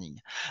machine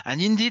learning.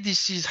 And indeed,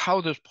 this is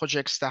how the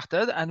project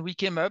started, and we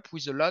came up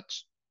with a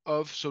lot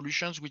of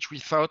solutions which we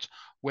thought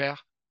were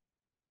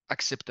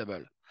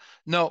acceptable.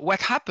 Now,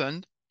 what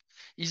happened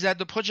is that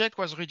the project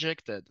was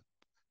rejected,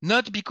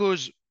 not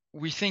because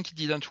we think it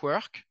didn't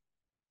work,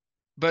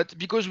 but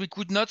because we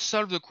could not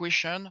solve the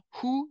question,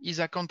 who is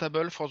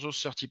accountable for those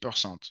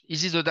 30%?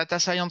 Is it the data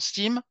science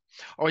team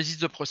or is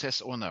it the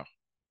process owner?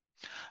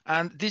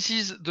 And this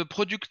is the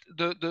product,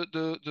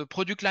 the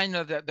product line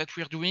that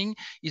we're doing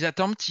is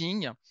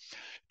attempting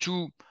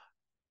to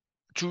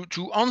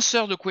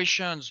answer the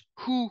questions,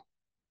 who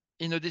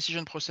in a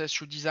decision process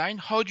should design,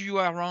 how do you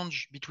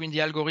arrange between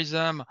the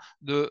algorithm,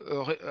 with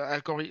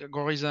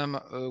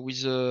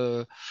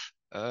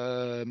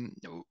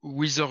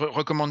the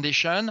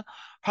recommendation,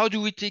 how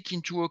do we take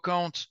into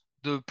account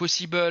the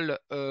possible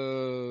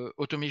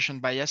automation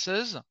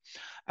biases,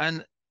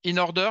 and in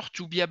order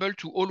to be able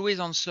to always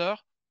answer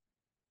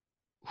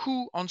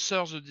who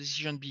answers the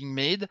decision being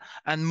made,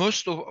 and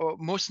most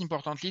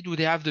importantly, do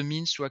they have the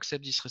means to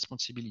accept this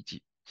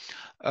responsibility?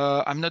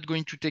 I'm not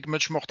going to take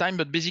much more time,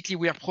 but basically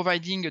we are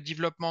providing a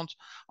development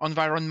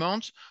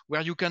environment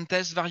where you can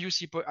test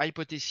various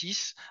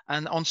hypotheses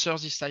and answer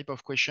this type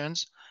of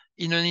questions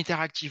in an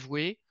interactive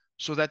way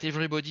so that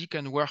everybody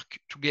can work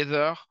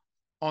together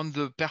on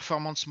the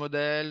performance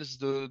models,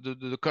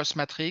 the cost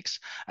matrix,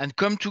 and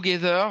come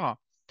together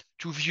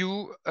to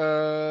view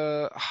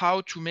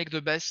how to make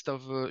the best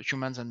of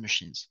humans and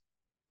machines.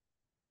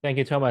 Thank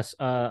you, Thomas.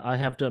 I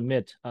have to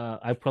admit,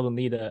 I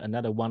probably need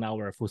another 1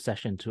 hour full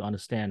session to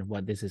understand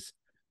what this is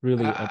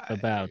really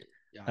about.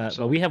 Yeah,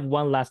 but we have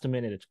one last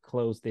minute to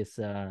close this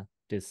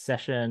this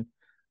session.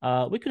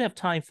 We could have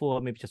time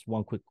for maybe just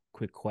one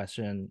quick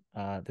question.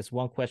 There's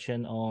one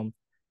question on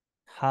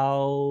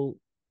how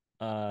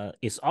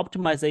is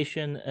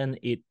optimization an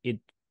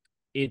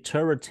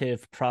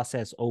iterative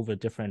process over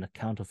different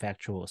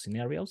counterfactual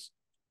scenarios?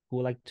 Who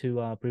would like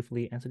to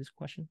briefly answer this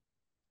question?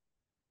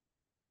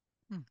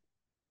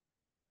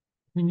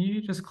 Can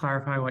you just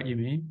clarify what you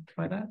mean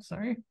by that?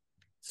 Sorry.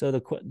 So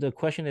the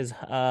question is,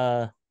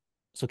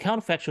 so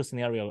counterfactual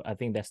scenario, I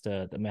think that's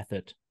the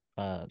method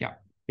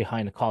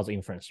behind the causal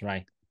inference,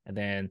 right? And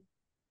then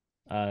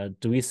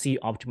do we see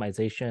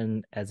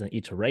optimization as an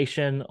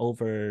iteration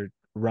over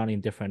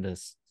running different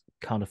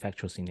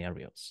counterfactual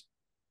scenarios?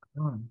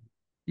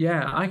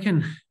 Yeah, I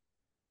can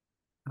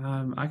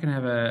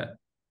have a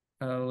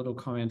little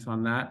comment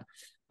on that.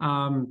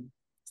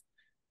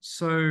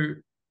 So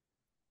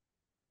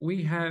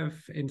we have,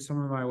 in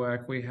some of my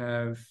work, we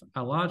have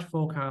a large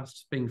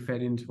forecast being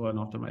fed into an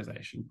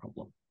optimization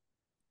problem.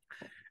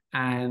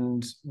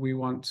 And we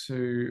want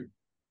to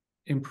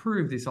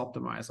improve this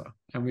optimizer.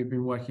 And we've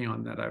been working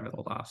on that over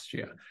the last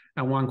year.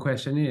 And one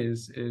question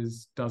is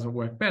does it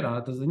work better?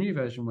 Does the new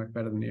version work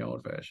better than the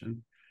old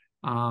version?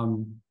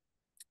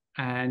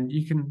 And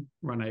you can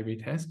run A/B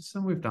tests,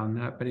 and we've done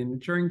that. But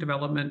during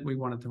development, we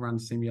wanted to run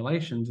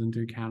simulations and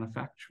do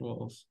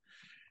counterfactuals.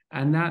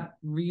 And that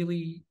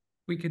really,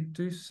 we could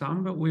do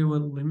some, but we were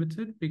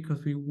limited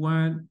because we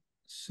weren't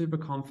super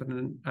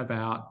confident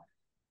about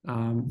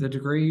the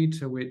degree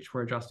to which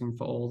we're adjusting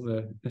for all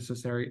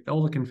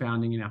the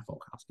confounding in our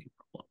forecasting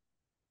problem.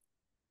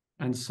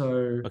 And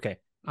so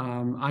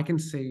I can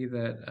see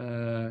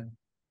that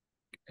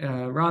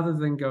rather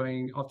than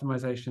going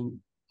optimization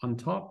on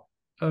top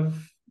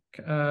of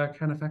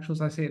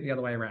counterfactuals, I see it the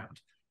other way around.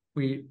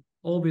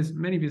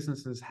 Many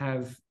businesses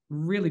have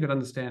really good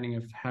understanding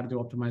of how to do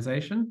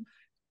optimization.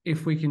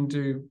 If we can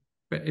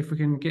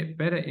get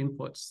better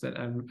inputs that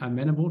are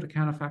amenable to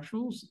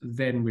counterfactuals,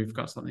 then we've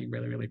got something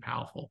really, really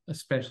powerful,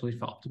 especially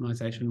for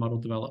optimization model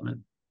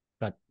development.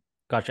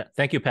 Gotcha.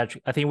 Thank you,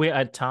 Patrick. I think we're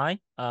at time.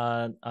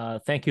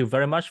 Thank you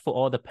very much for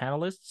all the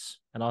panelists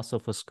and also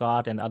for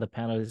Scott and other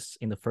panelists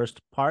in the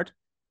first part.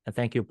 And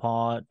thank you,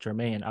 Paul,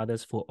 Jermaine, and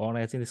others for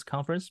organizing this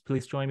conference.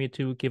 Please join me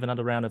to give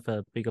another round of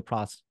a big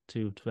applause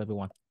to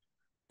everyone.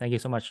 Thank you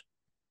so much.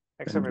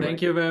 Thanks, everybody.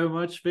 Thank you very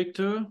much,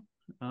 Victor.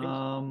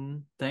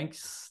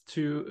 Thanks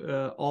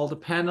to all the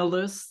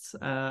panelists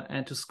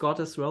and to Scott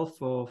as well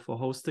for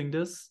hosting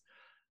this.